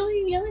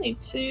Really? You only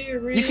need two,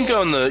 really? You can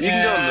go on the. You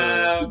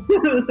yeah.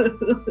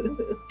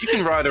 You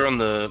can ride her on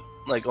the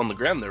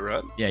ground though,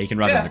 right? Yeah, you can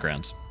ride it Yeah. on the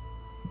ground.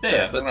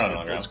 Yeah, That's right good.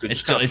 on the That's ground. good.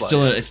 It's You can't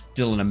still fly. it's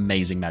still an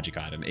amazing magic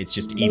item. It's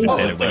just even Oh,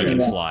 better that's when so he can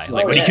good. fly. Oh,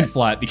 Like when he yeah. can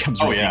fly, it becomes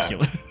Oh, yeah.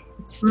 ridiculous.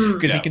 Mm.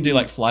 Because he Yeah. can do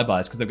like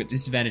flybys because they've got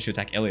disadvantage to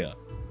attack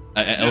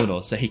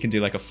Eleanor, so he can do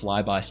like a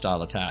flyby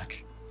style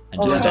attack and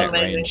Oh, just stay that's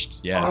amazing. ranged.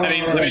 Yeah. I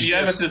mean,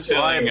 Yeveth is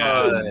feeling.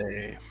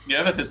 Fly-by.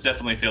 Yeveth is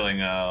definitely feeling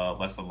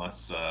less and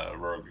less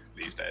rogue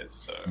these days.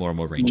 So More and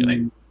more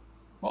ranger.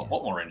 well,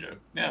 what more ranger?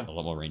 Yeah, A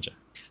lot more ranger.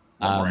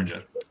 what more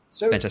ranger?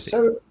 So, Fantastic.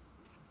 so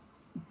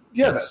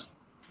yeah, Yes.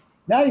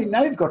 now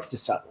you've got the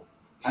saddle,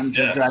 and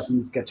your Yes.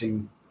 dragon's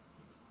getting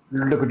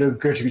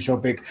so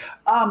big.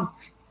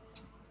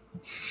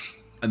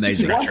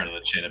 Amazing. What? Stretch her to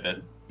the chin a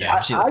bit. Yeah.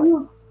 she-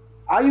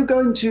 Are you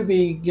going to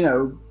be,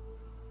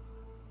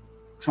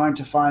 trying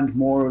to find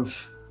more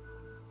of,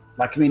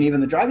 like, I mean,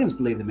 even the dragons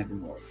believe there may be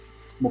more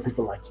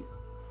people like you.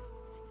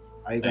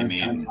 Are you going to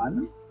try and mean- find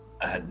them?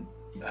 I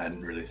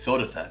hadn't really thought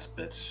of that,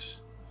 but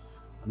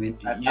I mean,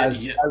 Yeah,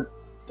 as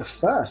the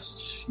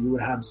first, you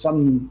would have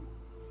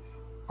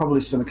probably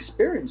some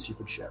experience you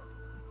could share.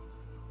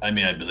 I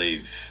mean, I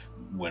believe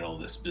when all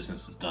this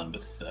business is done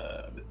with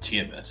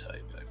Tiamat,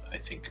 I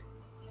think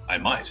I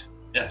might.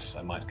 Yes,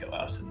 I might go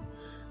out and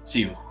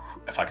see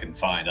if I can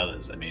find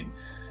others. I mean,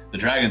 the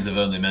dragons have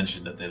only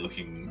mentioned that they're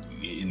looking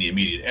in the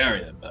immediate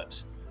area,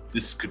 but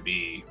this could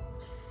be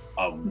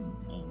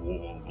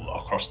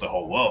across the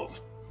whole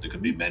world. There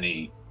could be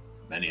many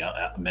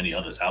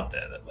others out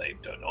there that they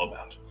don't know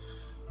about.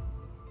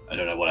 I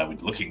don't know what I would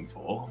be looking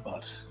for,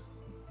 but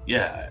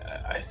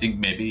yeah, I think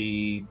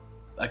maybe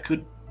I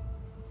could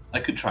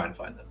try and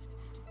find them.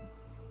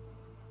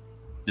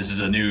 This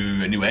is a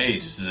new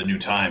age. This is a new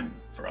time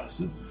for us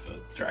and for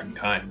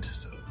dragonkind.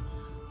 So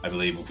I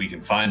believe if we can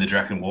find the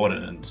Dragon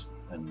Warden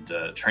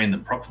and train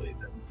them properly,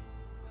 then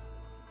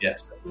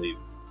yes, I believe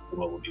the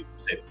world will be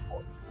safe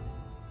for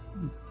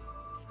them.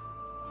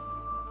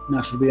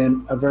 That should be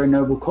a very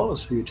noble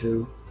cause for you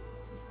to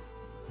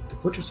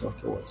put yourself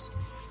towards.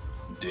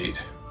 Indeed.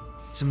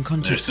 Some There's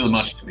context. still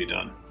much to be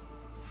done.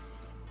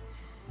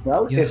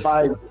 Well, Yes. if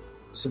I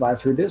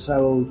survive through this, I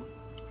will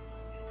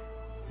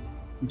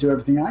do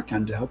everything I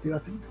can to help you, I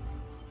think.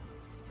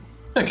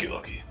 Thank you,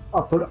 Loki.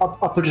 I'll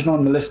put it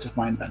on the list of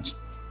my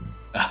inventions.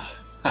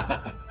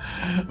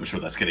 I'm sure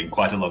that's getting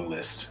quite a long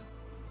list.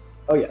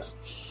 Oh,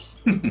 yes.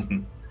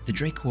 The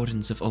Drake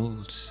Wardens of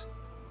old,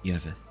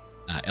 Yervith.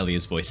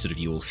 Elia's voice sort of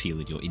you all feel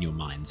in your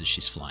minds as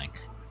she's flying.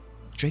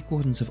 The Drake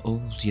Wardens of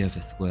old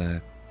Yervith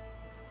were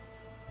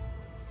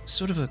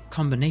sort of a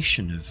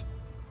combination of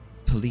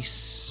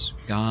police,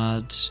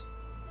 guard,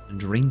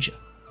 and ranger.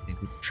 They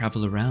would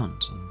travel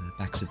around on the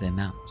backs of their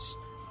mounts,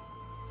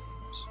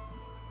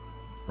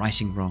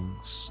 righting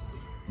wrongs,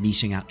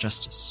 meting out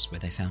justice where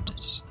they found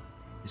it.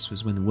 This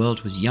was when the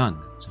world was young.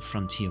 It was a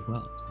frontier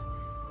world,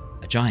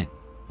 a giant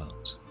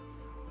world.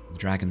 The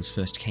dragons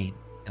first came,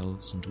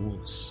 elves and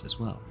dwarves as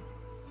well.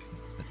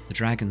 But the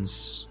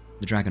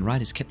dragon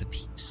riders kept the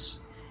peace,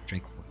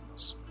 Drake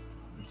Wardens.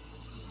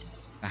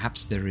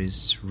 Perhaps there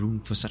is room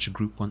for such a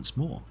group once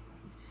more.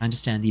 I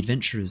understand the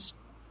Adventurers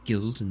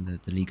Guild and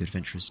the League of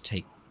Adventurers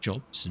take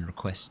jobs and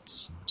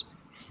requests and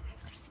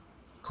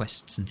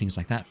quests and things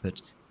like that,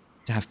 but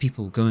to have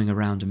people going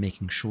around and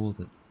making sure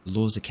that the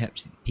laws are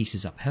kept, that the peace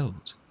is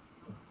upheld.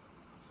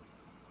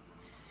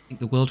 I think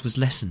the world was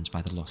lessened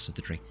by the loss of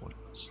the Drake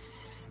Wardens.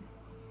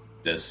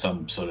 There's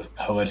some sort of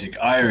poetic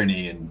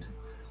irony and,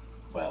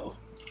 well,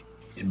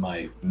 in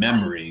my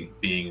memory,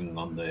 being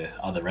on the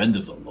other end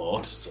of the law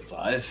to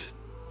survive,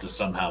 to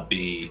somehow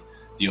be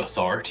the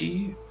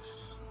authority.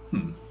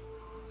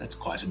 That's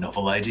quite a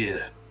novel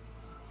idea.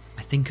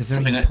 I think a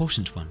very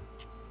important one.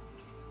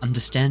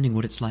 Understanding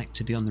what it's like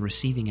to be on the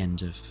receiving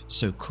end of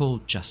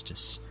so-called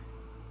justice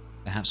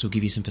perhaps will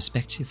give you some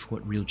perspective for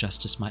what real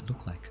justice might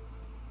look like.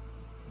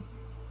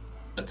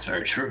 That's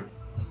very true.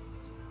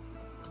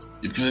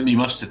 You've given me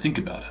much to think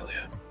about,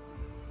 Elia.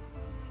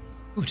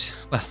 Good.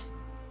 Well,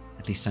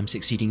 at least I'm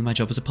succeeding in my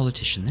job as a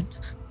politician, then.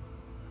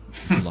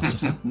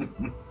 Philosopher.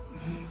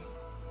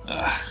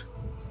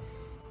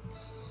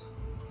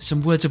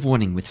 Some words of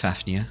warning with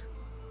Fafnir.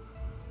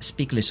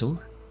 Speak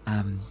little.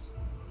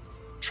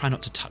 Try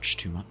not to touch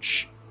too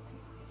much.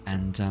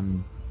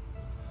 And,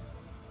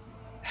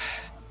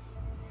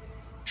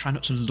 try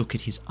not to look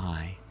at his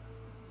eye.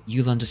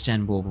 You'll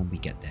understand more when we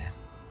get there.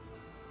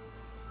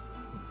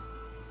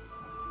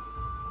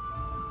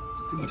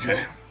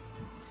 Okay.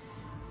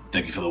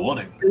 Thank you for the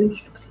warning.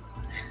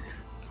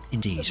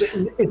 Indeed.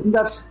 Isn't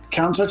that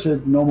counter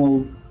to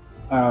normal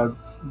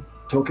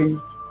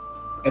talking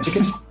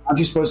etiquette? Aren't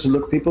you supposed to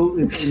look people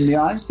in the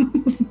eye?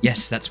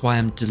 Yes, that's why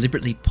I'm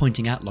deliberately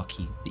pointing out,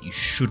 Lockie, that you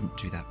shouldn't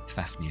do that with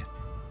Fafnir.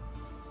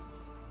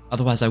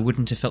 Otherwise, I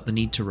wouldn't have felt the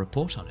need to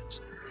report on it.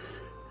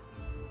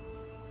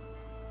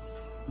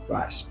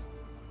 Right.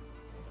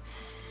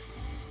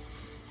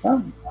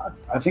 Well,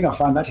 I think I'll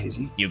find that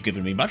easy. You've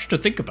given me much to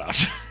think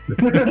about.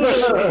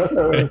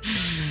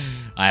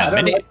 I I have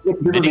don't many like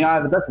people in the eye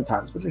at the best of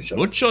times, but sure.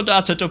 mucho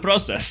data to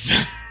process.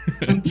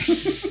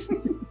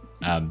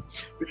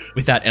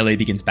 With that, LA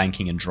begins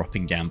banking and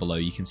dropping down below.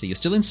 You can see you're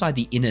still inside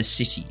the inner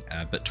city,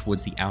 but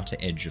towards the outer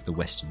edge of the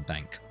western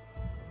bank.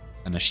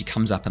 And as she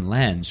comes up and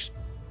lands,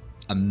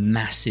 a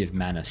massive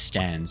manor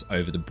stands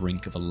over the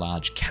brink of a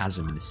large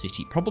chasm in the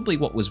city, probably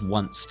what was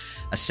once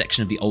a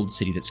section of the old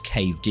city that's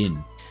caved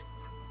in.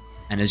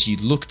 And as you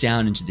look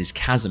down into this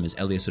chasm, as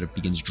Elia sort of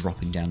begins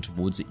dropping down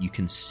towards it, you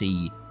can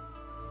see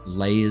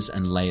layers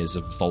and layers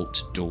of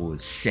vault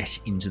doors set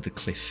into the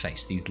cliff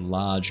face. These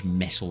large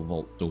metal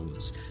vault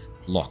doors,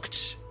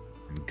 locked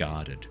and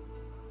guarded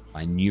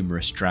by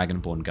numerous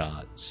dragonborn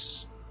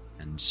guards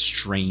and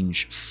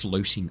strange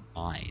floating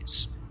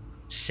eyes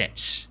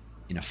set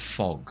in a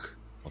fog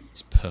of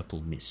this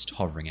purple mist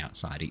hovering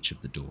outside each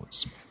of the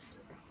doors.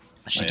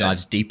 As she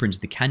dives deeper into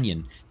the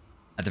canyon,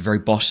 at the very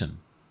bottom,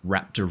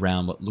 wrapped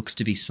around what looks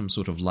to be some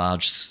sort of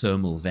large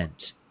thermal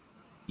vent,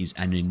 is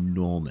an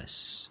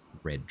enormous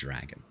red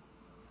dragon.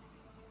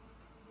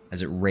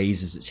 As it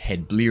raises its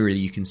head blearily,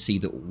 you can see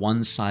that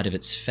one side of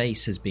its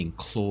face has been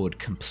clawed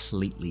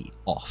completely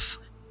off.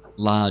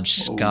 Large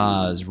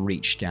scars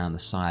reach down the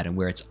side, and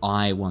where its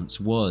eye once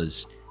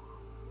was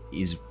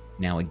is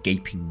now a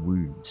gaping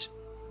wound,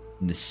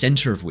 in the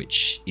center of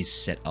which is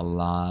set a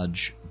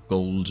large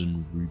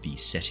golden ruby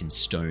set in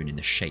stone in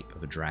the shape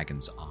of a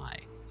dragon's eye.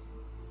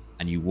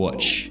 And you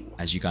watch,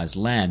 as you guys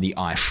land, the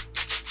eye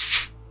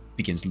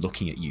begins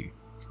looking at you,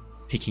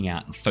 picking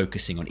out and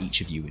focusing on each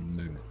of you in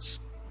moments,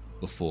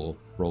 before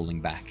rolling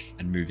back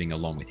and moving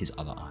along with his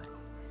other eye.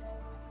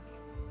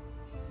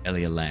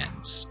 Elia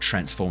lands,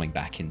 transforming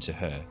back into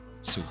her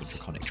silver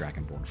draconic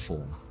dragonborn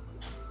form.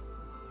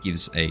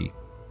 Gives a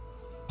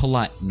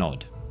polite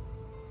nod.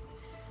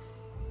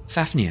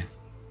 Fafnir,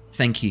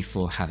 thank you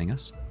for having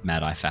us.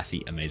 Mad Eye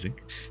Faffy, amazing.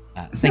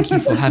 Thank you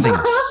for having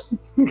us.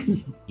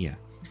 Yeah.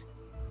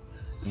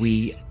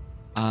 We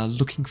are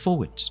looking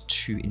forward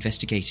to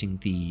investigating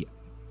the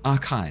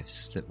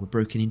archives that were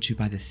broken into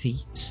by the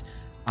thieves.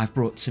 I've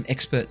brought some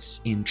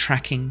experts in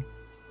tracking,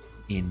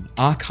 in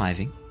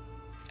archiving,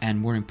 and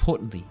more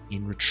importantly,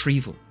 in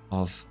retrieval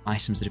of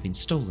items that have been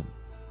stolen.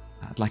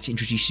 I'd like to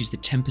introduce you to the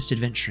Tempest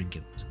Adventuring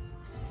Guild.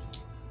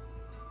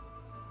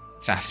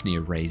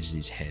 Fafnir raises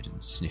his head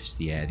and sniffs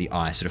the air, the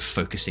eye sort of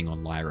focusing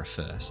on Lyra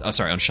first. Oh,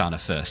 sorry, on Shana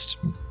first.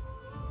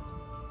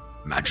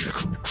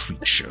 Magical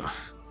creature.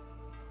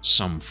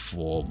 some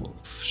form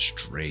of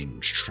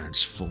strange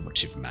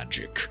transformative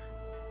magic,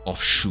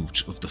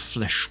 offshoot of the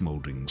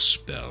flesh-molding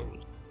spell.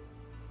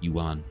 You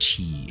are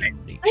T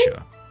in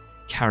nature,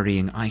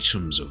 carrying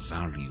items of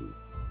value.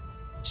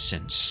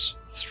 Sense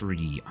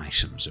 3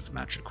 items of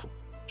magical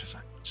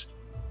artifact.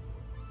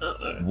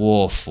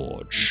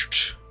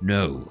 Warforged.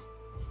 No.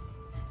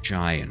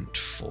 Giant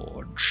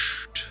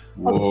forged.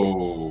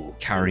 Whoa.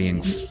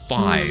 Carrying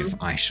 5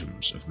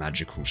 items of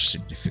magical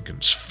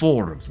significance,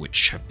 4 of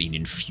which have been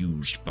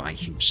infused by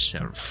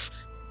himself.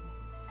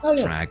 Oh,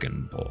 yes.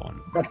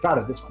 Dragonborn. Quite proud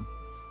of this one.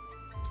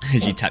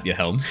 As you tap your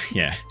helm.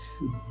 Yeah.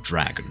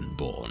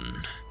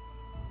 Dragonborn.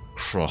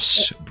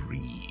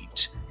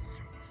 Crossbreed.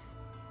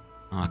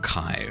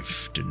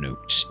 Archive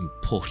denotes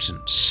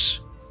importance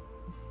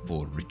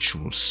for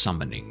ritual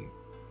summoning.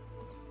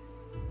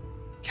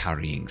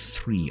 Carrying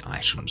 3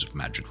 items of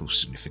magical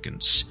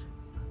significance,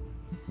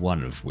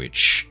 one of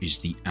which is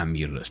the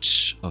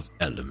Amulet of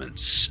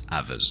Elements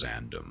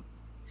Avazandum.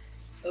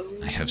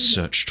 I have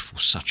searched for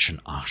such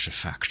an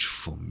artifact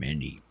for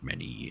many,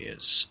 many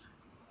years.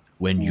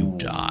 When you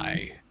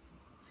die,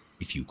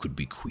 if you could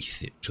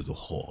bequeath it to the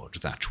Horde,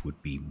 that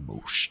would be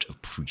most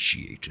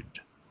appreciated.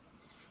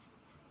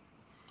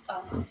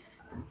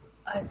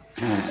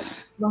 As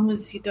long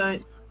as you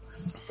don't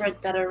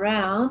spread that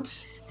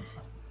around.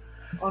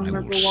 I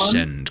will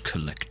send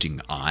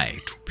Collecting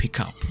Eye to pick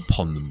up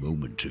upon the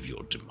moment of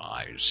your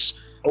demise.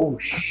 Oh,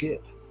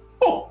 shit.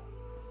 Oh.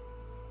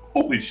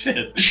 Holy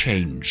shit.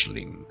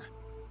 Changeling.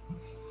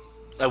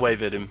 I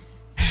wave at him.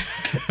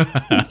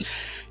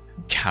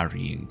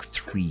 Carrying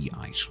 3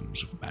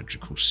 items of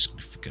magical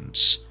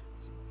significance.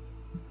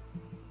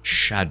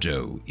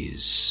 Shadow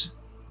is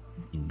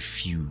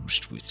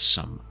infused with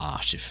some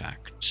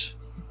artifact.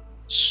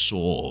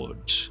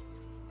 Sword.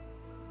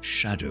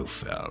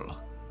 Shadowfell.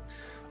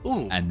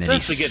 Ooh, And then don't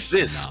he forget this.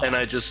 snorts. And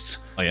I just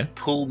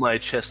pull my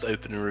chest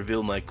open and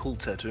reveal my cool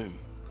tattoo.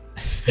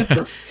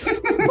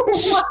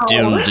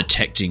 Still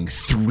detecting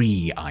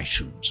 3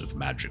 items of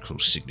magical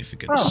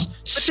significance.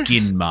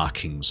 Skin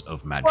markings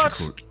of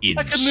magical insignificance.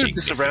 I can move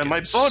this around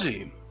my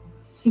body.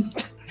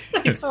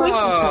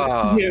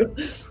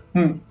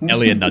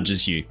 Elia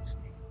nudges you.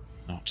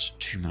 Not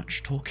too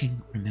much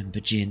talking, remember,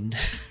 Jin.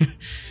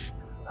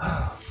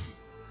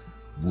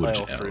 Wood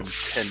I offer him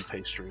elf. 10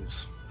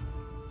 pastries.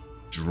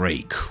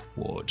 Drake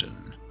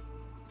Warden.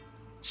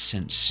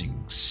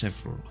 Sensing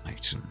several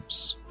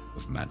items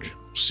of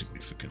magical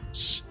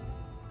significance.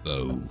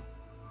 Bow,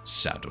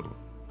 saddle,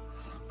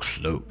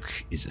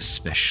 cloak is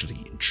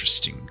especially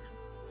interesting.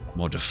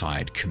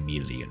 Modified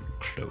chameleon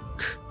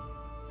cloak.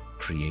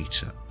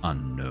 Creator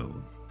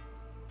unknown.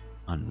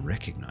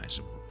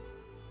 Unrecognizable.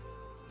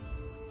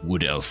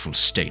 Wood Elf will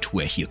state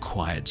where he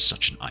acquired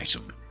such an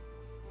item.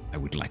 I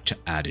would like to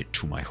add it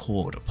to my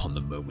hoard upon the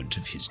moment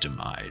of his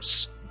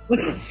demise.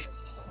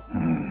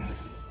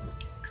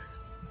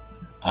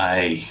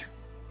 I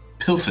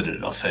pilfered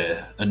it off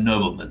a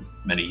nobleman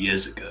many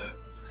years ago,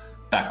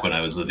 back when I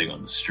was living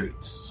on the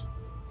streets.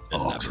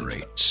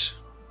 Elaborate.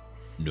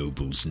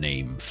 Noble's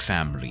name,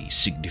 family,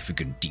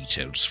 significant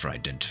details for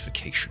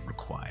identification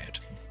required.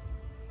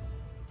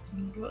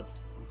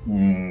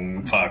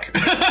 Fuck.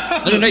 No,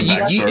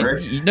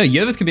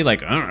 Yervith can be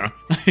like, I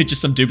don't know,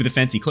 just some dude with a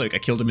fancy cloak. I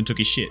killed him and took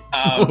his shit.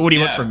 What do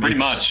you want from me? Pretty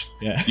much.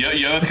 Yeah.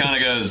 Yoeth kind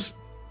of goes,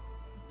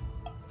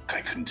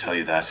 I couldn't tell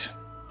you that.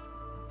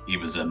 He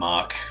was a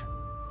mark,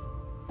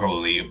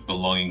 probably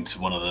belonging to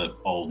one of the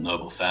old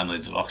noble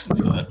families of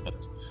Oxenford,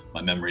 but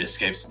my memory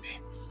escapes me.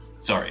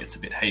 Sorry, it's a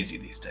bit hazy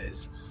these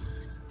days.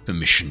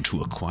 Permission to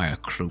acquire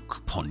cloak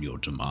upon your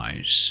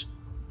demise.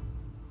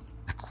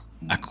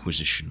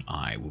 Acquisition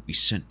Eye will be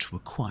sent to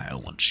acquire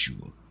once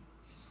you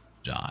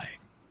die,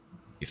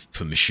 if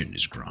permission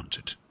is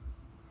granted.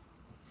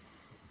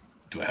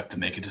 Do I have to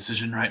make a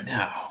decision right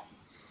now?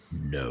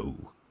 No.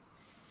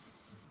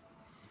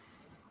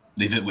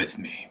 Leave it with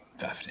me,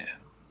 Fafnir.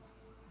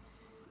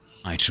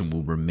 Item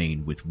will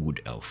remain with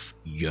Wood Elf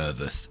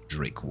Yervith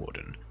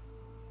Drakewarden.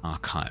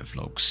 Archive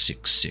log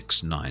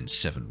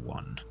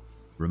 66971.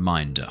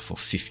 Reminder for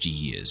 50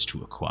 years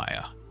to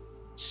acquire.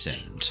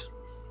 Send.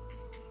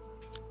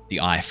 The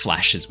eye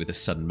flashes with a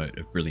sudden mote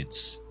of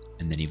brilliance,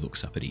 and then he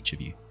looks up at each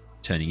of you,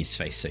 turning his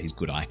face so his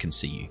good eye can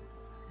see you.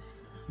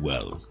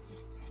 Well,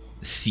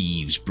 the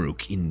thieves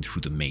broke in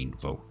through the main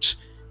vault,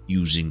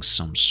 using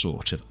some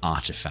sort of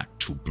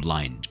artifact to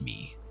blind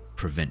me,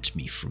 prevent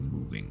me from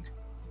moving.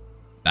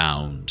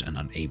 Bound and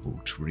unable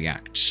to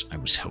react, I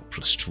was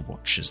helpless to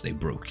watch as they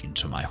broke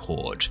into my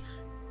hoard.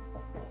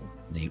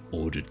 They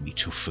ordered me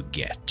to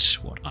forget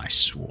what I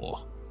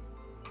swore.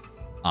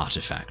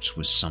 Artifact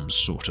was some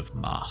sort of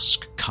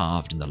mask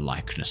carved in the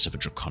likeness of a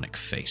draconic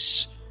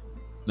face.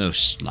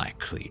 Most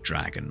likely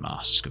dragon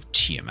mask of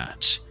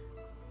Tiamat.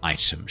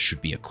 Item should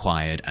be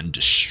acquired and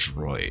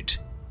destroyed.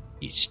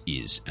 It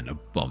is an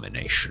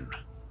abomination.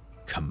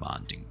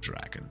 Commanding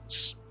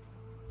dragons.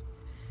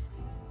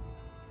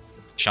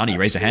 Shani, you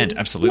raised a hand.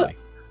 Absolutely.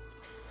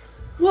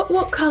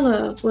 What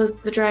color was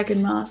the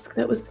dragon mask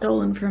that was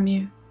stolen from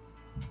you?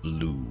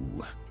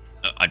 Blue.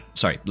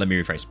 Sorry, let me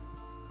rephrase.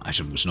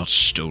 Item was not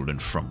stolen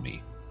from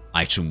me.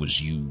 Item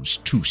was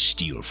used to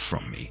steal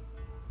from me.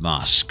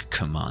 Mask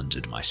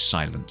commanded my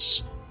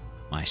silence,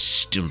 my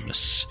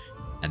stillness,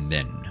 and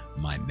then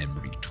my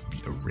memory to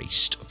be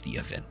erased of the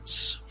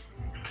events.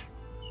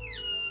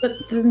 But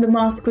then the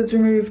mask was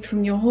removed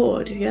from your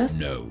hoard,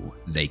 yes? No,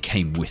 they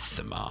came with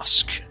the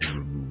mask and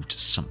removed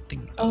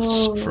something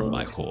else from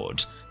my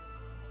hoard.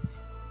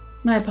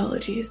 My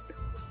apologies.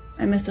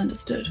 I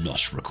misunderstood.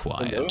 Not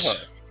required.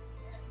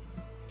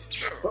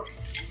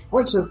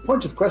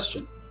 Point of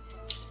question.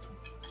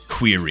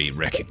 Query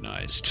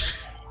recognized.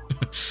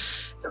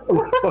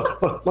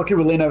 Look, he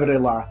will lean over to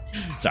Lara.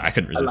 Sorry, I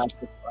couldn't resist.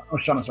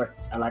 Shauna, sorry.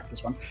 I like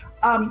this one.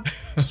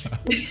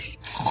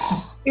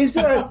 Is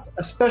there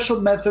a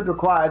special method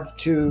required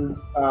to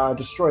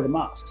destroy the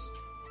masks?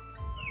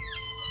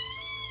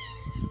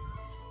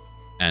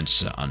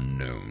 Answer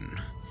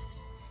unknown.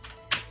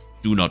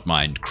 Do not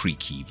mind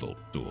creaky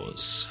vault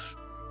doors.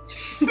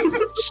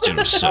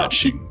 Still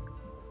searching.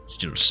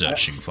 Still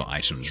searching for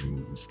items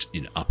removed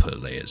in upper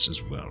layers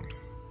as well.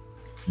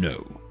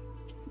 No.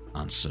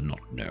 Answer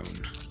not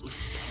known.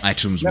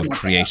 Items were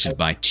created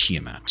by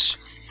Tiamat.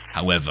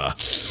 However,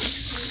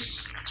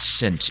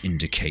 scent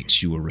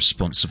indicates you were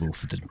responsible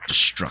for the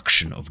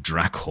destruction of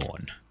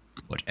Drakhorn.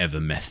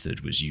 Whatever method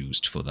was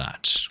used for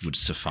that would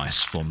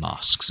suffice for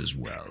masks as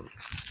well.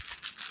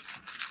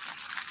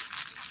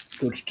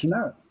 Good to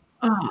know.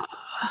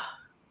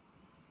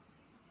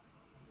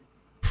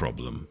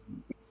 Problem.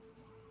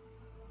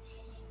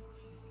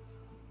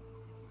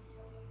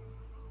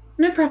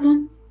 No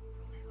problem.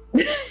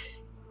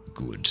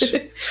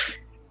 Good.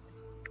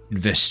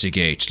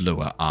 Investigate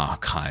lower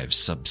archive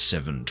sub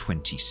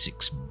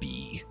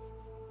 726B.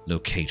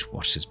 Locate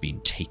what has been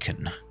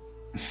taken.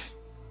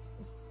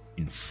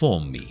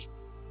 Inform me.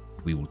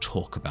 We will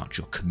talk about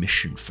your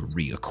commission for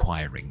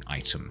reacquiring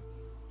item.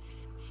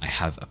 I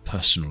have a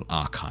personal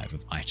archive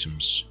of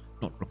items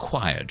not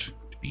required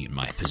to be in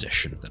my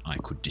possession that I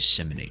could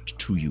disseminate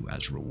to you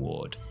as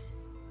reward.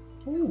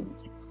 Ooh.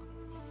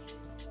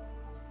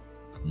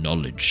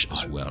 Knowledge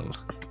as well.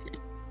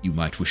 You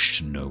might wish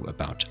to know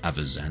about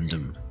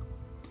Avazandum,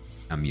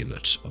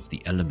 amulet of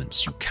the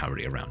elements you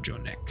carry around your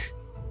neck,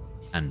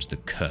 and the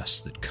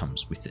curse that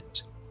comes with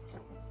it.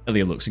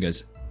 Elia looks and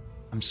goes,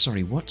 I'm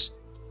sorry, what?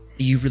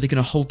 Are you really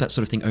going to hold that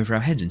sort of thing over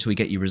our heads until we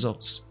get you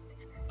results?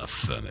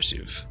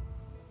 Affirmative.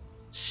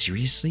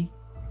 Seriously?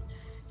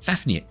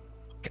 Fafnir,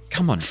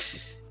 come on.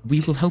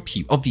 We will help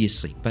you,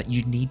 obviously, but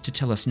you need to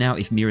tell us now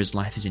if Mira's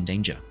life is in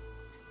danger.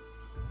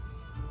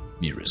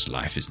 Mira's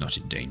life is not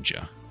in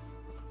danger.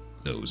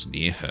 Those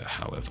near her,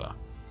 however.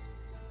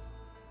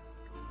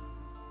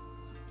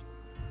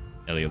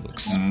 Elia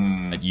looks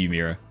at you,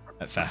 Mira.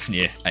 At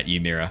Fafnir. At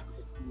you, Mira.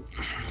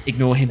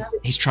 Ignore him.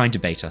 He's trying to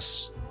bait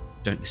us.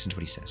 Don't listen to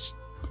what he says.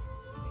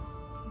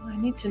 I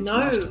need to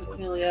know,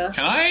 Amelia.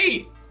 Can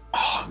I?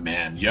 Oh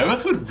man,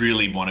 Yoeth would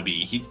really want to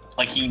be.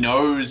 He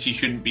knows he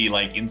shouldn't be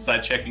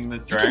inside checking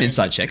this You dragon. can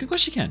inside check. Of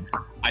course you can.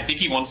 I think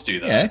he wants to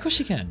though. Yeah, of course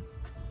you can.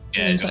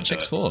 Yeah, Inside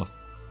checks for.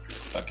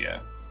 Fuck yeah.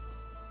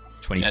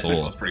 24.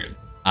 Yeah, that's pretty good.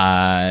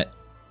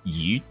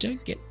 You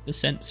don't get the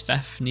sense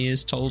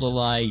Fafnir's told a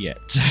lie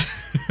yet.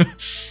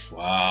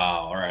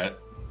 Wow. All right.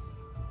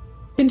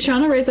 Can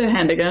Shauna raise her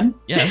hand again?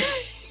 Yeah.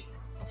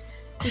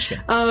 Of course you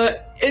can.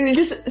 And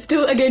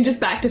just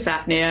back to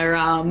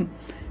Fafnir.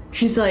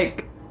 She's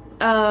like,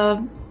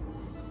 are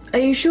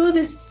you sure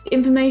this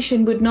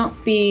information would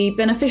not be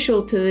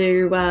beneficial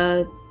to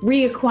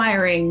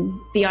reacquiring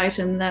the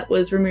item that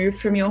was removed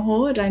from your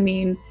hoard? I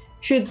mean,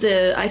 should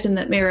the item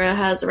that Mira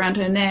has around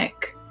her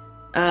neck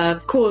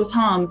cause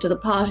harm to the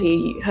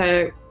party,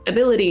 her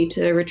ability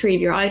to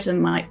retrieve your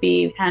item might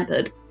be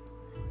hampered.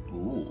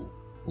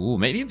 Ooh,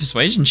 maybe a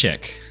persuasion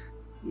check.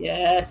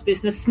 Yes,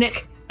 business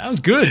snick. That was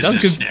good. That was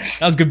good.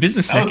 That was good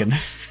business snacking.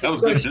 That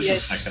was good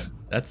business snacking.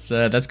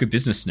 That's good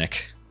business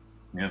snack.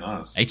 Yeah,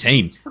 nice.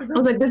 18. I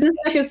was like, business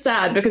snack is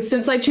sad because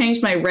since I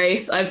changed my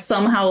race, I've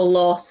somehow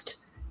lost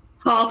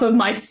half of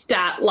my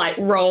stat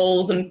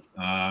rolls and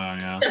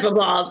step of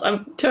bars.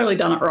 I've totally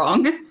done it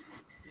wrong.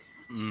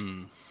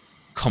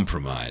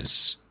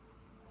 Compromise.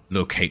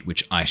 Locate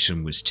which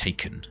item was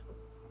taken,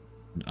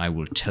 and I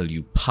will tell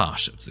you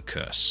part of the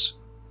curse.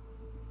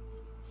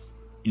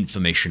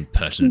 Information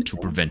pertinent to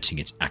preventing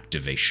its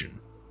activation.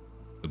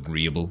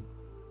 Agreeable?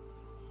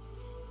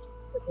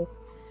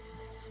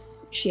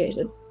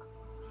 Appreciated.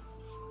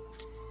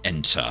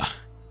 Enter.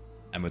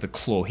 And with a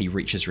claw, he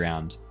reaches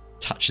around,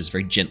 touches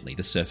very gently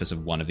the surface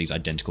of one of these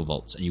identical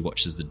vaults, and you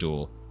watch as the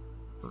door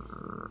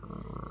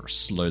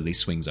slowly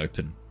swings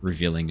open,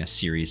 revealing a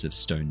series of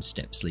stone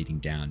steps leading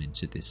down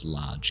into this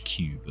large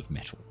cube of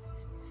metal.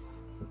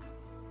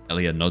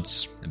 Elia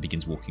nods and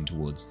begins walking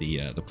towards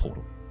the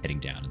portal, heading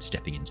down and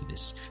stepping into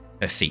this,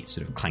 her feet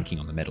sort of clanking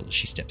on the metal as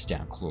she steps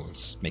down,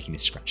 claws making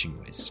this scratching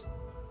noise.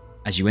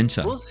 As you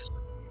enter...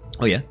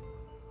 Oh, yeah?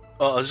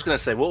 Oh, I was just going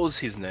to say, what was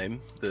his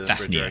name? The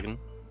Fafnir. Red Dragon?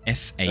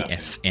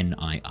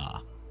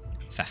 Fafnir.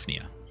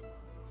 Fafnir.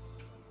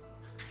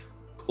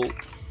 Cool.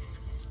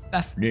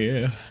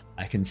 Fafnir.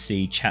 I can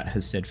see chat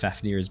has said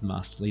Fafnir is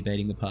masterly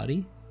baiting the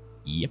party.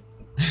 Yep.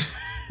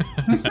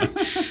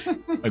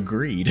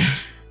 Agreed.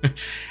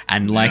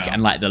 And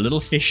the little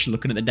fish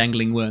looking at the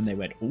dangling worm, they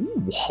went,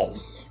 ooh, whoa.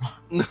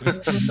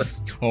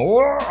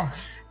 Oh.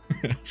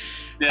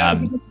 Yeah.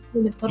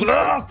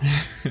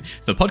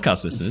 For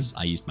podcast listeners,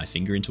 I used my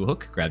finger into a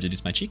hook, grabbed it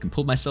into my cheek, and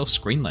pulled myself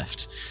screen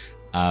left.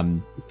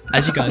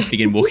 As you guys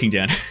begin walking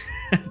down,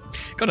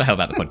 gotta help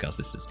out the podcast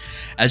listeners.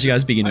 As you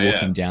guys begin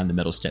walking down the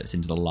metal steps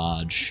into the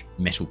large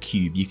metal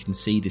cube, you can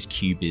see this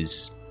cube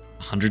is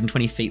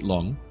 120 feet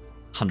long,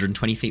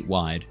 120 feet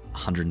wide,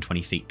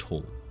 120 feet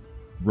tall.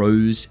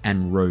 Rows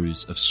and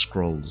rows of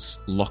scrolls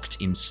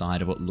locked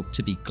inside of what look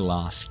to be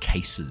glass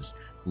cases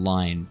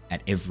line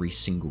at every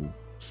single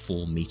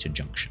 4-meter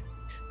junction,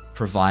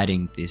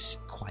 providing this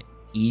quite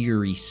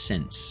eerie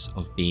sense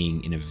of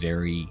being in a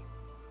very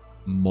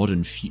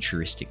modern,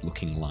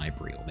 futuristic-looking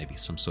library, or maybe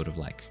some sort of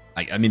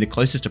I mean, the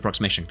closest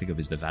approximation I can think of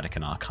is the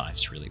Vatican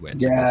archives, really, where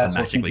it's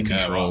automatically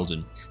controlled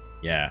and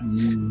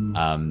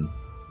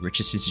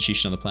richest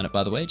institution on the planet,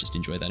 by the way. Just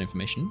enjoy that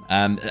information.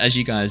 As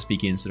you guys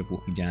begin sort of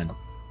walking down,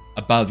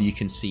 above you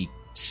can see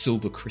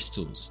silver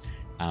crystals,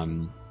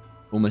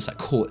 almost like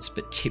quartz,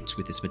 but tipped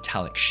with this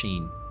metallic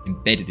sheen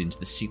embedded into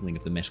the ceiling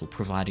of the metal,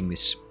 providing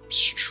this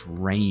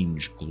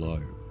strange glow,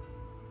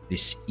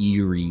 this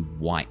eerie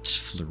white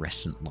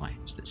fluorescent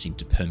light that seem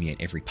to permeate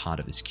every part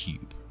of this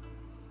cube.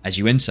 As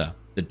you enter,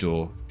 the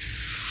door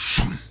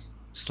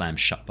slams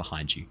shut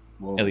behind you.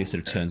 Whoa, Elliot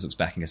sort of turns, looks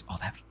back and goes, oh,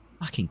 that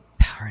fucking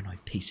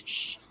paranoid piece of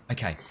shit.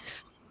 Okay.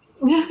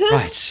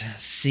 Right.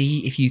 See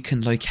if you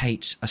can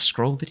locate a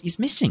scroll that is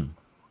missing.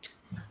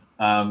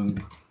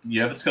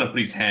 Yev's going to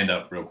put his hand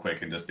up real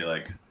quick and just be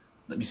like,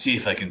 let me see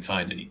if I can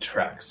find any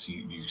tracks.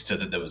 You said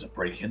that there was a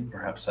break-in.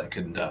 Perhaps I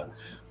can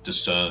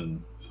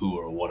discern who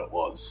or what it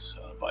was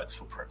by its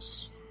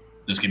footprints.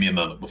 Just give me a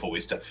moment before we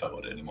step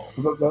forward anymore.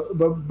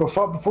 But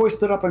before we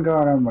split up and go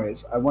our own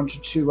ways, I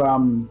wanted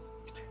to...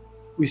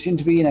 we seem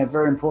to be in a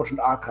very important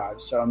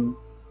archive, so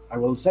I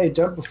will say,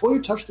 before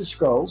you touch the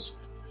scrolls,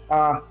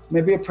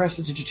 maybe a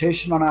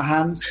prestidigitation on our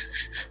hands.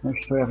 Make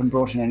sure we haven't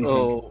brought in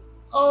anything.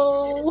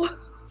 Oh.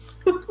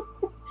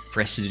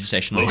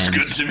 Prestidigitation on Looks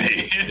hands. good to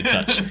me. Good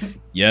touch.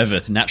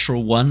 Yervith,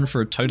 natural 1 for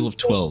a total of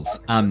 12.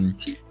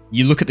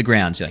 You look at the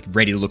ground, so you're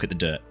ready to look at the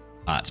dirt.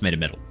 It's made of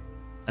metal.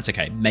 That's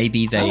okay.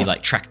 Maybe they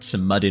tracked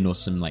some mud in or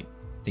some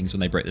things when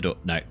they broke the door.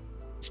 No,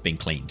 it's been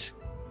cleaned.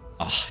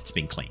 Oh, it's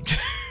been cleaned.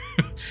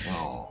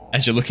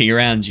 As you're looking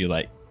around,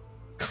 you're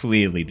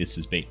clearly this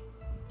has been,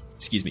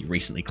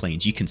 recently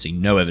cleaned. You can see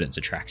no evidence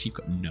of tracks. You've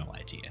got no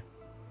idea.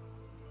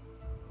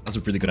 That's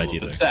a really good idea,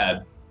 though.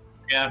 Sad.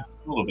 Yeah,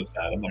 a little bit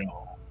sad. I'm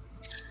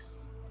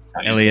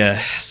Elia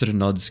sort of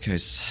nods,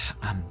 goes,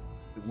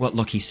 what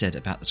Lockie said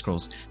about the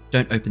scrolls.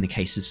 Don't open the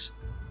cases.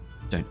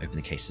 Don't open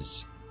the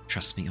cases.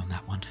 Trust me on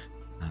that one.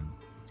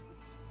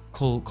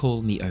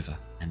 Call me over,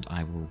 and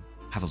I will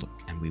have a look,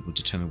 and we will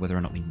determine whether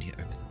or not we need to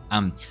open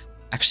them.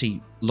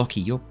 Actually, Lockie,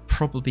 you're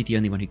probably the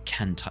only one who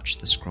can touch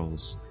the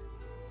scrolls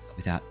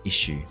without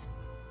issue.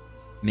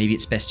 Maybe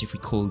it's best if we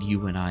call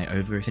you and I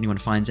over. If anyone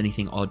finds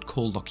anything odd,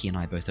 call Lockie and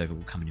I both over.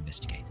 We'll come and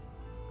investigate.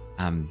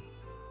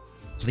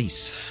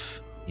 Please,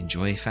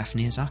 enjoy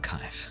Fafnir's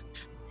archive.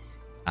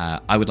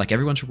 I would like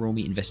everyone to roll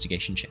me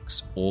investigation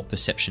checks or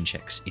perception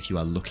checks if you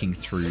are looking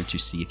through to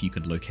see if you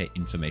can locate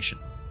information.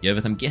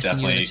 Yervith, I'm guessing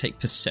you're going to take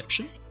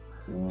perception?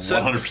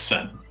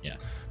 100%. Yeah.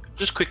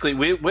 Just quickly,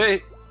 where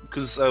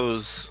because I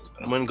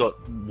went and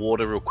got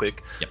water real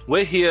quick. Yep.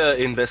 We're here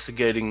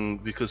investigating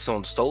because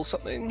someone stole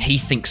something. He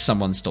thinks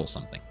someone stole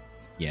something.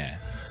 Yeah.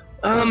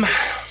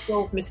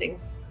 Scroll's missing.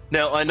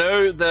 Now, I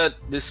know that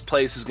this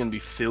place is going to be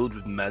filled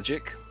with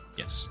magic.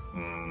 Yes.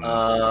 And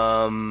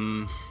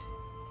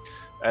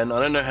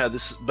I don't know how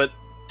this... But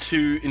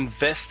to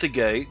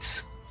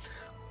investigate,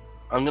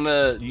 I'm going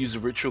to use a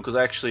ritual because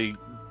I actually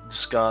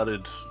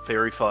discarded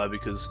Fairy Fire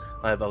because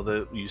I have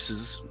other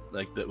uses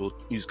that will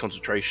use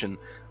concentration,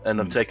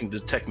 and I'm taking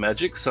Detect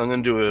Magic, so I'm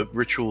going to do a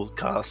ritual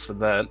cast for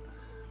that.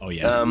 Oh,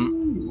 yeah.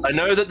 I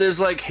know that there's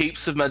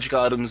heaps of magic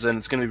items and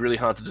it's going to be really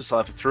hard to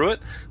decipher through it,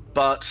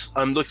 but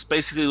I'm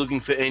basically looking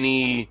for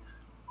any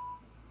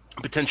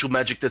potential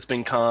magic that's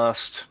been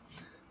cast.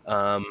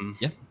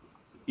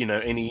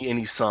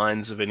 Any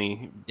signs of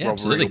any robbery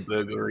absolutely. or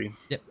burglary.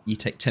 Yep. You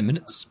take 10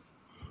 minutes.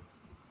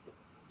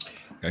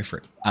 Go for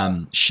it.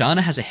 Shana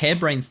has a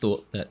harebrained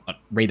thought that...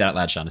 read that out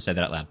loud, Shana. Say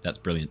that out loud. That's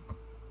brilliant.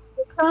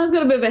 Shana's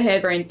got a bit of a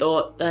harebrained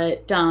thought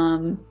that,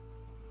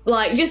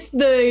 just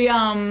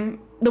the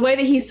way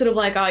that he's sort of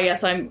oh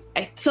yes,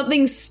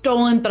 something's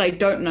stolen, but I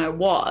don't know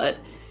what.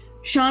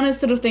 Shana's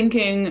sort of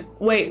thinking,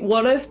 wait,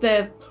 what if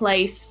they've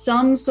placed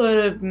some sort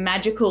of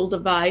magical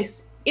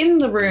device in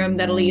the room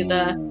that'll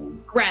either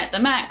grant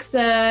them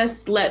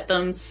access, let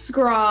them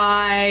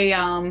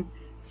scry,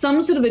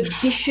 some sort of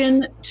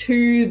addition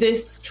to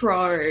this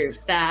trove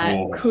that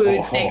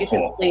could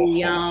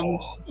negatively,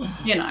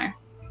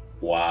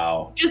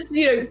 Wow. Just,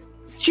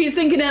 she's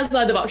thinking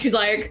outside the box. She's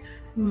like,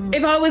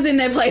 if I was in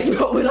their place,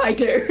 what would I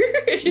do?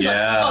 She's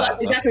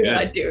that's exactly what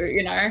I'd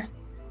do,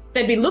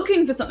 They'd be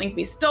looking for something to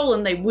be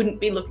stolen. They wouldn't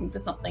be looking for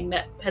something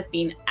that has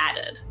been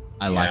added.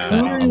 I like Yeah.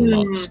 that a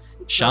lot.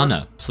 It's Shana,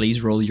 nice.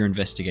 please roll your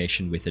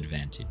investigation with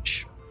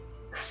advantage.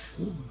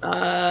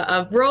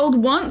 I've rolled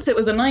once. It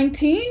was a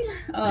 19.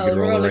 I'll good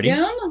roll roll already.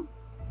 again.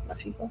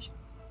 Flashy, flashy.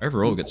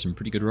 Overall, got some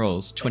pretty good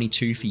rolls.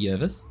 22 for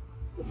Yervith.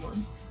 Good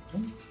one.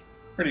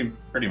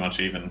 Pretty much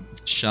even.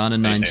 Shana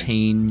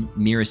 19,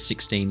 Mira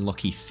 16,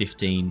 Lockie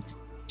 15,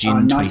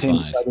 Jin 19,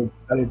 25. so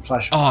I did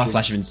Flash. Oh,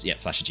 Flash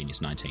of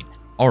Genius 19.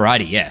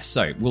 Alrighty, yeah.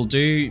 So we'll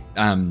do.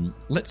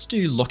 Let's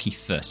do Lockie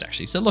first,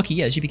 actually. So Lockie,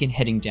 yeah, as you begin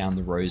heading down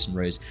the rows and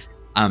rows,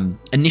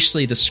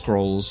 initially the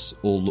scrolls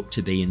all look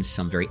to be in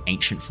some very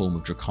ancient form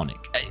of Draconic.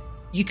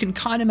 You can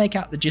kind of make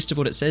out the gist of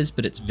what it says,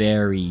 but it's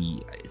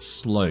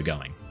slow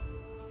going.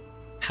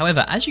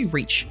 However, as you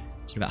reach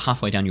sort of about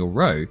halfway down your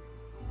row,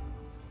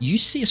 you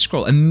see a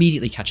scroll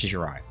immediately catches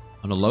your eye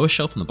on a lower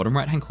shelf on the bottom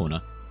right-hand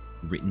corner,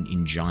 written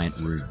in giant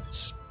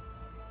runes.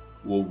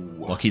 Whoa.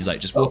 Lockie's like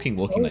just walking,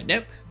 like,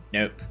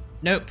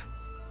 nope.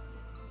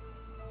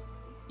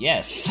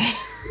 Yes.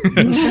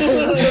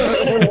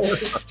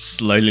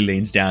 Slowly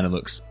leans down and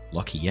looks.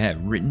 Lockie, yeah,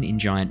 written in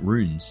giant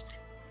runes.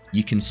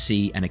 You can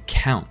see an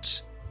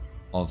account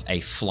of a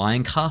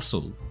flying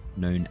castle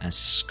known as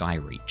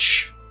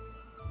Skyreach.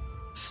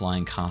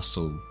 Flying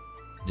castle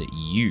that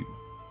you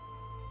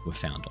were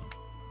found on,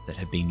 that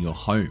had been your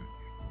home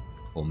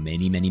for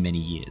many, many, many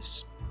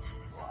years.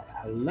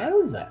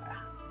 Hello there.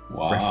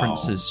 Wow.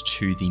 References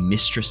to the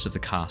mistress of the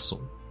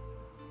castle,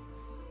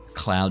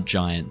 cloud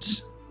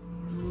giant,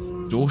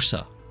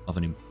 daughter of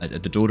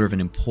the daughter of an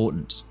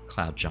important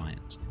cloud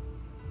giant.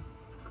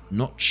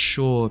 Not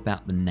sure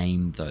about the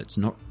name though. It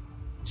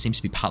seems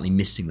to be partly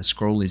missing. The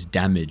scroll is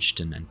damaged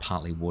and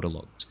partly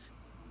waterlogged.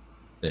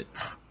 But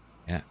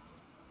yeah,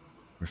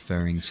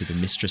 referring to the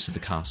mistress of the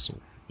castle,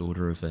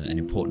 daughter of an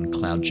important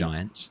cloud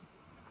giant.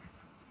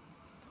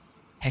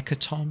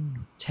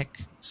 Hecaton,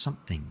 Tech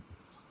something.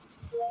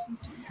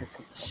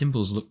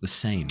 Symbols look the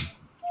same.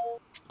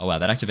 Oh wow,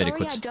 that activated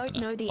Sorry, Cortana. I don't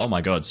know the- Oh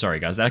my god, sorry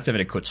guys, that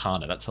activated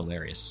Cortana. That's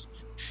hilarious.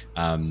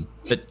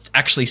 But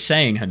actually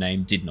saying her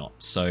name did not.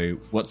 So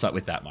what's up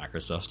with that,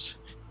 Microsoft?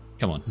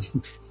 Come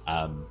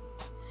on.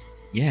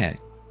 Yeah,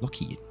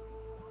 Lockie,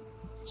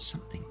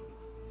 something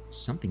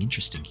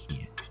interesting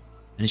here.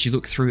 And as you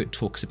look through, it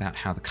talks about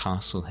how the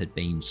castle had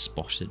been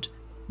spotted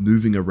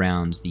moving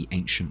around the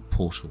ancient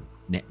portal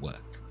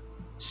network,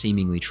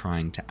 seemingly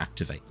trying to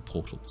activate the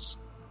portals.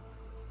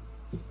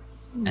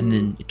 And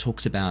then it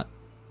talks about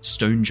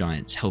stone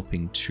giants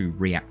helping to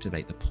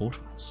reactivate the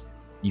portals.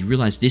 You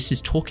realize this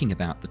is talking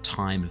about the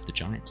time of the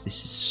giants.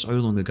 This is so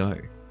long ago.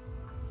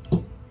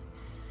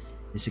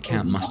 This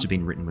account must have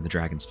been written when the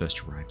dragons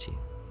first arrived here.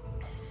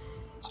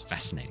 It's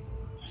fascinating.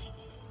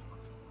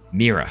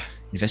 Mira,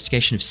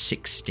 investigation of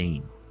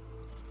 16.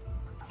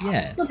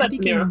 Yeah, Not bad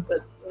mirror, but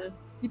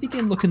you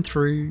begin looking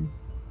through,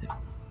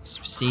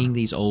 seeing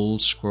these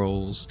old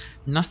scrolls.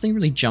 Nothing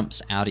really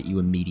jumps out at you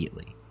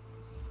immediately.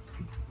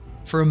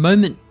 For a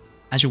moment,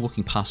 as you're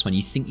walking past one,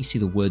 you think you see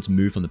the words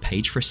move on the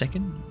page for a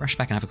second. You rush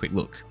back and have a quick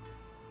look.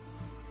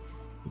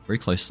 Look very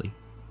closely.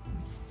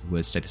 The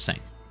words stay the same.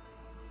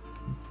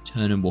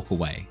 Turn and walk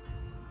away.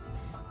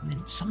 And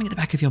then something at the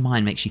back of your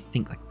mind makes you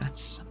think, like,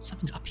 that's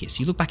something's up here.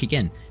 So you look back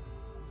again.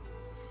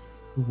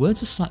 The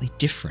words are slightly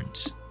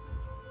different.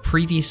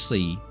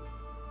 Previously,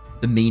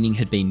 the meaning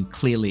had been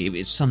clearly, it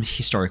was some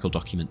historical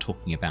document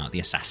talking about the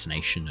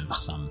assassination of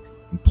some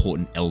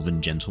important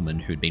elven gentleman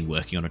who had been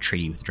working on a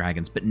treaty with the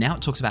dragons, but now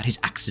it talks about his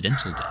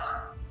accidental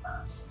death.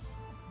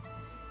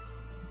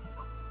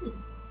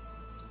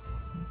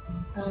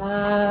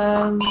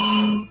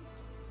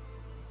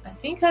 I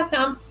think I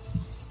found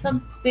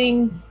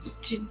something.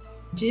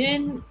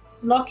 Jin,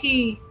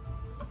 Lockie,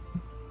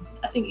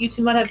 I think you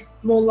two might have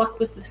more luck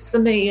with this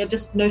than me. I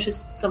just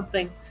noticed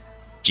something.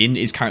 Jin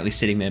is currently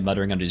sitting there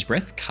muttering under his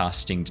breath,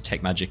 casting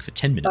Detect Magic for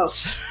 10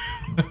 minutes.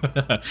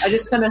 I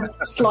just kind of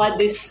slide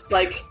this,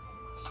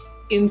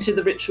 into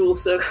the ritual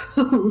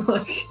circle.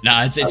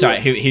 No, it's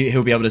alright.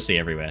 He'll be able to see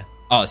everywhere.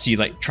 Oh, so you,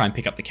 try and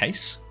pick up the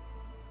case?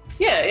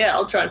 Yeah,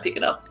 I'll try and pick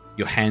it up.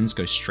 Your hands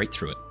go straight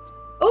through it.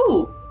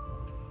 Oh!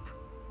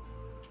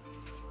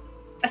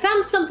 I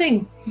found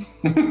something!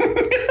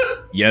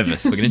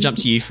 Yervith, we're going to jump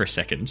to you for a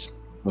second.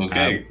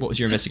 Okay. What was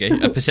your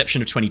investigation? A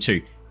perception of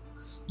 22.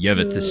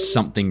 Yervith, there's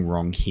something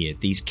wrong here.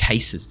 These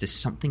cases, there's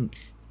something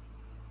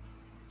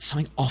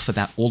off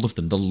about all of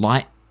them. The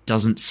light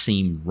doesn't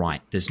seem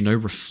right. There's no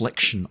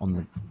reflection on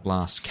the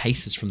glass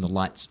cases from the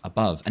lights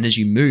above. And as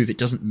you move, it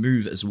doesn't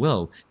move as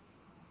well.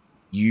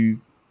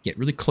 You get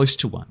really close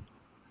to one,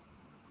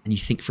 and you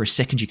think for a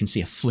second you can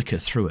see a flicker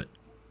through it.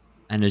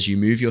 And as you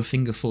move your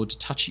finger forward to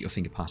touch it, your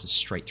finger passes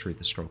straight through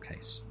the scroll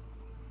case.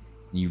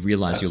 And you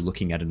realize you're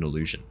looking at an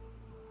illusion.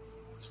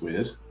 That's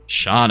weird.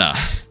 Shana,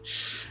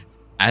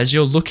 as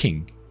you're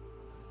looking,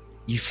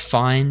 you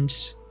find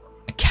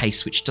a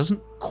case which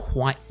doesn't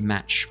quite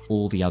match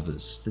all the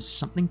others. There's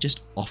something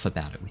just off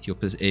about it. With your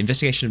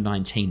investigation of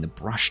 19, the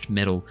brushed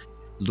metal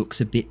looks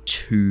a bit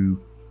too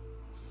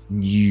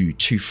new,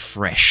 too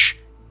fresh.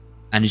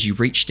 And as you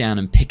reach down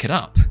and pick it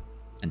up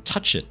and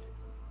touch it,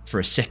 for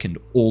a second,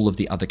 all of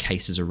the other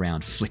cases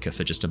around flicker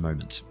for just a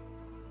moment.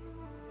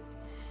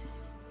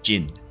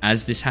 Jin,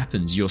 as this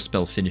happens, your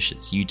spell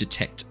finishes. You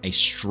detect a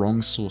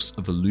strong source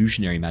of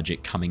illusionary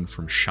magic coming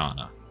from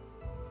Shana.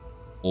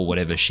 Or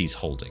whatever she's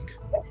holding.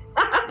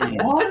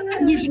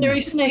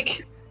 Illusionary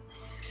snake.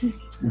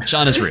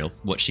 Shana's real.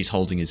 What she's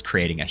holding is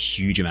creating a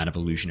huge amount of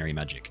illusionary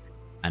magic.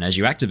 And as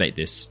you activate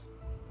this,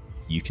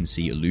 you can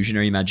see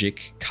illusionary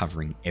magic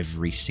covering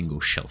every single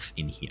shelf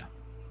in here.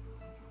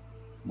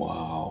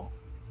 Wow.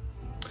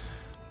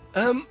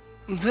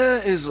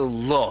 There is a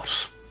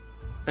lot,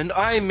 and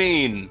I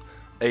mean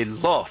a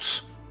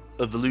lot,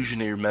 of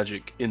illusionary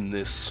magic in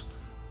this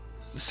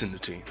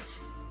vicinity.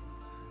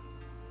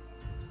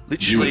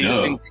 Literally,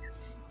 I think,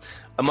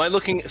 am I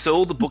looking? So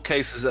all the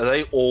bookcases, are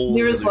they all?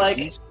 Mira's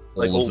illusions?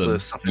 All them. the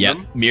stuff in Yeah,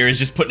 them? Mira's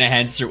just putting her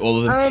hands through all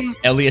of them.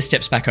 Elia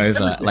steps back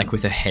over, everything. like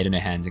with her head in her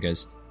hands, and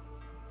goes,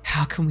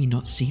 "How can we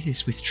not see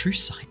this with true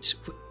sight?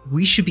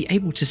 We should be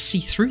able to see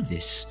through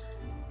this.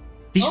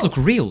 These look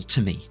real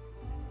to me.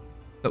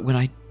 But when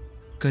I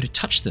go to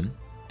touch them,"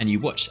 and you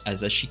watch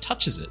as she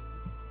touches it,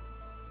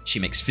 she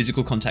makes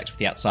physical contact with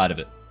the outside of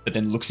it, but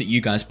then looks at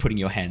you guys putting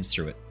your hands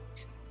through it.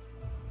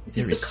 This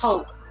is the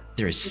cult.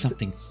 There is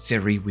something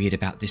very weird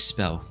about this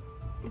spell.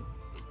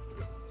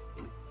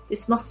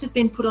 This must have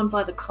been put on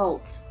by the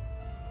cult.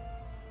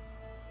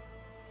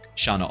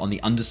 Shana, on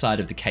the underside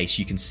of the case,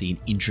 you can see an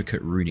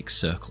intricate runic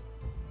circle.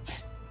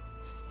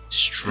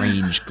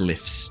 Strange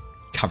glyphs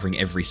covering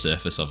every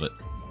surface of it.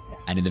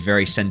 And in the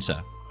very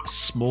center, a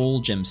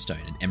small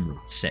gemstone, an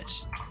emerald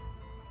set,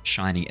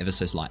 shining ever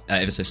so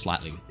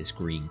slightly with this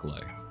green glow.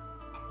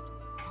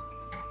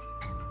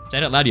 Say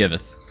it out loud,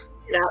 Yovith.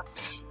 Yeah.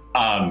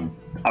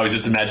 I was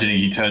just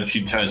imagining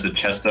she turns the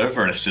chest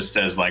over and it just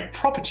says like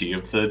property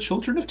of the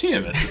children of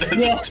Tiamat.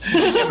 Just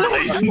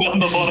emblazoned on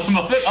the bottom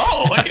of it.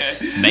 Oh, okay.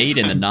 Made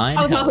in the 9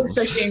 I was not hells.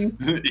 expecting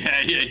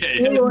Yeah.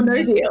 deal or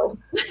no deal.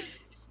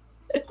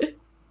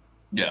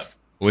 Yeah.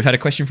 We've had a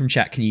question from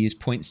chat. Can you use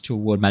points to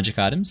award magic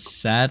items?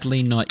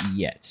 Sadly, not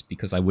yet,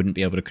 because I wouldn't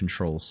be able to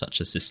control such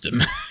a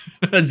system.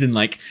 As in,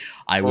 like,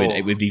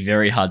 it would be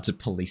very hard to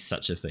police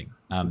such a thing.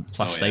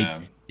 Plus,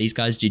 these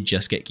guys did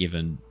just get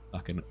given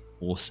fucking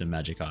awesome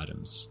magic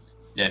items.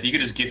 Yeah, if you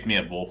could just gift me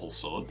a Vorpal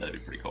sword, that'd be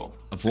pretty cool.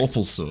 A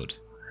Vorpal sword.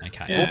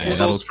 Okay. Yeah. Vorpal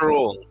swords for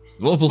all.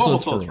 Vorpal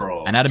swords swords for for all.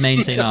 all. And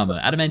adamantine armor.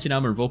 Adamantine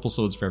armor and Vorpal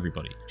swords for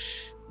everybody.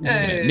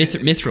 Yay.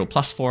 Mithril,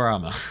 plus 4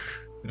 armor.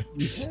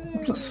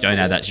 Don't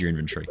add that to your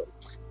inventory.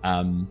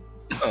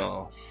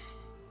 Oh.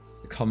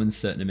 A common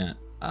certain amount.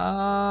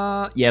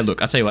 Yeah,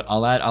 look, I'll tell you what,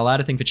 I'll add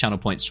a thing for channel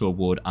points to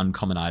award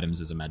uncommon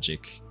items as a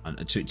magic,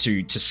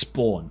 to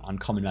spawn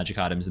uncommon magic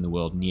items in the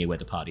world near where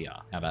the party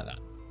are. How about that?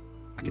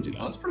 I can do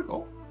that. Oh, that's pretty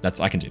cool.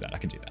 I can do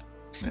that.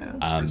 Yeah,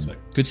 that's pretty sick.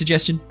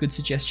 Good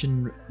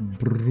suggestion,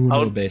 Bruno I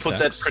would Besax. put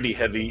that pretty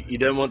heavy. You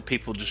don't want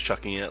people just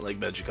chucking out like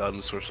magic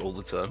items for us all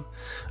the time.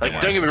 Like,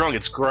 don't get me wrong,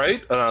 it's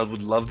great, and I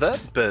would love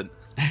that, but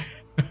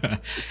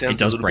it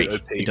does break.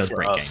 It does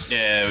break games.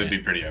 Yeah, it would be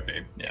pretty OP.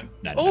 Yeah.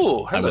 No,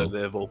 Oh, I hello will.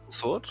 there, Vorpal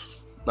sword.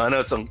 No, I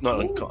know it's not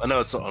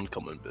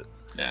uncommon, but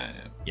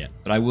Yeah,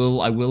 but I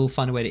will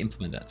find a way to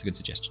implement that. It's a good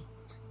suggestion.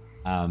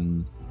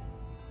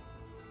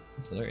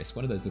 It's hilarious.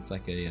 One of those looks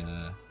like a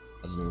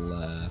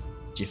little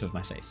gif of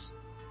my face.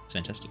 It's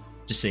fantastic.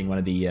 Just seeing one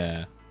of the.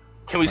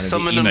 can we one of the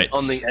summon them emotes.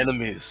 on the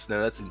enemies?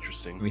 No, that's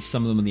interesting. Can we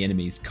summon them on the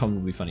enemies? Common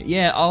will be funny.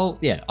 Yeah,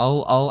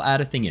 I'll add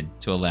a thing in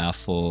to allow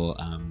for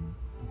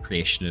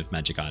creation of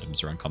magic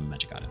items or uncommon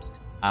magic items.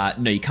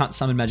 No, you can't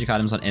summon magic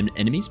items on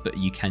enemies, but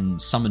you can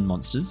summon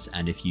monsters.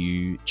 And if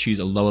you choose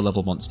a lower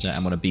level monster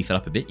and want to beef it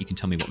up a bit, you can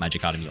tell me what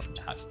magic item you want them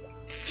to have.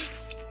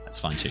 That's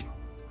fine too,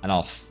 and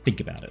I'll think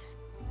about it.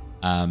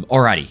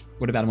 Alrighty,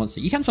 what about a monster?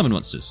 You can summon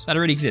monsters. That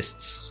already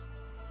exists.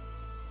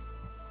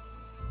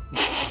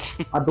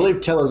 I believe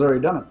Teller's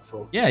already done it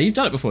before. Yeah, you've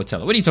done it before,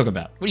 Teller. What are you talking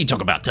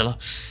about? Teller?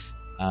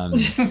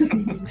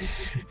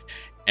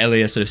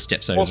 Elia sort of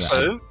steps over.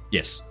 Also,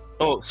 yes.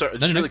 Oh, sorry,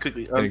 just really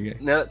quickly. Go.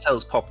 Now that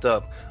Teller's popped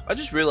up, I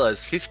just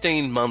realised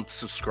 15-month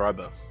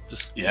subscriber.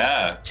 Just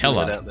Yeah.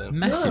 Teller, out there.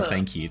 massive Yeah.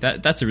 thank you.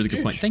 That's a really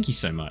good point. Thank you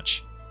so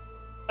much.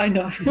 I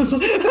know.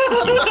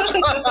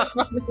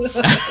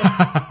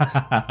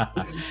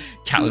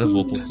 Cat with a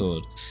Vorpal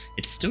sword.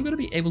 It's still got to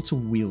be able to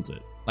wield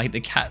it. Like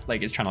the cat,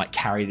 like is trying to like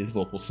carry this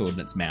Vorpal sword in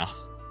its mouth.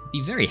 It'd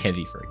be very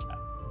heavy for a cat.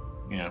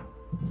 Yeah.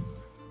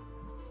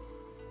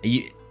 Are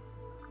you?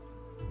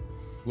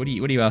 What are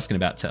you asking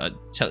about? I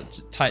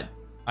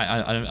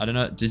don't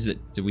know.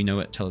 Do we know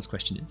what Teller's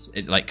question is?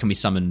 Can we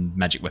summon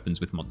magic weapons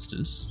with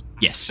monsters?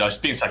 Yes. No, she's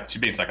being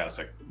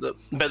sarcastic.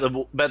 Bet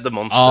the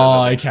monster.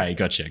 Oh, okay,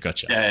 gotcha.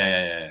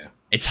 Yeah.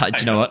 It's hard. Do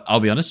you know what? I'll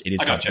be honest. It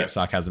is I hard to gotcha. get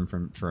sarcasm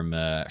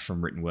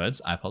from written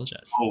words. I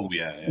apologize. Oh,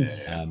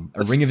 yeah.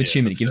 A ring of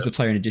attunement that's gives fair. the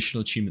player an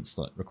additional attunement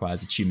slot.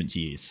 Requires attunement to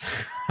use.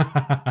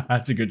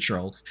 That's a good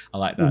troll. I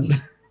like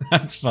that.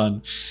 That's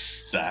fun.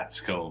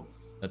 That's cool.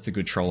 That's a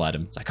good troll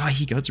item. It's like, oh, here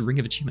you go. It's a ring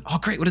of attunement. Oh,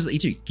 great. What does it let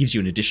you do? Gives you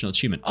an additional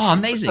attunement. Oh,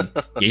 amazing.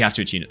 Yeah, you have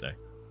to attune it though.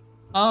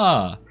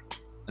 Ah,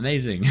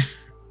 amazing.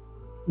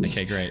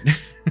 Okay, great.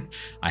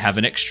 I have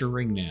an extra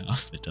ring now.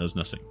 It does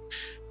nothing.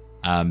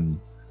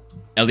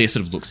 Elia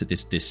sort of looks at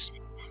this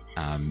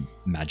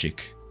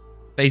magic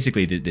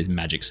Basically, there's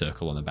magic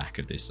circle on the back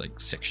of this like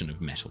section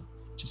of metal.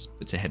 Just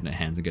puts her head in her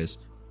hands and goes,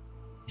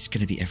 "It's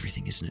going to be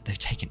everything, isn't it? They've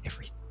taken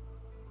everything.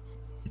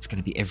 It's going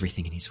to be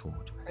everything in his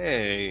hoard."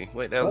 Hey,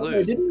 wait now, Well, Lou.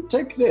 they didn't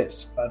take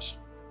this, but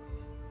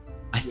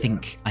I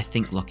think,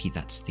 Lockie,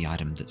 that's the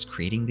item that's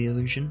creating the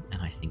illusion,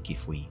 and I think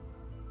if we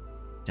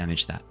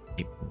damage that,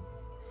 it will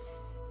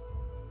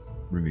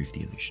remove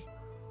the illusion.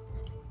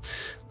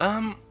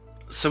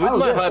 So with Oh,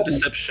 my yeah, high thanks.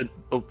 perception...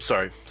 Oh,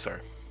 sorry.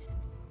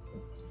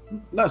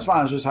 no, it's fine.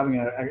 I was just having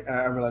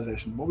a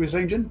realization. What were you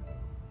saying, Jin?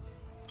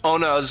 Oh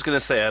no, I was just going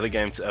to say out of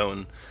game to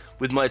Owen.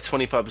 With my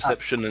 25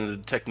 perception and the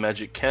detect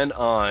magic, can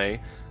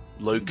I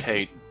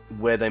locate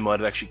where they might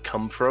have actually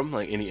come from,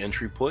 like any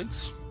entry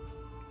points?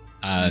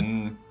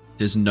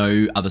 There's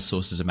no other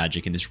sources of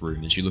magic in this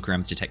room. As you look around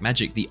with detect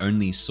magic, the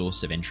only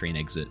source of entry and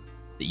exit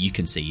that you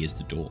can see is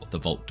the door, the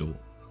vault door.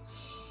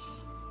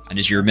 And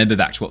as you remember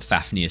back to what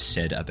Fafnir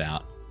said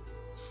about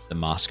the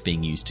mask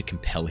being used to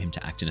compel him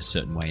to act in a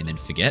certain way and then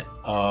forget,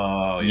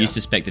 you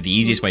suspect that the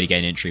easiest way to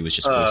gain entry was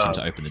just force him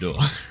to open the door.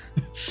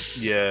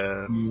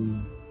 Yeah.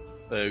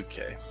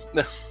 Okay.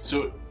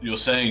 So you're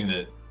saying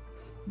that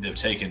they've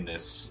taken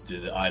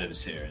the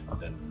items here, and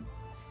then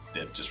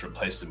they've just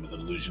replaced them with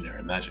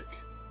illusionary magic.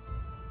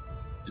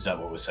 Is that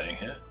what we're saying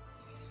here?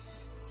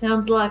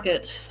 Sounds like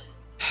it.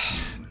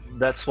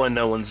 That's why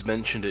no one's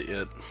mentioned it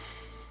yet.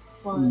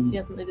 That's why he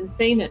hasn't even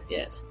seen it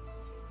yet.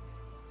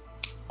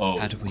 Oh,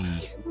 How do we...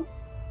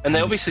 And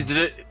they obviously did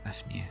it.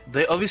 Fafnir?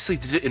 They obviously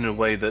did it in a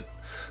way that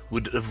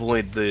would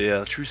avoid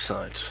the true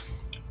sight.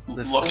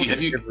 They've Lockie, thought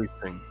of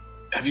everything.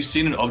 have you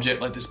seen an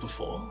object like this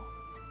before?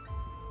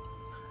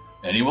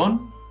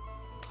 Anyone?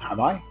 Have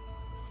I?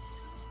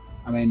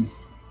 I mean,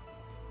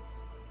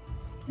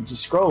 it's a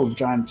scroll with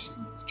giant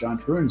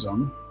runes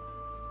on.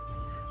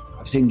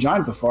 I've seen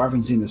giant before. I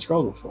haven't seen the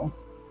scroll before.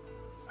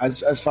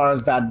 As far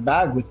as that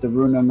bag with the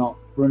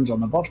runes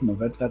on the bottom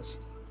of it,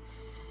 that's...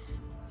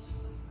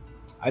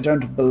 I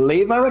don't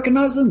believe I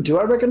recognize them. Do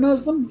I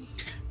recognize them?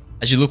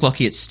 As you look,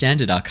 Lockie, it's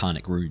standard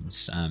arcanic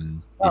runes.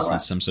 This right.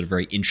 is some sort of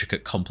very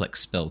intricate, complex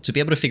spell. To be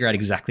able to figure out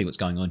exactly what's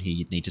going on here,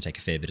 you'd need to take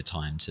a fair bit of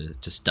time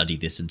to study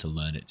this and to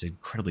learn it. It's an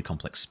incredibly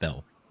complex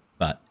spell,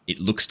 but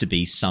it looks to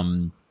be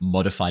some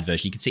modified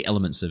version. You can see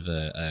elements of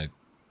a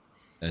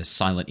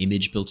silent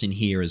image built in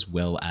here, as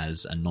well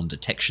as a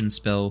non-detection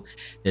spell.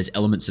 There's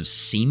elements of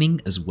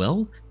seeming as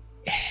well.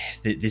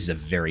 This is a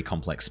very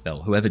complex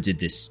spell. Whoever did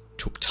this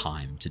took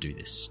time to do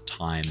this.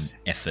 Time,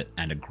 effort,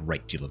 and a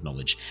great deal of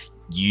knowledge.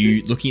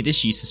 You, looking at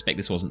this, you suspect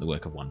this wasn't the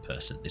work of one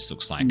person. This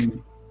looks like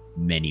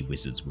many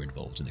wizards were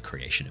involved in the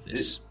creation of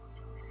this.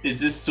 Is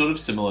this sort of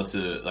similar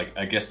to, like,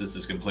 I guess this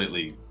is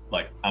completely,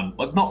 like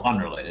not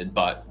unrelated,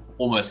 but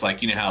almost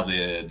like, you know how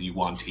the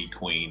Yuan Ti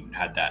Queen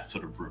had that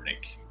sort of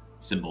runic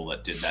symbol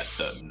that did that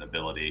certain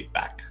ability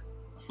back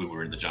when we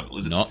were in the jungle?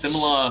 Is it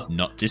similar?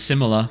 Not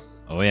dissimilar.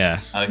 Oh,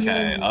 yeah.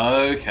 Okay.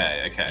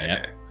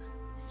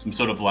 Some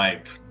sort of,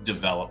 like,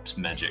 developed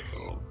magic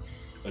or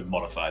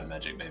modified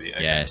magic, maybe.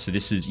 Okay. Yeah, so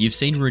this is... You've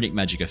seen runic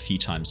magic a few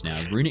times now.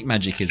 Runic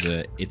magic is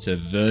a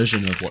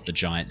version of what the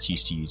giants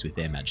used to use with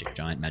their magic.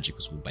 Giant magic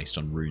was all based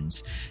on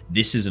runes.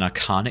 This is an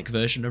arcanic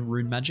version of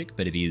rune magic,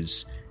 but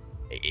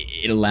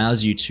it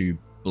allows you to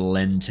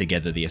blend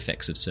together the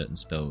effects of certain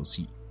spells.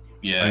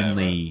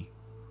 Only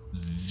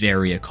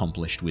very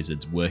accomplished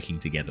wizards working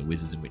together,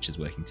 wizards and witches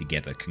working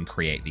together, can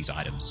create these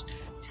items.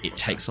 It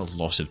takes a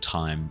lot of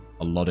time,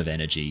 a lot of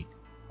energy,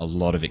 a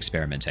lot of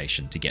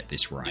experimentation to get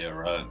this right. Yeah,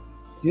 right.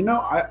 You know,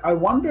 I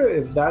wonder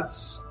if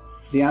that's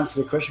the answer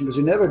to the question, because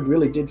we never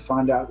really did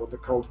find out what the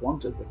cult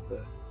wanted with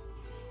the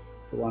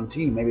one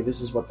team. Maybe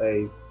this is what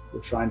they were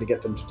trying to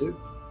get them to do.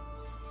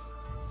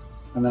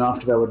 And then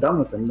after they were done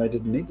with them, they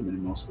didn't need them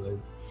anymore, so they...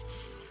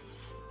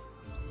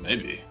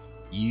 Maybe.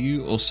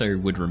 You also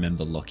would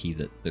remember, Lockie,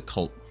 that the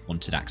cult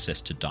wanted access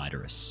to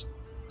Diderus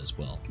as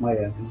well. Oh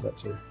yeah, there's that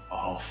too.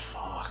 Oh,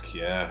 fuck,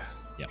 yeah.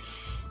 Yep.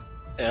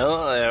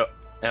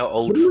 Our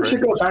old Maybe we should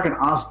friend. go back and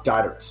ask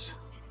Diderus.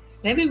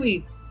 Maybe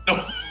we.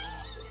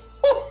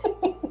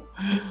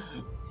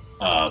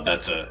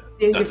 That's an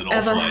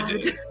awful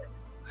idea.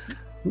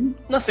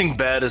 Nothing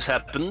bad has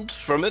happened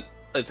from it,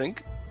 I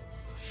think.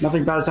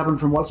 Nothing bad has happened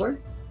from what, sorry?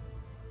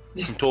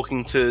 I'm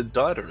talking to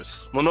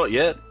Diderus. Well, not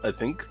yet, I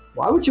think.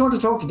 Why would you want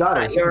to talk to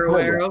Diderus? That you're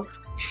aware of.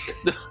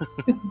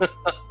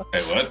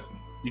 Hey, what?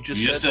 You You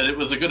just said it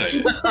was a good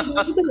idea. Just said it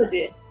was a good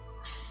idea.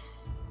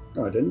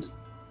 No, I didn't.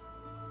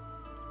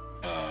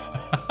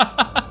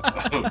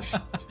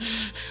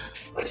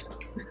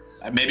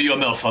 Maybe you're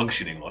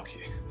malfunctioning,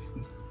 Lockie.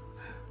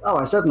 Oh,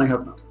 I certainly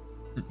hope not.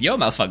 You're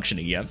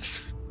malfunctioning, yeah.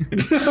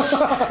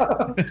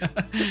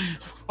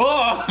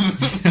 Oh!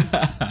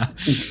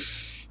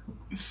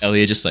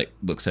 Elia just like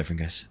looks over and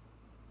goes,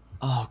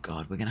 "Oh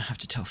God, we're gonna have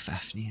to tell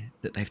Fafnir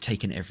that they've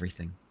taken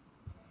everything."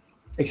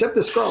 Except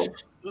the scroll.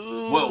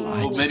 Well,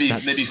 That's- maybe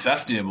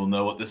Fafnir will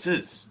know what this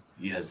is.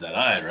 He has that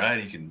eye,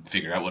 right? He can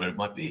figure out what it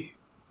might be.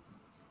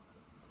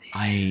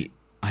 I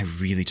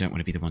really don't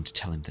want to be the one to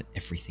tell him that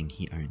everything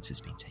he owns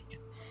has been taken.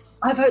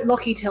 I vote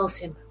Lockie tells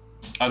him.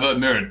 I vote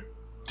Mirren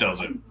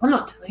tells him. I'm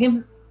not telling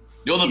him.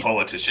 You're the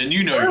politician.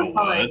 You know your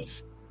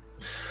words.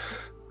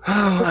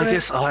 Oh, I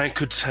guess I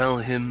could tell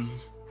him.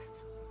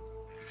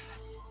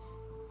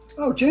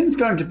 Oh, Jin's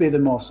going to be the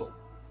morsel.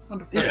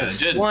 Wonderful. Yes,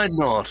 Jin. why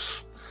not?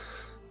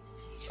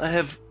 I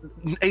have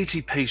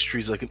 80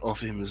 pastries I can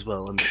offer him as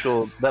well. I'm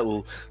sure that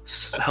will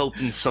help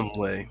in some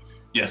way.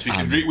 Yes, we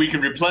can. We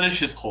can replenish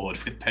his hoard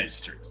with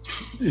pastries.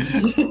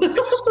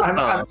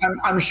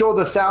 I'm sure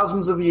the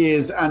thousands of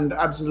years and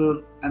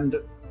absolute and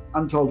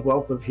untold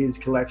wealth of his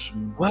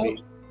collection. Well,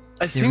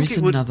 I think There is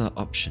it would... another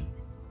option.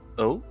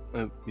 Oh,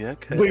 yeah,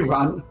 okay. We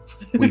run.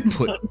 We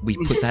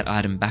put that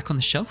item back on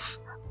the shelf.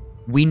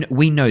 We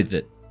know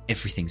that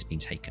everything's been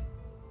taken.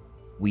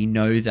 We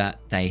know that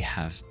they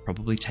have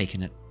probably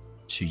taken it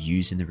to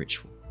use in the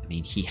ritual. I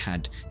mean, he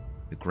had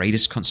the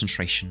greatest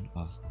concentration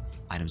of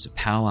items of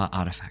power,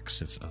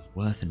 artifacts of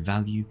worth and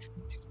value.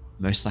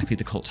 Most likely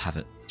the cult have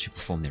it to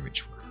perform their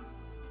ritual.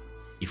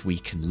 If we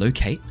can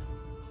locate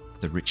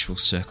the ritual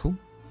circle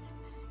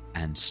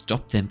and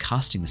stop them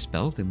casting the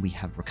spell, then we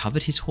have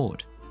recovered his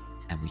hoard,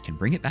 and we can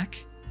bring it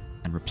back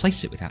and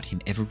replace it without him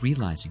ever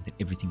realizing that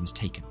everything was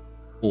taken.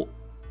 Or,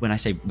 when I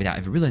say without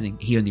ever realizing,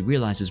 he only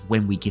realizes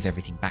when we give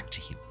everything back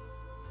to him.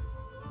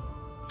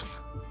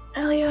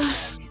 Elia,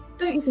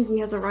 don't you think he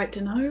has a right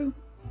to know?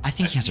 I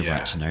think he has a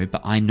right to know,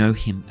 but I know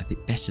him a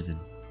bit better than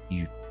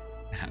you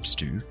perhaps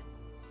do,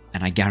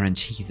 and I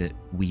guarantee that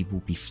we will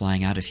be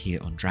flying out of here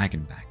on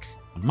Dragonback,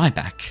 on my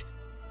back,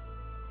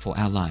 for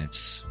our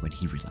lives when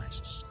he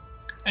realizes.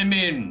 I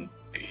mean,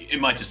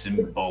 it might just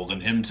embolden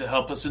him to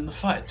help us in the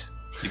fight.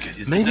 To get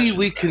his Maybe possessions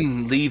we back.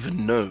 can leave a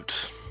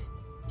note.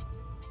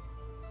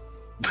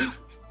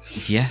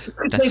 Yeah,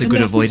 that's a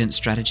good avoidance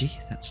strategy.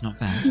 That's not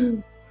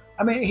bad.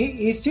 I mean,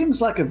 he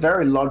seems like a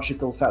very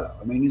logical fellow.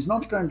 I mean, he's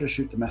not going to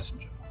shoot the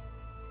messenger.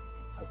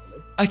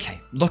 Hopefully.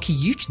 Okay, Lockie,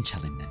 you can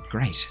tell him then.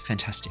 Great,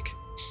 fantastic.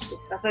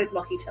 Yes, I vote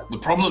Lockie tell. The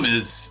problem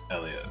is,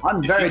 Elliot.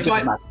 I'm very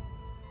diplomatic.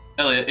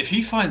 Elliot, if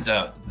he finds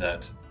out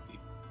that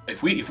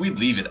if we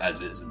leave it as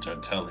is and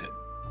don't tell him,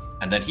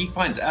 and then he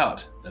finds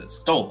out that it's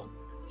stolen,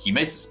 he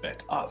may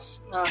suspect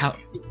us.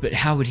 But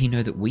how would he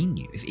know that we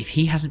knew? If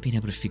he hasn't been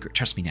able to figure it,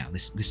 trust me now,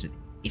 listen.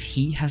 If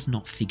he has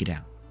not figured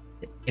out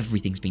that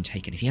everything's been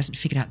taken, if he hasn't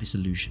figured out this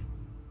illusion,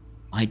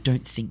 I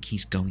don't think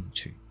he's going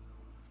to.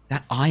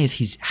 That eye of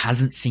his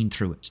hasn't seen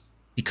through it,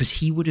 because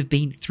he would have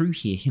been through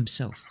here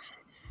himself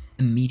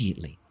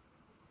immediately.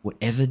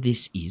 Whatever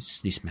this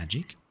is, this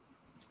magic,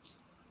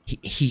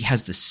 he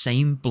has the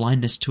same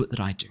blindness to it that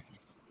I do.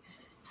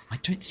 I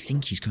don't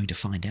think he's going to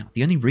find out.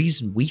 The only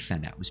reason we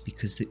found out was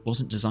because it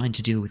wasn't designed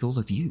to deal with all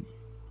of you.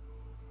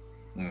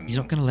 He's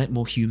not going to let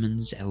more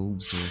humans,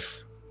 elves, or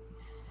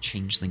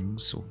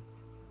changelings, or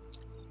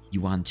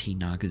Yuan T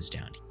Nagas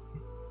down here.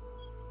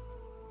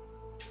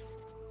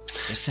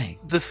 Just saying.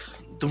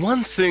 The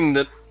one thing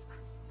that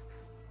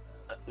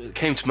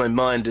came to my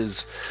mind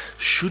is,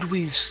 should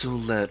we still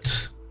let,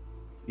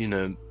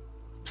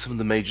 some of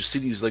the major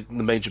cities, like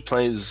the major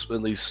players,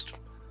 at least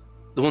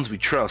the ones we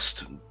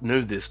trust,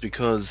 know this,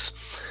 because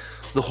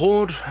the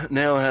Horde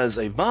now has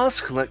a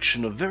vast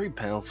collection of very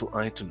powerful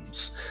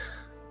items.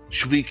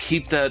 Should we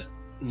keep that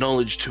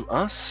knowledge to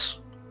us,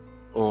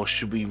 or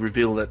should we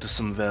reveal that to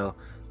some of our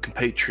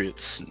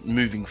compatriots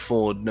moving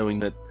forward, knowing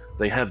that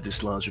they have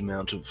this large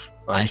amount of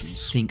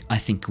items? I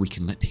think we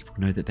can let people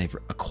know that they've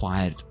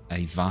acquired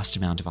a vast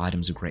amount of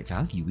items of great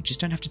value. We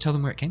just don't have to tell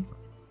them where it came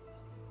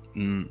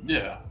from.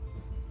 Yeah,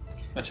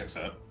 that checks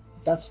out.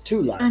 That's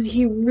 2 lies. And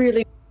he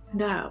really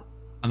found out.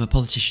 I'm a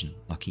politician,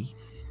 Lucky.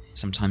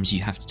 Sometimes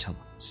you have to tell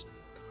us.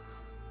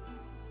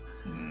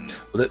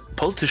 Well,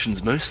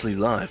 politicians mostly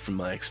lie, from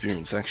my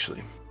experience,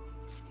 actually.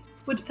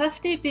 Would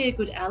Fafnir be a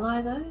good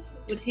ally, though?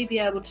 Would he be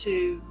able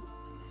to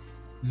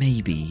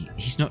Maybe.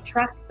 He's not...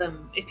 track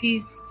them if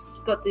he's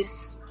got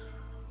this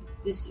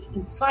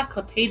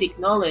encyclopedic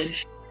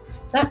knowledge?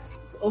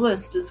 That's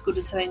almost as good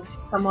as having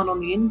someone on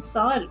the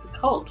inside of the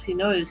cult who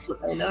knows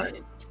what they know.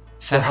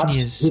 Perhaps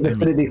Fafnir's his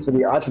affinity for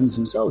the items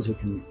themselves he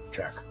can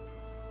track.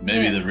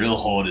 Maybe Yes. the real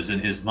Horde is in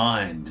his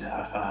mind.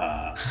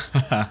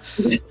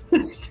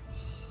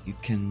 You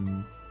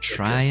can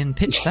try and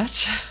pitch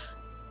that.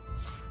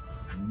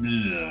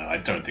 No, I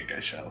don't think I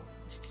shall.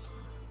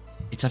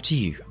 It's up to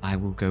you. I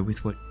will go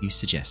with what you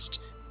suggest.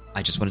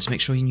 I just wanted to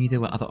make sure you knew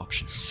there were other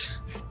options.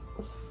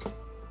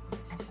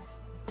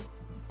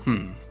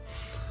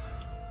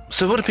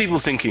 So what are people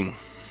thinking?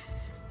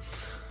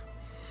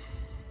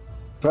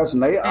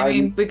 Personally, I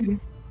mean, we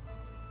can...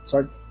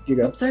 Sorry, you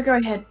go. So go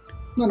ahead.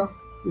 No,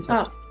 you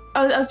first. Oh,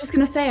 I was just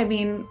going to say, I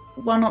mean,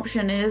 one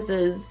option is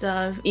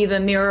either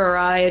Mira or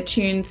I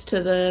attunes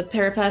to the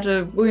parapet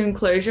of wound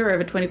closure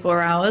over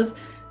 24 hours,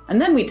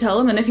 and then we tell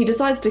him, and if he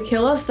decides to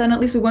kill us, then at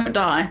least we won't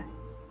die.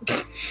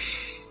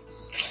 That's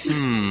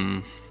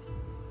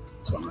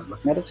one way of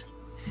looking at it.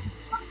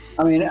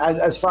 I mean,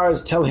 as far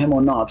as tell him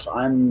or not,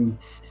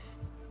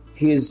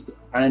 he is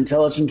an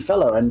intelligent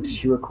fellow, and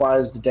he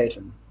requires the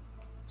datum.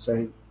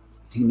 So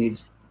he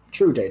needs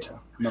true data,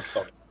 not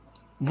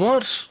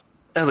false.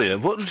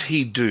 Elliot, what would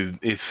he do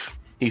if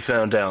he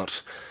found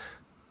out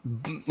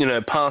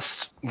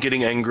past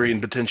getting angry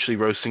and potentially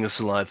roasting us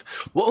alive,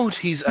 what would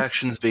his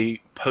actions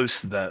be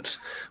post that?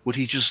 Would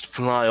he just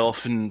fly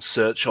off in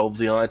search of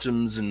the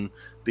items and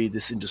be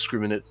this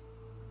indiscriminate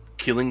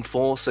killing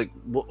force? I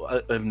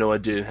have no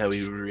idea how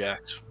he would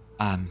react.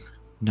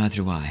 Neither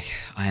do I.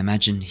 I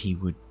imagine he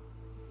would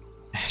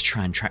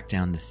try and track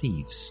down the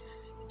thieves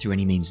through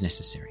any means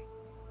necessary.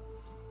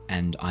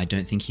 And I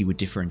don't think he would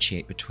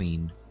differentiate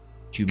between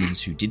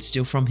humans who did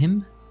steal from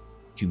him,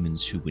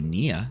 humans who were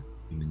near,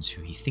 humans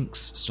who he thinks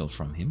stole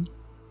from him,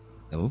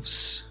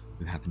 elves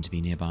who happen to be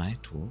nearby,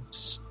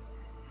 dwarves,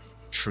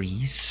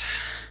 trees.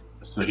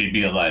 So he'd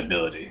be a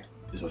liability,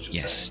 is what you're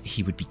saying? Yes,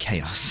 he would be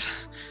chaos.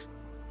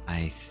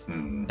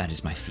 That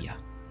is my fear.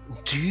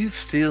 Do you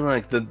feel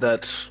like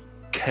that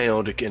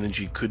chaotic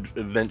energy could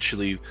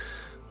eventually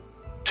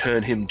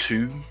turn him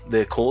to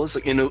their cause?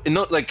 Like,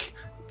 not like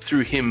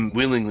through him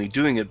willingly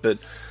doing it, but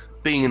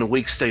being in a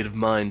weak state of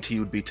mind, he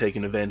would be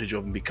taken advantage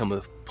of and become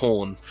a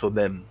pawn for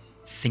them.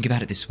 Think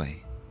about it this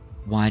way.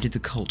 Why did the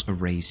cult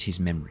erase his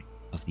memory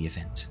of the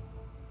event?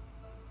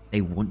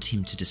 They want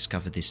him to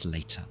discover this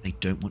later. They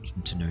don't want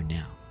him to know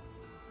now.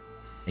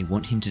 They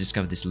want him to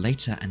discover this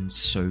later and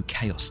sow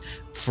chaos.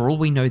 For all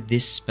we know,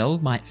 this spell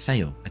might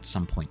fail at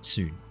some point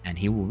soon, and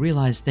he will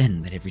realize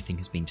then that everything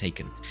has been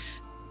taken.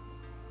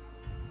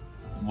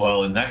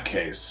 Well, in that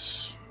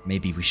case...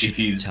 Maybe we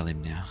should tell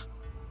him now.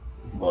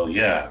 Well,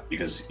 yeah,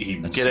 because he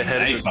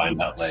may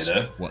find out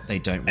later. What they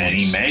don't want. And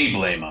he may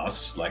blame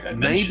us, like I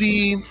mentioned.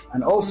 Maybe.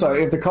 And also,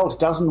 if the cult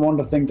doesn't want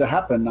a thing to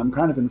happen, I'm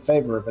kind of in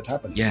favor of it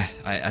happening. Yeah,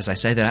 as I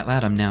say that out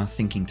loud, I'm now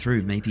thinking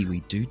through, maybe we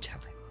do tell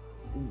him.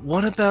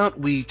 What about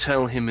we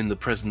tell him in the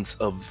presence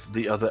of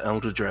the other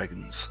elder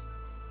dragons?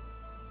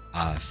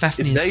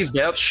 Fafnir's...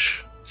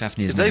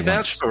 If they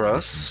vouch for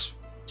us...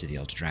 to the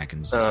elder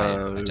dragons,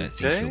 I don't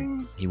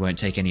think he won't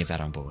take any of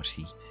that on board.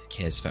 He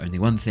cares for only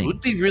one thing. It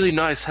would be really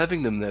nice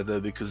having them there,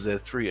 though, because they're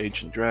 3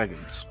 ancient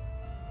dragons.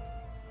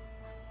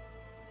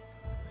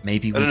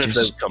 Maybe we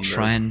just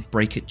try and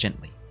break it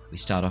gently. We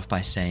start off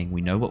by saying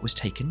we know what was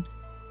taken.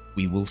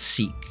 We will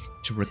seek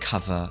to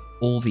recover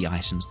all the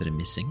items that are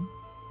missing.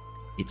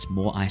 It's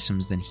more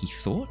items than he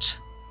thought.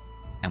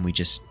 And we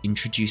just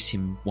introduce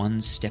him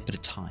one step at a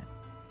time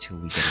till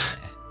we get in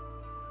there.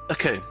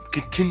 Okay,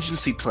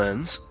 contingency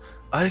plans.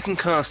 I can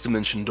cast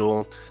Dimension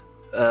Door.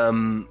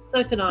 So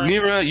can I.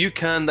 Mira, you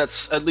can.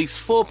 That's at least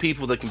 4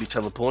 people that can be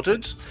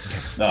teleported.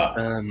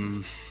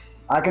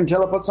 I can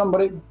teleport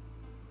somebody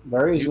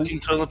very easily. You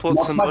can teleport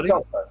Not somebody?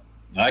 myself, though.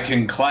 I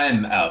can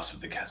climb out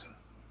of the chasm.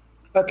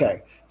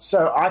 Okay,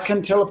 so I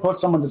can teleport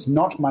someone that's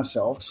not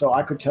myself, so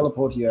I could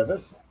teleport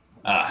Yervith.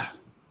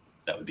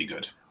 That would be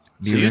good.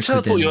 So you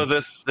teleport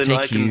Yervith, then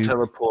I can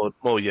teleport...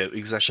 Oh, yeah,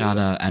 exactly.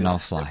 Shana and I'll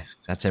fly.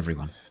 That's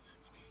everyone.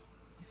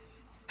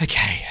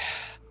 Okay,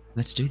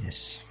 let's do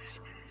this.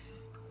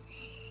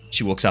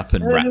 She walks up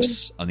and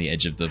raps on the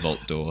edge of the vault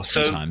door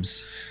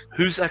sometimes.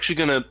 Who's actually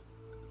gonna...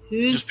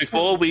 Just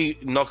before we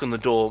knock on the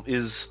door,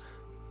 is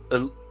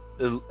Alia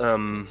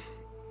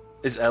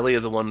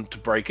the one to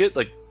break it,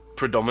 like,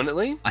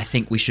 predominantly? I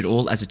think we should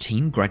all, as a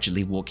team,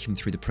 gradually walk him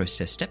through the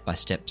process step by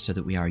step so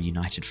that we are a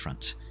united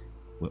front.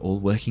 We're all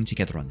working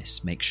together on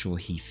this. Make sure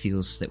he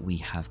feels that we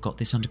have got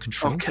this under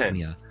control. Okay.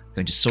 We are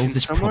going to solve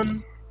this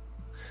problem.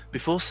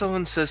 Before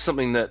someone says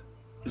something that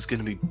is going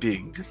to be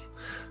big,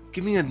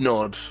 give me a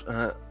nod.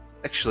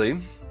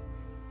 Actually,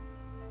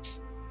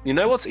 you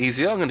know what's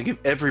easier? I'm going to give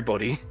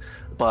everybody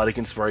a bardic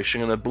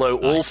inspiration. I'm going to blow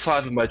all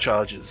 5 of my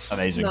charges.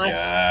 Amazing.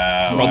 Nice.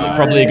 Yeah.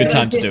 Probably a good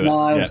time to do it.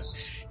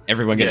 Nice. Yeah.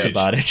 Everyone gets a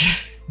bardic.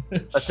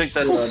 I think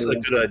that's a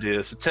good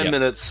idea. So 10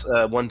 minutes,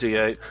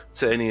 1d8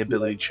 to any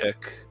ability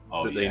check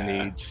that they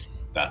need.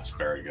 That's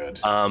very good.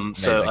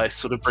 So I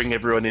sort of bring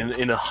everyone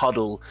in a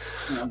huddle.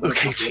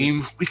 Okay,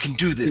 team, we can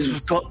do this.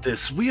 We've got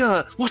this. We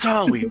are... What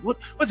are we?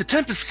 We're the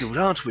Tempest Guild,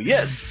 aren't we?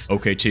 Yes.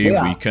 Okay,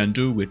 team, we can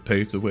do it.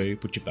 Pave the way.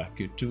 Put your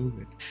back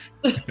into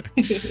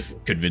it.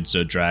 Convince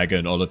a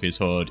dragon all of his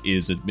horde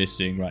isn't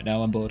missing right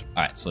now on board.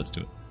 All right, so let's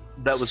do it.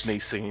 That was me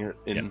singing it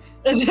in...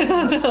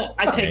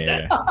 I take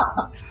that.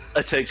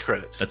 I take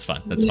credit. That's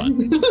fine. That's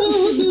fine.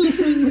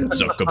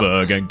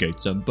 Zuckerberg and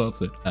Gates and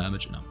Buffett.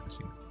 Amateur. No, I'm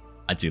guessing.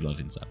 I do love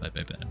Inside by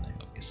Baby Anime,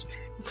 obviously.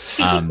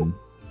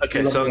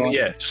 Okay, so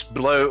just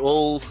blow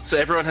all... So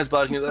everyone has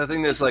bargaining... I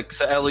think there's so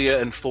Elia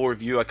and 4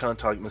 of you, I can't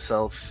target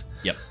myself.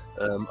 Yep.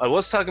 I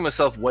was targeting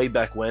myself way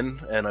back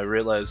when, and I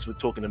realized with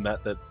talking to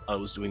Matt that I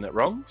was doing that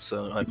wrong,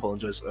 so I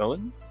apologize,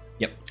 Owen.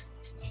 Yep.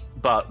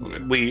 But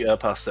we are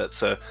past that,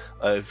 so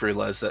I've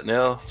realized that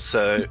now.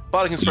 So,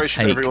 bardic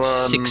inspiration for everyone.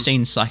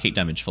 16 psychic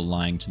damage for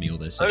lying to me all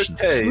those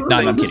sessions. Okay. No,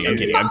 I'm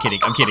kidding. I'm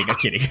kidding.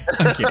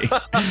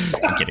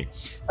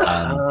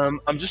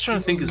 I'm just trying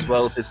to think as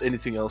well if there's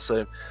anything else.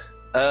 So,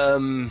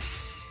 I'm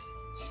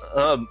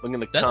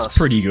gonna cast... That's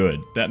pretty good.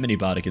 That many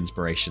bardic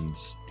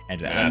inspirations.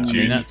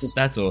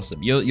 That's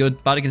awesome. Your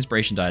bardic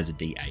inspiration die is a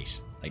D8.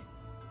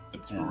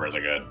 It's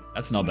really good.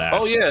 That's not bad.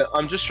 Oh yeah,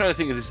 I'm just trying to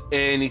think if there's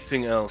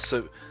anything else.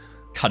 So,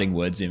 cutting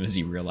words in as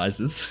he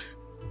realizes.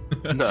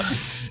 No.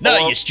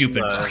 No, you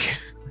stupid fuck.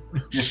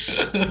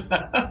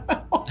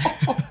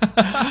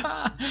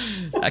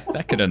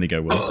 that could only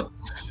go well.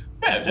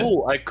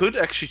 Oh, I could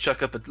actually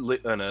chuck up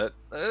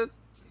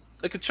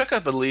I could chuck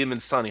up a Liam and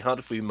Tiny Hut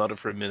if we mutter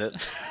for a minute,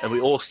 and we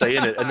all stay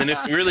in it. And then if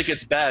it really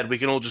gets bad, we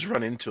can all just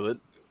run into it.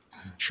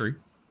 True.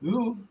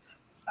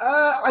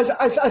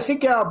 I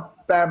think our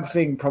BAM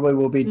thing probably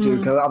will be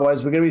Duke.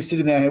 Otherwise, we're going to be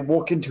sitting there and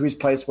walk into his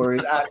place where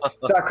he's at,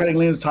 start creating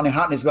Liam's tiny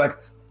hut, and he's like,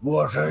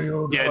 "What are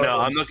you doing?" Yeah, no,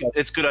 I'm not.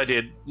 It's a good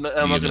idea.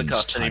 I'm not going to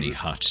cast tiny any.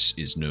 hut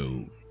is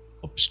no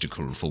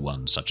obstacle for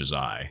one such as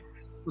I.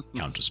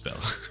 Counterspell.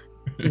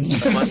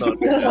 I might not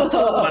do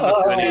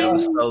any other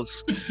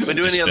spells. If I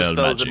do any other Dispel spells,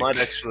 magic. it might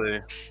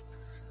actually.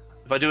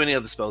 If I do any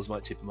other spells, it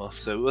might tip them off.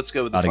 So let's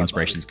go with the Bardic five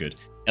Inspiration's good.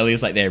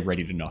 Ellie's like there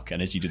ready to knock,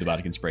 and as you do the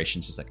Bardic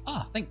Inspiration, she's like,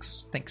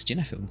 thanks, Jen,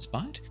 I feel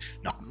inspired.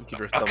 Knock. Give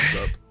her a thumbs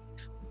up.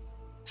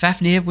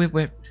 Fafnir,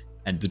 we're...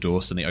 And the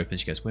door suddenly opens,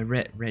 she goes, we're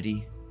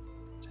ready.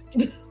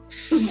 You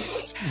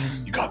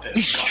got this.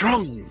 Be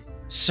strong.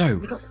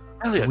 So,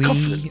 Elliot,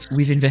 confidence.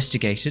 we've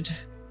investigated.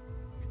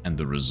 And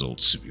the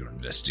results of your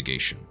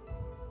investigation.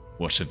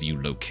 What have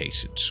you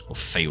located or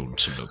failed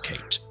to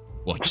locate?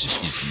 What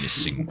is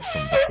missing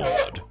from the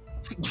board?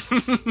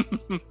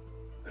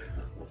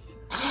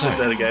 So,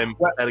 Out of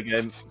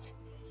game.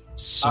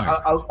 So,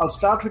 I'll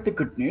start with the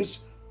good news.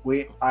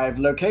 I've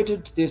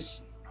located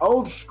this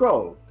old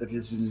scroll that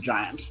is in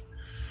Giant,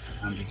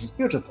 and it is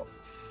beautiful.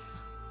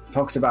 It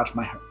talks about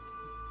my home.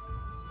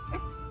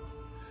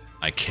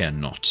 I care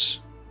not.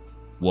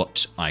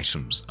 What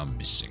items are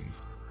missing?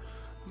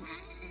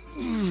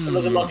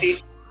 Look at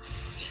Lockie.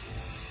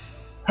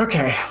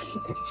 Okay.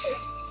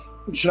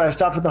 Should I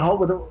start with the whole?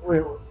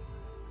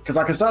 Because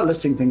I can start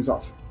listing things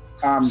off.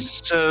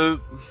 So,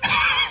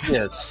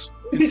 yes.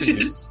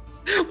 Continue.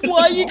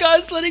 why are you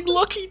guys letting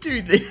Lockie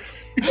do this?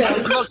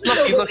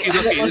 Lucky.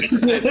 This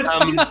is it.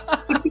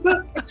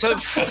 So,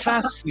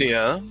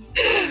 Fafnir,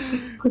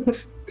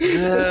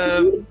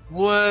 there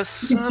were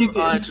some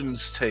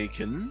items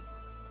taken.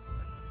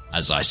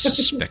 As I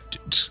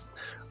suspected.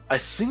 I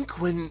think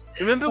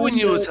remember when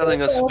you were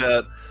telling us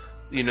about,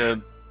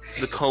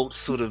 the cult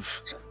sort of,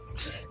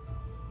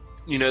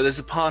 there's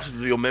a part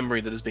of your memory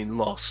that has been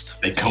lost.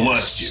 They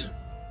coerced you.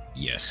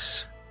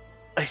 Yes.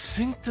 I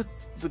think that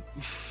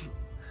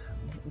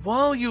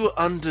while you were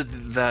under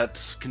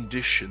that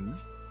condition,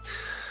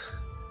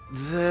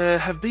 there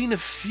have been a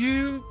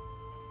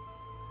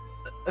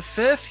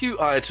fair few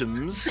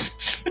items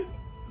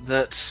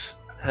that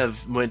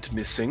have went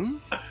missing.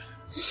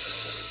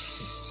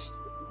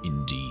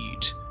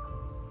 Indeed.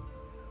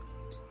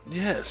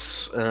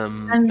 Yes,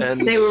 And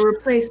they were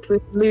replaced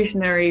with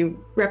illusionary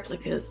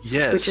replicas.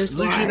 yes, which is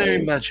illusionary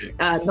why, magic.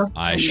 not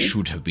I only-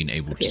 should have been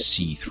able to Okay.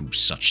 see through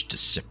such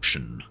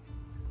deception.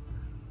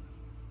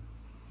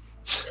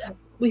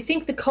 We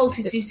think the cult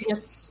is using a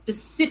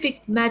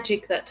specific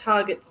magic that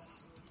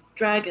targets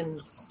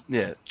dragons.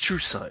 Yeah, true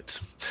sight.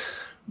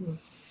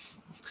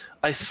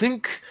 I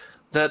think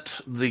that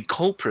the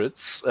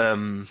culprits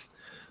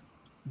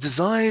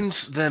designed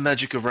their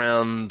magic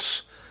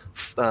around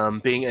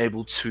being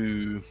able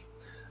to,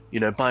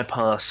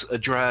 bypass a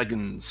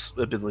dragon's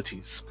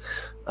abilities.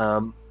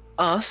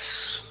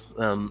 Us,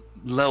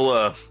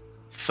 lower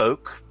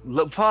folk,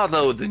 far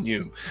lower than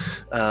you,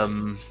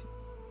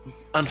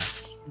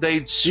 they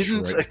didn't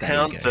Stroke,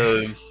 account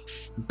there you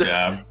though.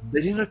 Yeah.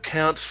 They didn't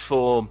account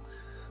for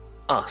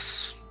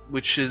us,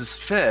 which is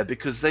fair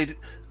because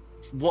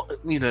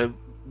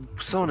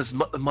someone as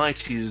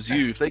mighty as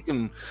you, if they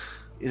can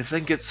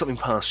get something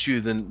past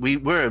you, then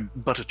we're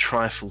but a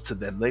trifle to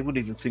them. They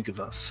wouldn't even think of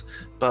us.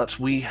 But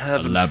we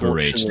have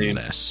Elaborate unfortunately-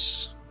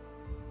 less.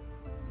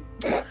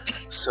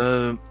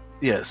 So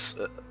yes,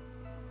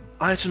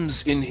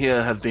 items in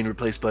here have been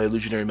replaced by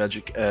illusionary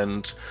magic,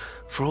 and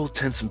for all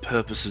intents and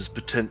purposes,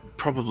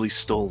 probably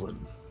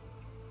stolen.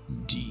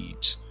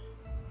 Indeed.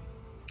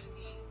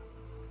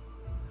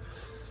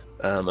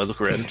 I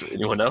look around to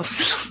anyone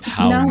else.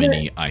 How Now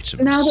many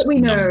items? Now that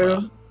we know,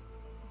 number?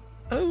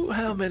 Oh,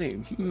 how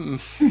many?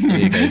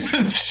 There goes.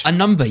 A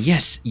number,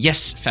 yes,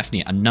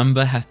 Fafnir, a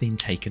number have been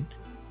taken.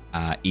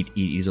 It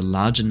is a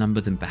larger number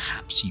than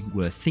perhaps you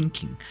were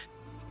thinking,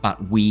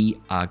 but we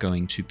are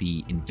going to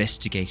be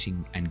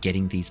investigating and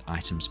getting these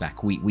items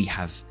back. We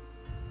have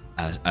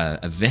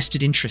a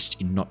vested interest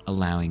in not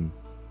allowing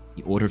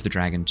the Order of the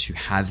Dragon to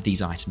have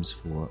these items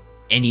for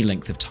any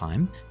length of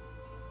time.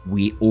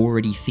 We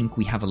already think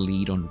we have a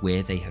lead on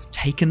where they have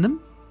taken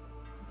them.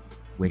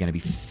 We're going to be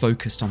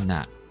focused on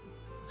that.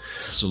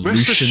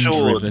 Solution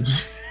driven.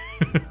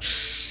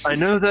 I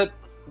know that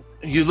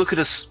you look at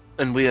us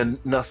and we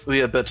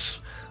are but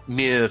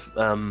mere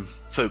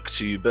folk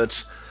to you,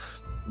 but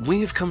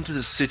we have come to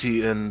this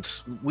city and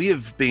we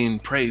have been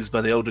praised by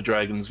the Elder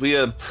Dragons. We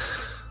are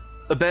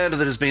a band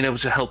that has been able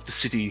to help the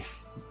city,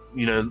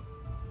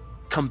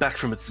 come back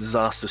from its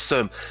disaster.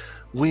 So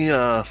we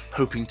are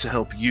hoping to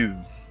help you.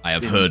 I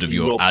have in heard of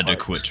your plight.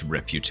 adequate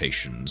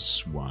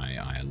reputations, why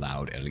I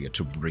allowed Elliot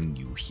to bring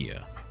you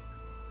here.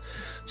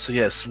 So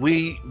yes,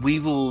 we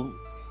will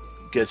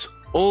get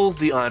all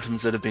the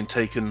items that have been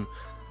taken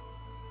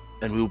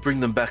and we will bring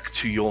them back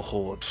to your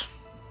horde.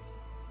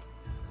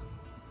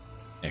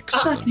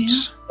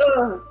 Excellent.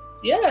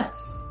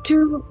 Yes.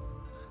 To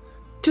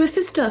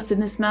assist us in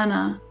this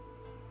manner,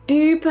 do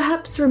you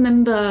perhaps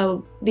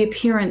remember the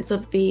appearance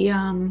of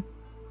the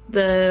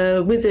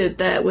wizard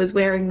that was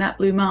wearing that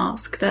blue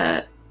mask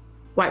that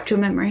wiped your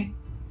memory?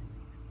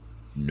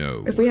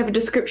 No. If we have a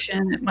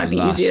description, it might be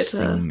the last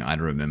easier to... thing I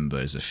remember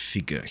is a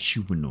figure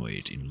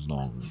humanoid in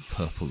long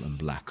purple and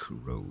black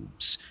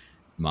robes,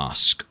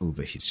 mask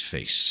over his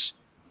face,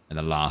 and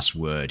the last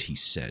word he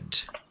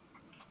said,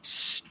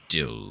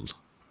 still.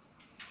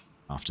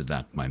 After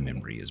that, my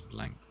memory is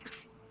blank.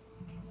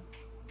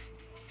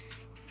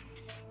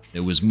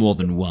 There was more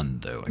than one,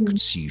 though. I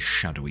could see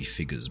shadowy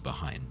figures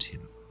behind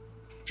him,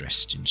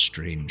 dressed in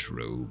strange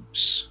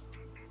robes.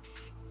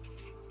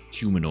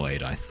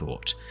 Humanoid, I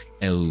thought.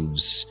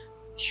 Elves,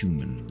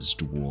 humans,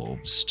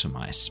 dwarves, to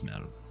my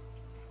smell.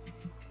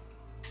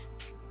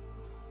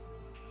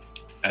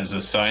 As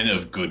a sign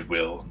of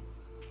goodwill,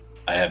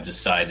 I have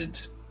decided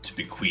to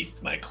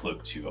bequeath my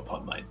cloak to you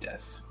upon my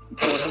death.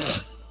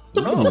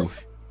 Oh.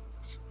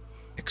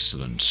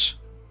 Excellent.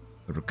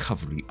 The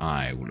recovery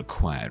eye will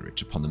acquire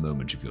it upon the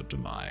moment of your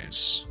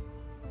demise.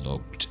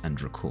 Logged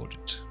and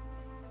recorded.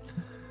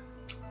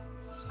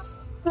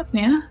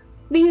 Yeah.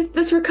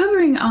 This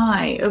recovering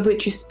eye of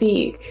which you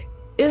speak,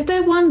 is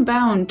there one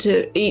bound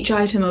to each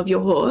item of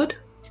your hoard?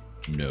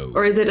 No.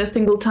 Or is it a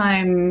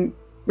single-time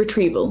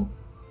retrieval?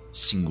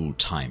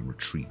 Single-time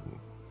retrieval.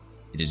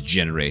 It is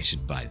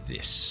generated by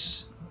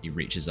this. He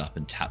reaches up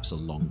and taps a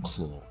long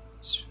claw.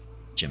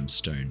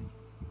 Gemstone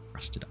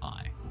rusted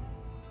eye.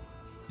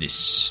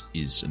 This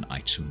is an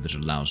item that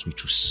allows me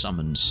to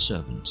summon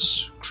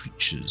servants,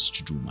 creatures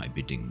to do my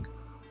bidding,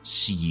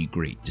 see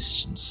great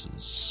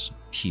distances,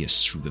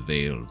 pierce through the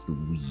veil of the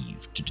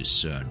weave to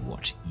discern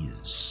what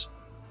is.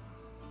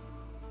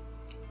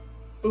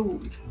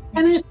 Ooh.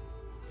 Can it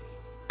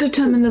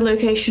determine the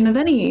location of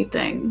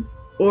anything?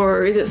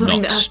 Or is it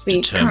something Not that has to be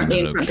determine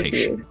currently the in front of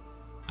location. you?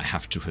 I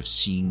have to have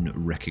seen,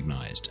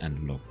 recognized,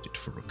 and logged it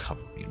for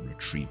recovery and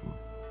retrieval.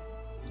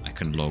 I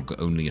can log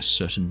only a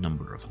certain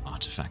number of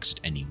artifacts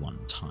at any one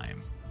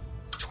time.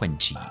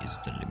 20 is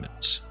the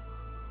limit.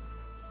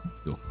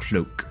 Your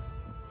cloak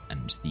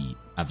and the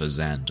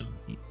Avazandum,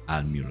 the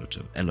Amulet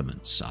of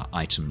Elements, are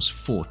items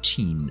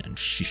 14 and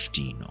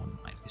 15 on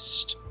my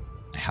list.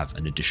 I have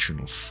an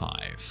additional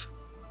 5.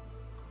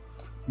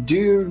 Do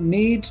you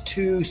need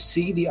to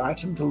see the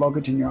item to log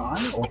it in your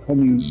eye, or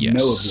can you Yes,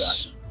 know of the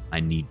item? I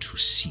need to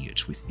see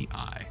it with the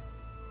eye.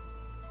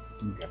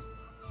 Okay.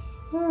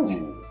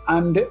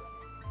 And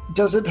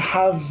does it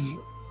have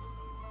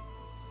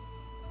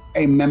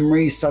a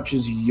memory such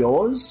as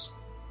yours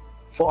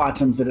for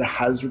items that it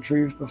has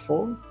retrieved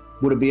before?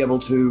 Would it be able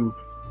to...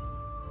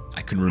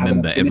 I can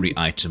remember every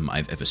item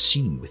I've ever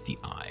seen with the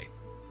eye.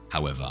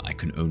 However, I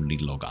can only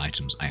log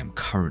items I am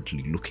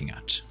currently looking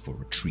at for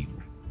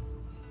retrieval.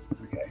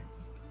 Okay.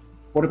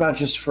 What about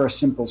just for a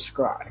simple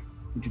scry?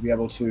 Would you be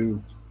able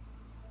to...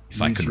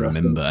 If I can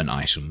remember an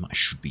item, I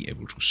should be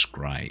able to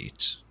scry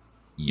it.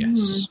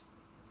 Yes.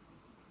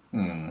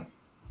 Hmm.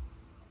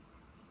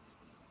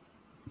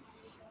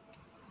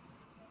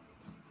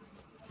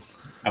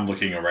 I'm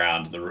looking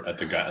around at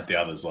the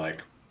others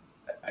like,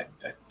 I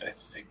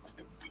think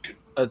that we could.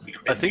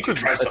 I think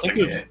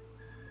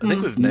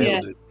we've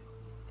nailed it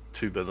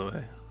too. By the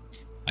way,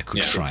 I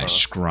could try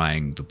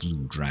scrying the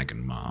blue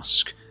dragon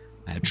mask.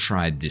 I had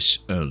tried this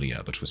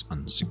earlier, but was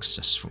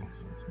unsuccessful.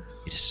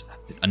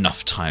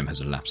 Enough time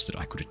has elapsed that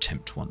I could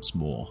attempt once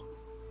more.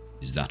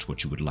 Is that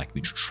what you would like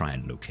me to try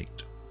and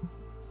locate?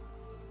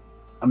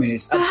 I mean,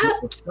 it's absolutely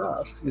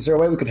absurd. Is there a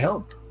way we could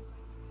help?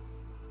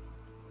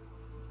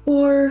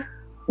 Or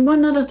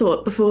one other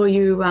thought before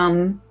you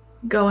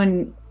go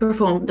and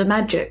perform the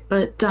magic,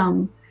 but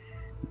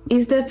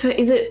is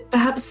it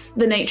perhaps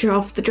the nature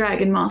of the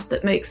dragon mask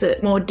that makes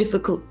it more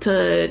difficult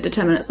to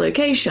determine its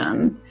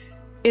location?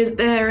 Is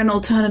there an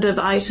alternative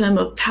item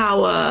of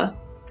power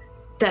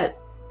that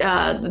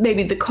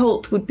maybe the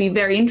cult would be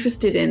very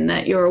interested in,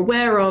 that you're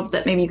aware of,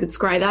 that maybe you could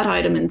scry that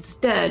item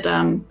instead,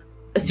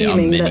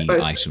 assuming there are that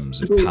many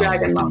items of power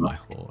within my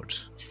hoard.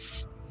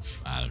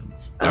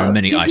 There are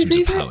many items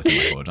of power within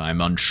my hoard.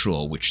 I'm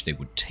unsure which they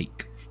would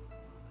take.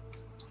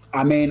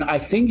 I mean, I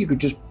think you could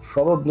just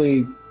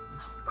probably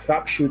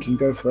crapshoot and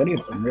go for any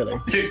of them, really.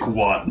 Pick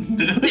one.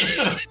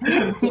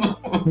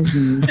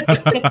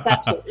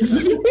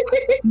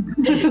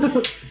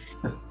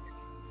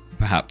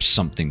 Perhaps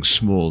something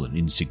small and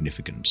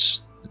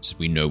insignificant that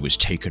we know was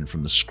taken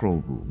from the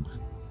scroll room.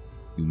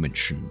 You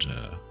mentioned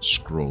a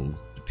scroll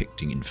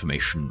depicting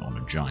information on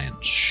a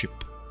giant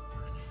ship.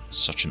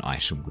 Such an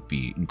item would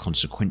be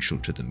inconsequential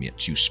to them,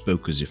 yet you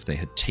spoke as if they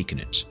had taken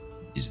it.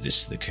 Is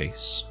this the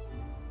case?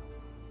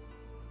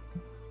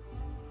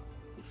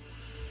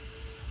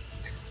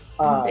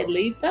 Did they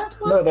leave that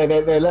one? No,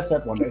 they left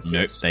that one.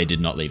 Nope, they did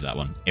not leave that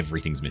one.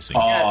 Everything's missing.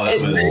 Oh,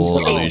 that's what it is.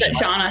 All illusion.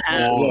 Shauna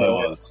had. Oh,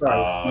 that was.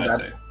 Sorry, I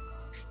see.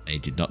 They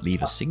did not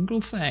leave a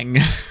single thing.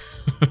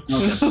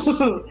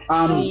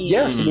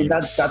 Yes, I mean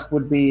that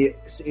would be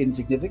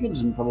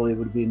insignificant and probably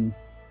would have been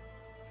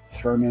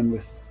thrown in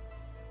with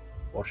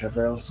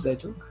whatever else they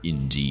took.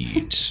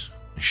 Indeed.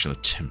 I shall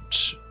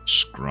attempt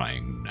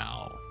scrying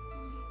now.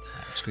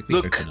 Let's quickly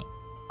Look, open up.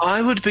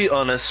 I would be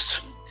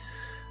honest.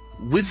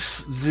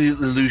 With the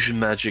illusion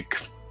magic,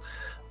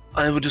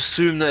 I would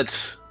assume that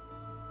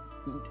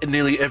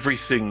nearly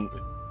everything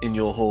in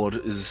your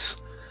hoard is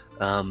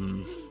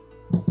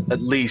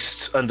at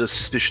least under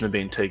suspicion of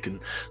being taken.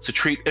 So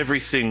treat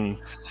everything...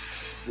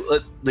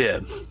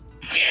 yeah.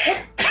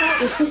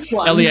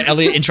 Elliot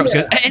interrupts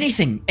and goes,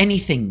 anything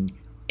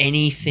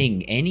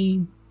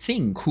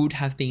could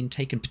have been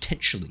taken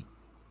potentially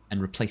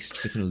and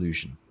replaced with an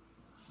illusion.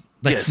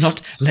 Let's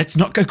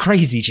not go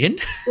crazy, Jin.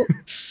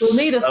 We'll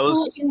need a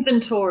full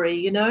inventory,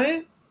 you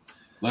know?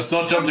 Let's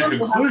not jump to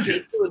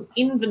conclusions. Good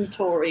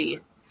inventory.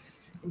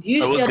 And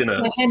usually I'd put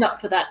my hand up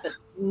for that, but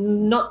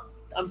not.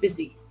 I'm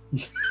busy.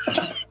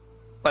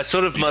 I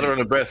sort of mutter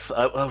under breath.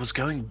 I was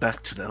going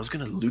back to that. I was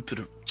going to loop it.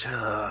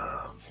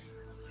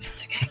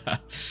 That's okay.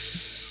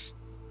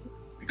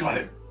 We got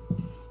it.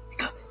 We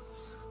got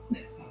this.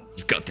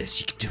 You've got this.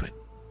 You can do it.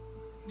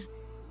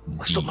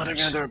 I still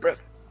muttering under a breath.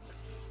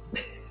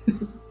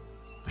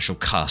 I shall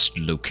cast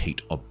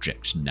Locate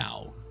Object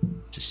now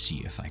to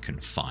see if I can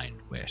find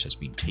where it has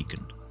been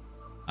taken.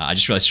 I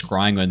just realized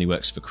scrying only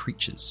works for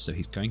creatures, so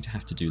he's going to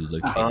have to do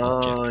Locate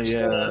Object.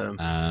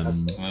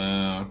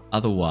 Yeah.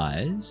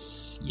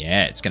 Otherwise,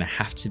 it's going to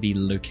have to be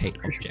Locate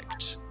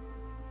Object.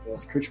 Yeah,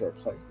 it's creature or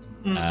place,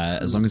 isn't it?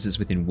 As long as it's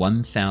within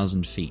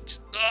 1,000 feet.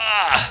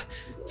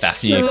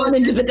 Fafnir Run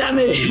into the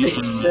damage.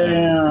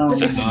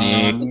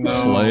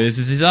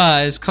 closes his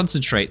eyes,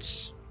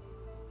 concentrates.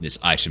 This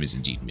item is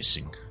indeed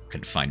missing.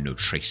 Can find no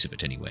trace of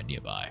it anywhere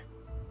nearby.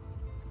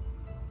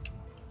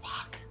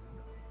 Fuck.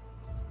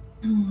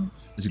 It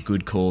was a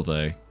good call,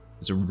 though. It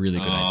was a really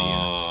good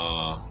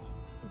idea.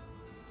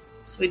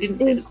 So we didn't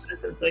see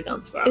the we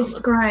can't scry. Is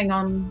scrying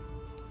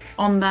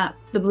on that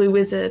the blue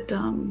wizard?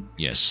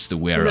 Yes, the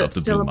wearer of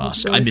the blue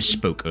mask. I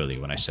misspoke earlier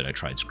when I said I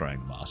tried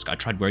scrying the mask. I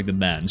tried wearing the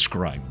man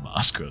scrying the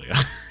mask earlier.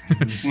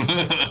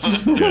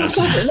 Yes.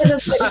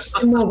 Let us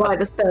know why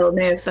the spell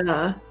may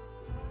have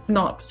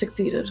not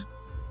succeeded.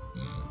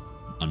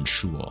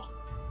 Unsure.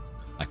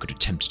 I could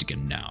attempt it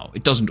again now.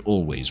 It doesn't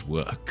always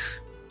work.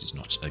 It is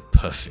not a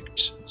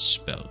perfect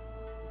spell.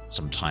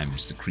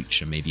 Sometimes the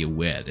creature may be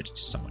aware that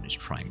someone is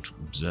trying to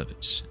observe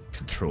it. It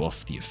can throw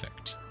off the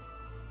effect.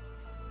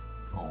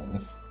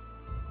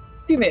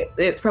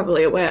 It's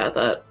probably aware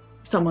that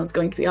someone's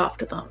going to be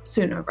after them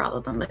sooner rather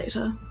than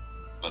later.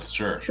 That's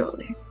true.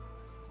 Surely.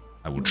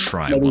 I will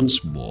try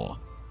once more.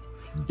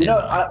 You know,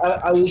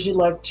 I usually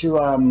like to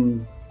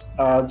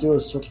do a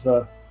sort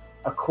of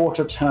a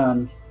quarter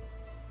turn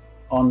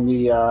on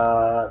the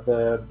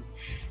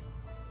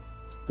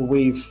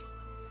weave.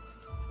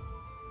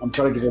 I'm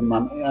trying to give him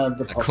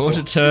the a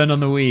quarter turn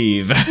on the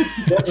weave.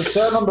 The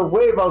turn on the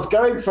weave. I was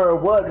going for a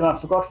word and I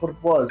forgot what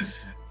it was.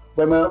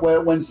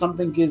 When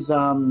something is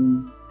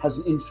has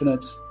an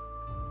infinite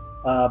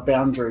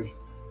boundary,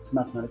 it's a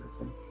mathematical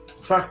thing.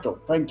 Fractal.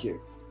 Thank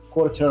you.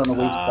 Quarter turn on the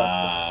weave's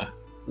fractal.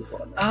 Is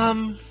what I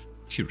meant.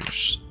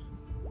 Curious.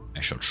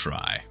 I shall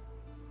try.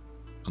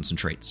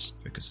 Concentrates,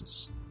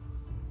 focuses.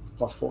 It's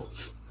 +4.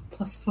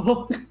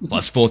 +4.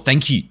 +4.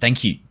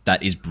 Thank you.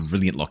 That is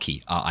brilliant,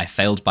 Lockie. I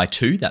failed by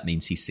 2. That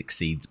means he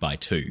succeeds by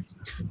 2.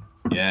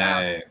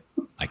 Yay.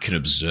 I can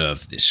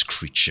observe this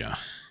creature.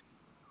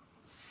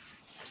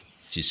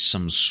 It is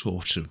some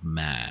sort of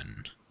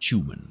man,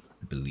 human,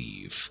 I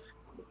believe.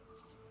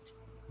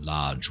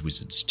 Large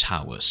wizard's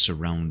tower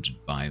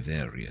surrounded by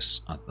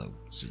various other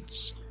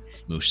wizards,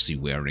 mostly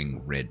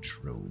wearing red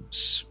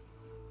robes.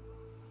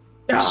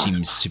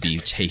 Seems to be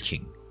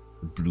taking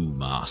the blue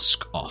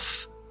mask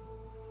off,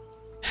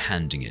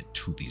 handing it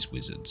to these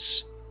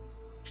wizards.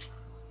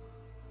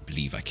 I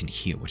believe I can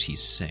hear what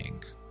he's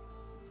saying.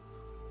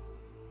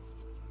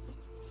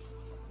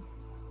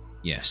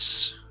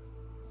 Yes.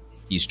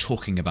 He's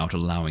talking about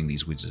allowing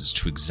these wizards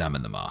to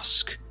examine the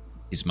mask.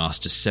 His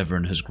master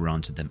Severin has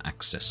granted them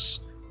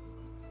access.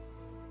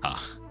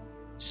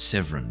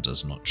 Severin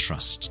does not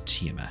trust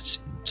Tiamat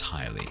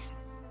entirely.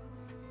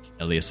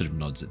 Elia sort of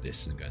nods at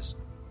this and goes,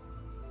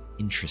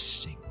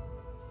 interesting.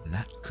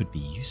 That could be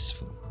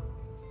useful.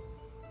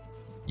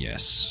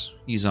 Yes,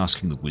 he's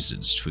asking the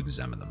wizards to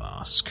examine the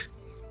mask.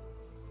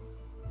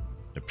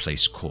 At a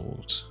place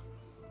called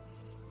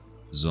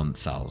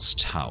Zonthal's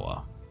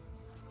Tower.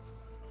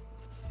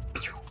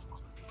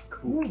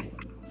 Cool.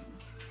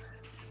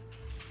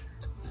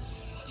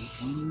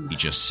 He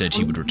just said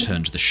he would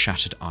return to the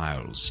Shattered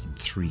Isles in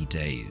 3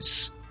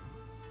 days.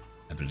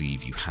 I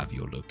believe you have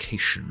your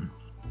location.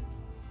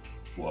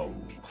 Whoa.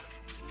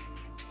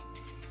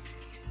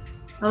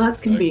 Well,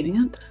 that's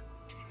convenient.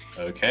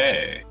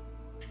 Okay.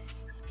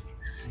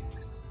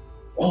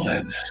 Well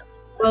then.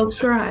 Well,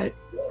 right.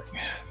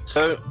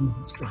 So,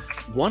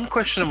 one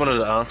question I wanted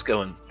to ask,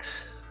 Owen.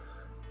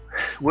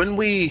 When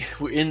we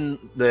were in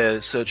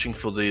there searching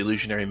for the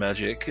illusionary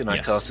magic, and I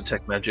cast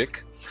Detect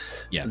Magic,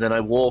 Yeah. And then I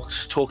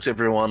talked to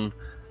everyone.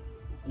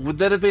 Would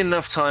that have been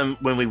enough time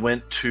when we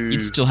went to...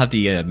 You'd still have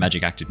the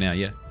magic active now,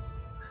 yeah.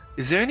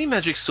 Is there any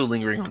magic still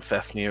lingering on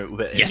Fafnir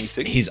about Yes,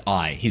 anything? his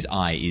eye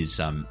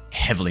is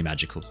heavily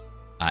magical.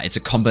 It's a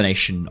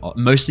combination of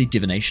mostly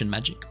divination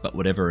magic, but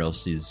whatever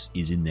else is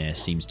in there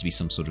seems to be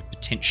some sort of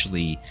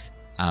potentially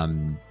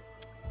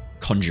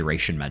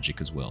conjuration magic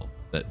as well,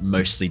 but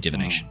mostly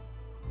divination.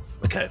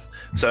 Okay,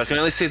 so I can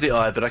only see the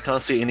eye, but I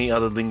can't see any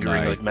other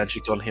lingering No. like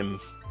magic on him.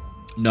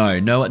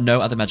 No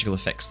other magical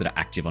effects that are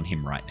active on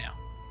him right now.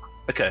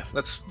 Okay,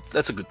 that's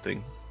a good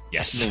thing.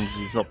 Yes. It means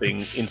he's not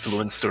being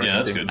influenced or Yeah,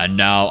 that's anything. good. And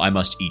now I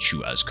must eat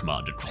you as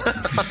commanded.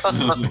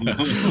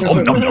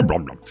 Nom, nom, nom,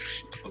 nom,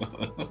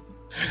 nom.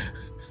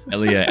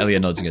 Elia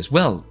nods and goes,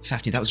 well,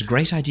 Fafnir, that was a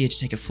great idea to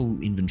take a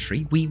full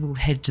inventory. We will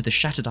head to the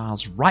Shattered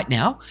Isles right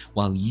now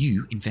while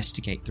you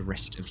investigate the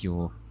rest of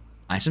your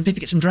items. Maybe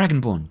get some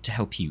Dragonborn to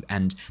help you,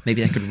 and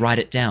maybe they could write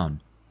it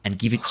down and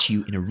give it to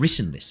you in a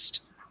written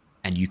list,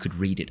 and you could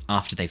read it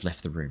after they've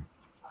left the room.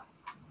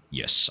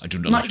 Yes, I do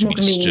not like to be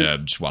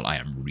disturbed while I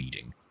am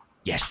reading.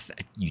 Yes,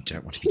 you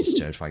don't want to be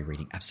disturbed while you're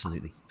reading,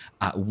 absolutely.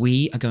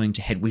 We are going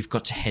to head, we've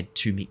got to head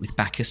to meet with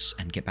Bacchus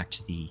and get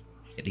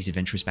these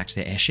adventurers back to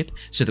their airship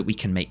so that we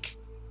can make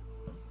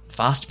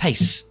fast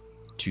pace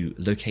to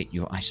locate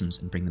your items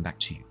and bring them back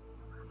to you.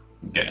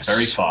 Get Yes.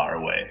 very far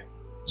away.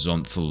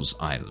 Zonthal's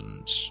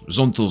Island.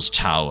 Zonthal's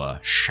Tower,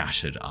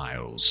 Shattered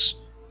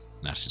Isles.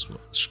 That is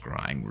what the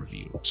scrying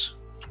revealed.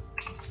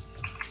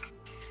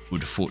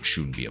 Good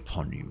fortune be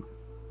upon you.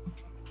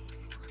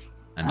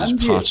 And as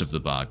part of the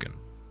bargain,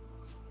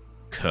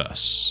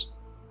 curse.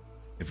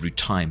 Every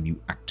time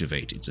you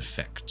activate its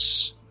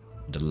effects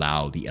and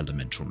allow the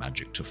elemental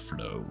magic to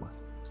flow,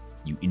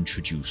 you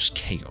introduce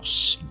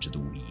chaos into the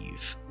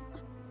weave.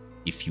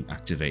 If you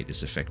activate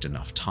this effect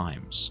enough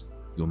times,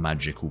 your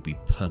magic will be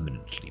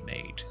permanently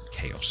made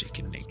chaotic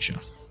in nature.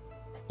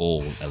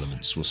 All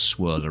elements will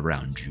swirl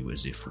around you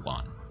as if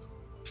one.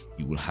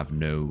 You will have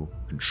no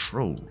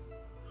control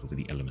over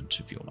the element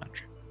of your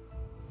magic.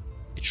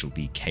 It shall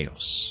be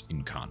chaos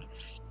incarnate,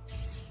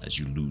 as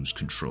you lose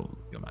control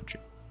of your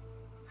magic.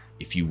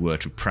 If you were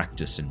to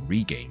practice and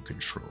regain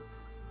control,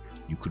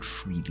 you could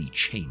freely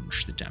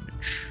change the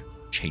damage,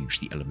 change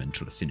the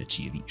elemental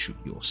affinity of each of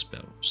your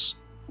spells.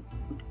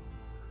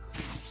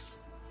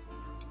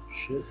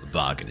 Shit. A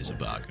bargain is a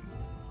bargain.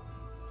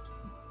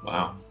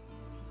 Wow.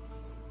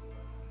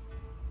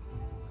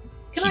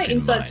 Can Keep I in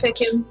insight mind-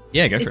 check him?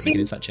 Yeah, go for Is it. Make an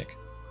he- insight check.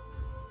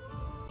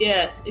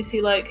 Yeah, is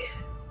he like...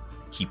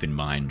 Keep in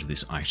mind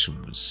this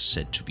item was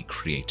said to be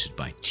created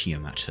by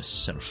Tiamat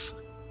herself.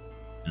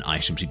 An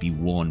item to be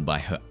worn by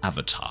her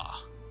avatar,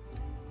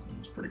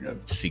 That's pretty good.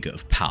 a figure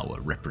of power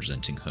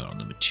representing her on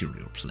the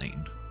material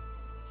plane.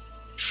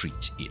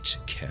 Treat it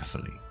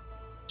carefully.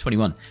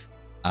 21.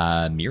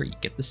 Miri, you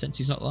get the sense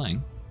he's not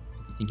lying.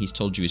 Everything he's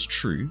told you is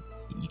true.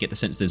 You get the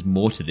sense there's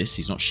more to this.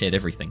 He's not shared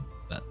everything,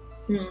 but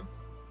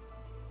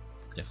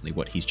definitely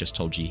what he's just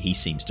told you, he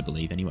seems to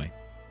believe anyway.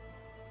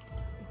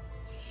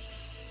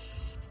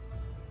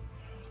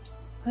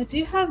 I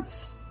do have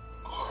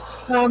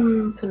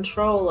some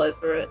control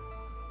over it.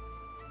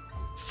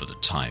 For the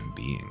time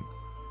being,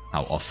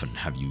 how often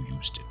have you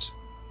used it?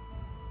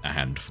 A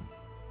handful.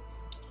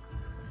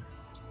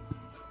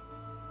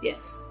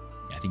 Yes.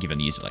 Yeah, I think you've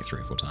only used it like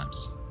 3 or 4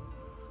 times.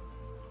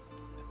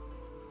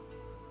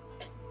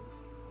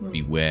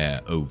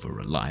 Beware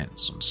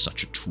over-reliance on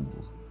such a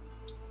tool.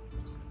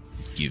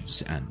 It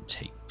gives and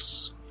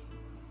takes.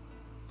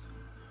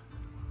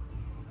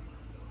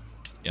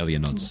 Elia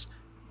nods.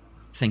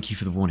 Thank you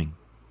for the warning,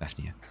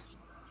 Fafnir.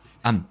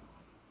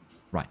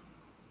 Right.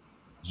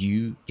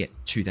 You get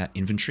to that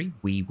inventory,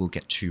 we will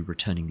get to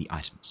returning the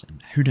items.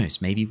 And who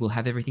knows, maybe we'll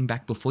have everything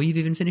back before you've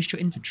even finished your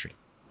inventory.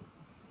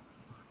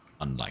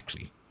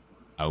 Unlikely.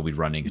 I will be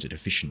running at an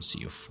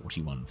efficiency of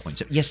 41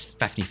 points. Yes,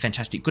 Fafnir,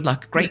 fantastic. Good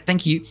luck. Great,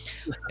 thank you.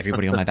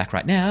 Everybody on my back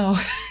right now.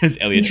 As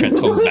Elliot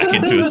transforms back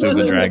into a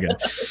silver dragon.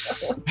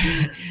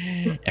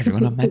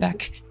 Everyone on my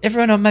back.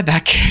 Everyone on my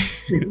back.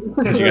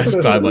 As you guys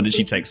climb on and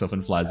she takes off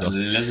and flies off.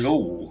 Let's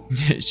go.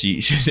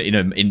 she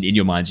in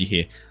your minds you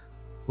hear,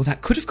 well,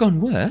 that could have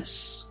gone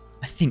worse.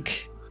 I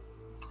think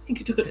I think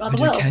you took it we're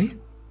rather well. okay.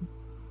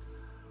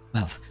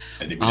 Well,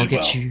 I think we I'll did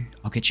get well. you.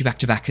 I'll get you back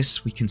to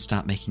Bacchus. We can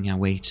start making our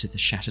way to the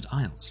Shattered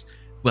Isles.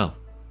 Well,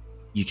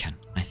 you can.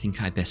 I think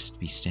I best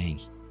be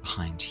staying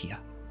behind here.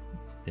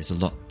 There's a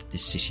lot that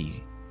this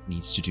city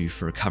needs to do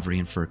for recovery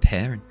and for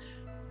repair, and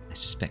I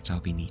suspect I'll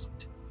be needed.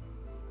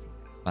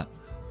 But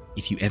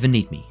if you ever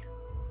need me,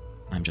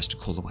 I'm just a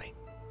call away.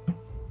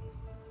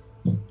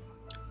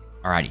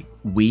 Alrighty,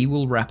 we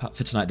will wrap up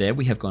for tonight there.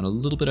 We have gone a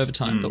little bit over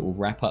time, but we'll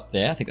wrap up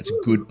there. I think that's a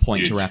good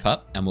point to Huge. wrap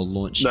up, and we'll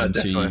launch No,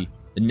 into definitely.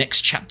 the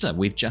next chapter.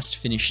 We've just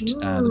finished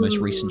the most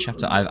recent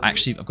chapter.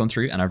 I've gone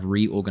through and I've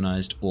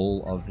reorganized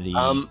all of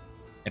the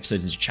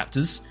episodes into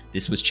chapters.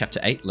 This was chapter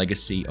 8,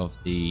 Legacy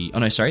of the... Oh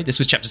no, sorry. This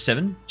was chapter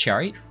 7,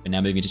 Chariot. We're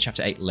now moving into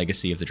chapter 8,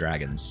 Legacy of the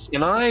Dragons.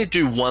 Can I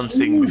do one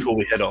thing before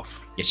we head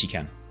off? Yes, you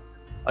can.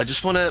 I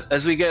just want to,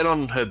 as we get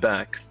on her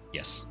back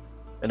Yes.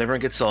 and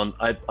everyone gets on,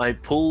 I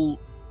pull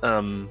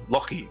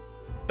Lockie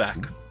back.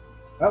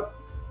 Oh,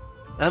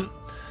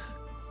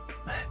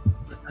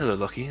 Hello,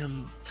 Lockie.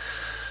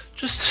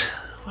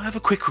 I have a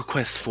quick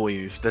request for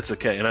you, if that's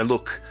okay. And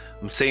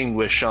I'm seeing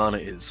where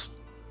Shana is.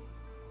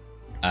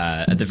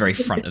 At the very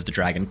front of the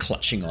dragon,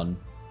 clutching on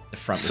the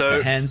front with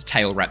her hands,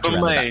 tail wrapped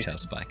around the backtail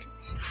spike.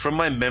 From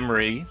my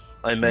memory,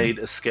 I made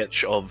a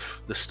sketch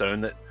of the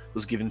stone that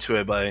was given to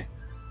her by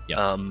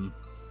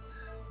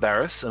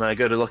Varys, and I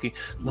go to Lockie.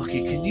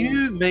 Lockie, can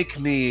you make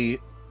me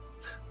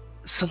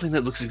something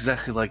that looks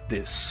exactly like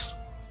this?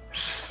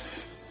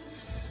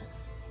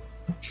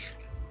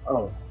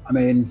 Oh, I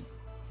mean,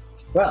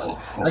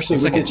 well, actually,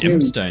 it's like a with this new-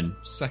 gemstone.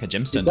 It's like a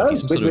gemstone, It like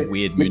does, some sort with- of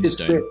weird with this-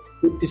 moonstone.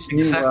 With this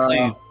Exactly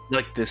new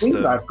like this, thing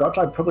though. that I've got,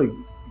 I probably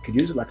could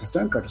use it like a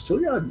stonecutter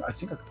tool. Yeah, I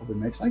think I could probably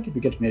make something if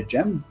you get me a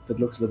gem that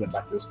looks a little bit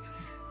like this.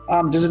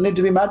 Does it need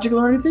to be magical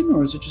or anything,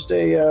 or is it just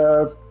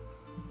a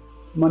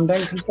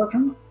mundane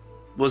construction?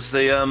 Was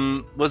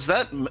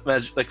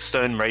that like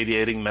stone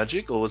radiating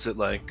magic, or was it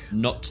like...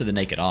 Not to the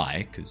naked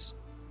eye,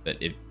 but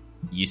if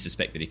you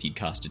suspect that if you'd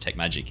cast Detect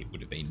Magic, it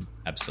would have been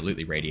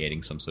absolutely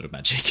radiating some sort of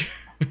magic.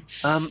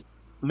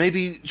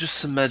 Maybe just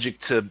some magic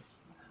to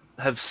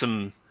have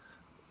some...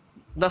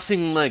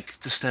 Nothing like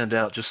to stand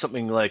out, just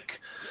something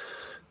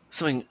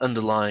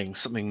underlying,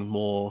 something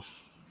more...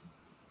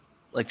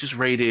 Like just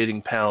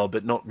radiating power,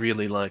 but not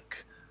really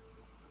like...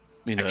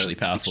 Actually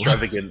powerful.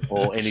 Extravagant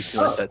or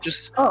anything like that.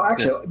 Just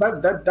Actually,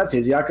 that's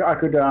easy. I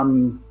could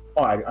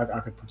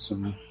put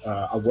some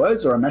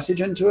words or a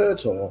message into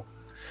it, or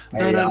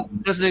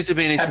it doesn't need to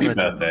be anything Happy like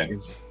birthday.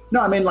 that. no.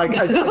 I mean, like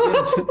as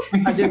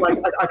in like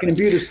I can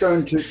imbue the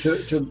stone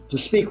to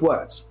speak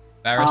words.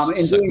 Varys, In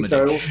suck doing my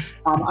so, dick.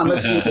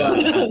 unless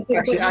you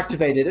actually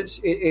activated it,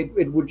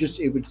 it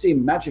would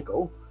seem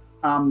magical,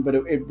 but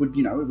it would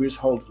just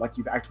hold like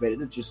you've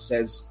activated it. Just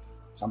says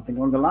something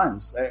along the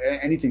lines,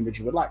 anything that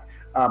you would like.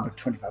 But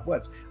 25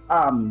 words.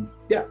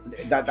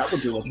 That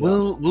would do what you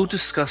ask. We'll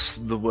discuss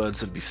the words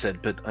that be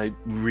said, but I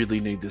really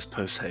need this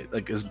post haste,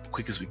 like as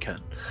quick as we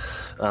can.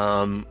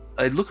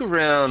 I look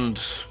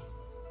around.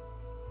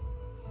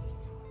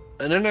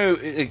 I don't know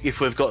if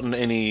we've gotten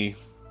any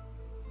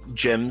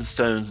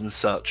gemstones and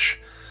such.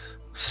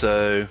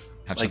 So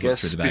Have I to look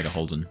guess through the bag of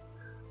Holden.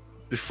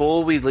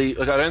 before we leave,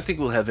 like, I don't think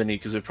we'll have any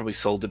because we've probably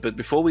sold it. But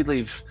before we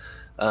leave,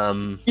 You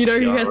know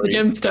who has the Shiari-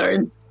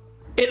 gemstone?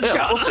 It's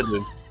Yeah, of course I Shana.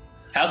 do.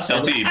 How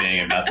stealthy are you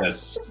being about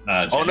this?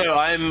 Oh Jenny? no,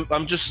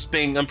 I'm just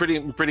being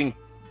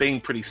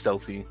pretty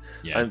stealthy.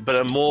 Yeah. But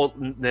I'm more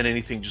than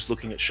anything just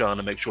looking at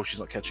Shana, make sure she's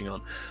not catching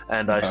on.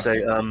 And I Okay.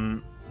 say,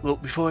 well,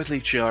 before I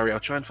leave Chiari, I'll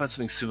try and find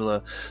something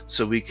similar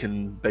so we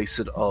can base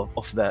it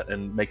off that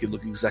and make it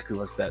look exactly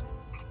like that.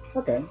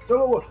 Okay.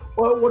 Well,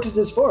 what is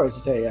this for?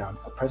 Is it a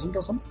present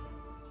or something?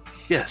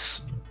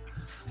 Yes,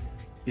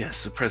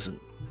 a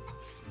present.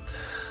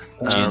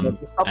 Jin,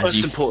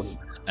 Utmost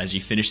importance. As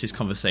you finish this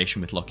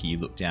conversation with Lockie, you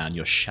look down.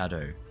 Your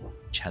shadow,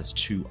 which has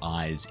two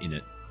eyes in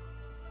it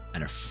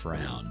and a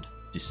frown,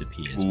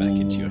 disappears back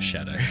into your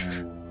shadow.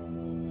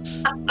 Can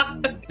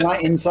I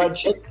inside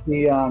check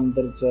that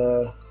it's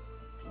a?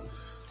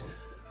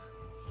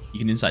 You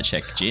can insight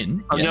check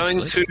Jin. I'm going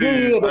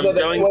absolutely.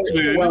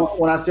 to.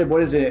 When I said,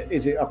 "What is it?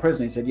 Is it a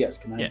present?" He said, "Yes."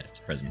 Can I? Yeah, it's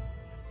a present.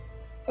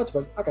 That's a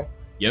present. Okay.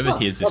 Yovith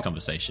hears this that's-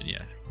 conversation,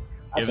 yeah.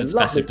 That's a Yovith's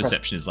lovely passive present.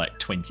 perception is like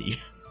 20.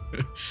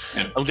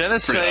 I'm gonna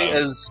say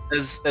as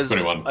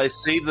 21. I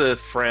see the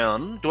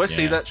frown. Do I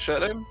see Yeah. that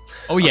shadow?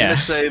 Oh, yeah.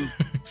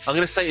 I'm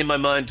gonna say in my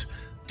mind,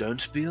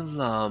 don't be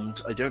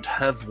alarmed. I don't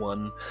have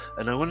one,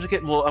 and I want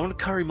to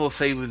curry more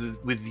favor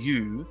with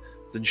you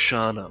than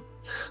Shana.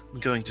 I'm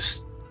going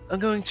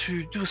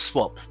to do a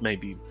swap,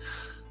 maybe.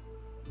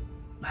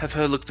 Have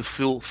her look the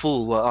fool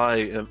while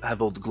I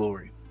have all the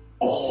glory.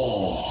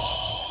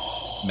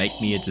 Make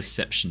me a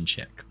deception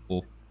check.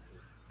 Or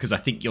because I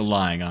think you're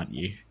lying, aren't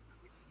you?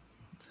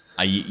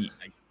 Are you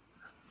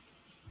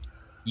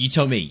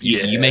tell me.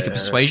 You make a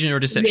persuasion or a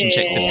deception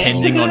check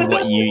depending on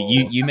what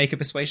you make a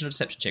persuasion or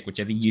deception check,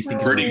 whichever you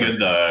think is Pretty good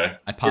though.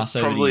 I pass It's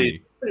over to probably- you.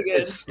 Pretty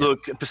good.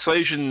 Look,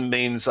 persuasion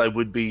means I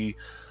would be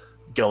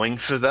going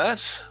for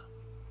that,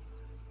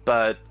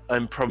 but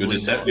I'm probably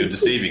not. You're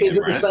deceiving Is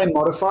him, it the right? same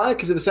modifier?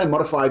 Because if it's the same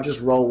modifier, just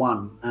roll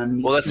one.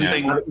 And Well, that's the Yeah.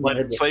 thing. Have it in My your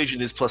head.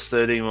 persuasion is plus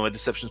 13, while my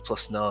deception is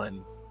plus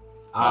 9.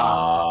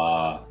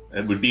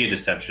 It would be a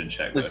deception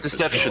check. It's though, for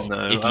deception,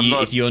 sure.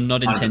 though. If you're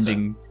not 100%.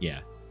 intending, yeah,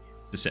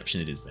 deception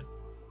it is then.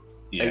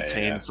 Yeah,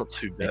 18, yeah. it's not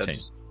too bad. 18.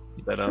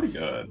 Better. Pretty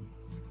good.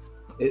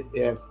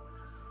 Yeah.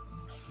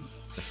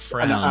 The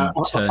frown a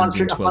fun turns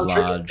trick- into a a fun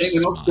trick large if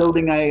you're not smile.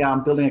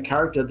 building a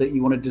character that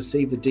you want to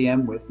deceive the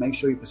DM with. Make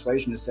sure your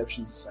persuasion and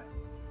deception is the same.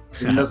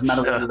 'Cause it doesn't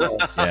matter what you roll.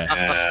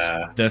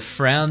 Yeah. The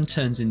frown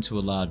turns into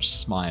a large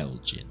smile,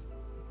 Jin.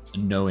 A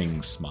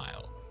knowing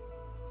smile.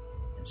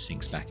 And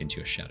sinks back into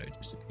your shadow,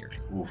 disappearing.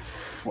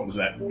 Oof, what does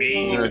that I'm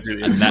mean? gonna do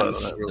And insight on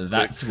that's that real quick.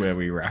 that's where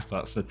we wrap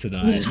up for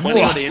tonight.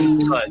 20 on the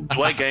insight.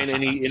 Do I gain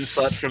any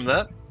insight from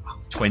that?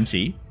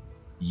 20.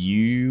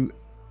 You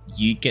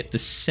get the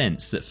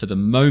sense that for the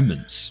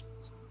moment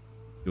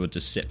your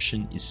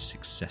deception is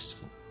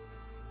successful.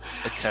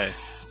 Okay.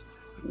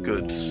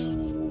 Good.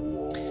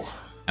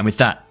 And with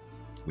that,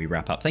 we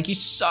wrap up. Thank you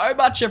so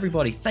much,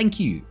 everybody. Thank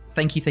you.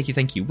 Thank you, thank you,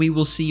 thank you. We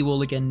will see you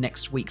all again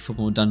next week for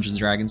more Dungeons &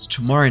 Dragons,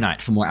 tomorrow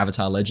night for more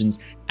Avatar Legends.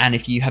 And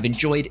if you have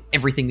enjoyed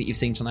everything that you've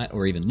seen tonight,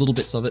 or even little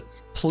bits of it,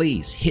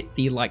 please hit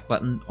the like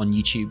button on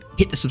YouTube.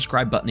 Hit the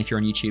subscribe button if you're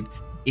on YouTube.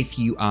 If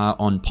you are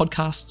on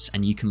podcasts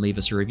and you can leave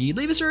us a review,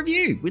 leave us a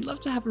review. We'd love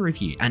to have a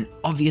review. And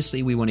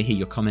obviously, we want to hear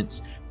your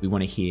comments. We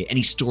want to hear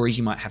any stories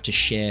you might have to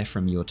share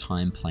from your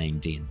time playing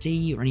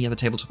D&D or any other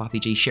tabletop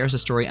RPG. Share us a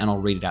story and I'll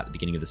read it out at the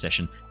beginning of the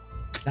session.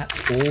 That's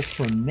all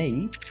from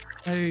me.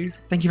 So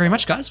thank you very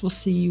much, guys. We'll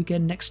see you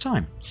again next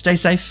time. Stay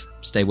safe,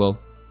 stay well.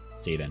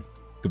 See you then.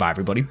 Goodbye,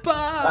 everybody.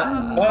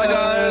 Bye. Bye,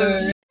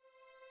 guys.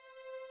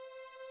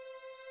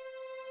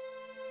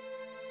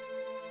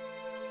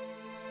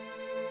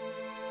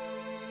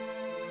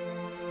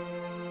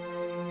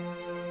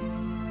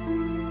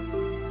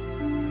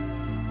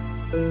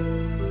 Bye.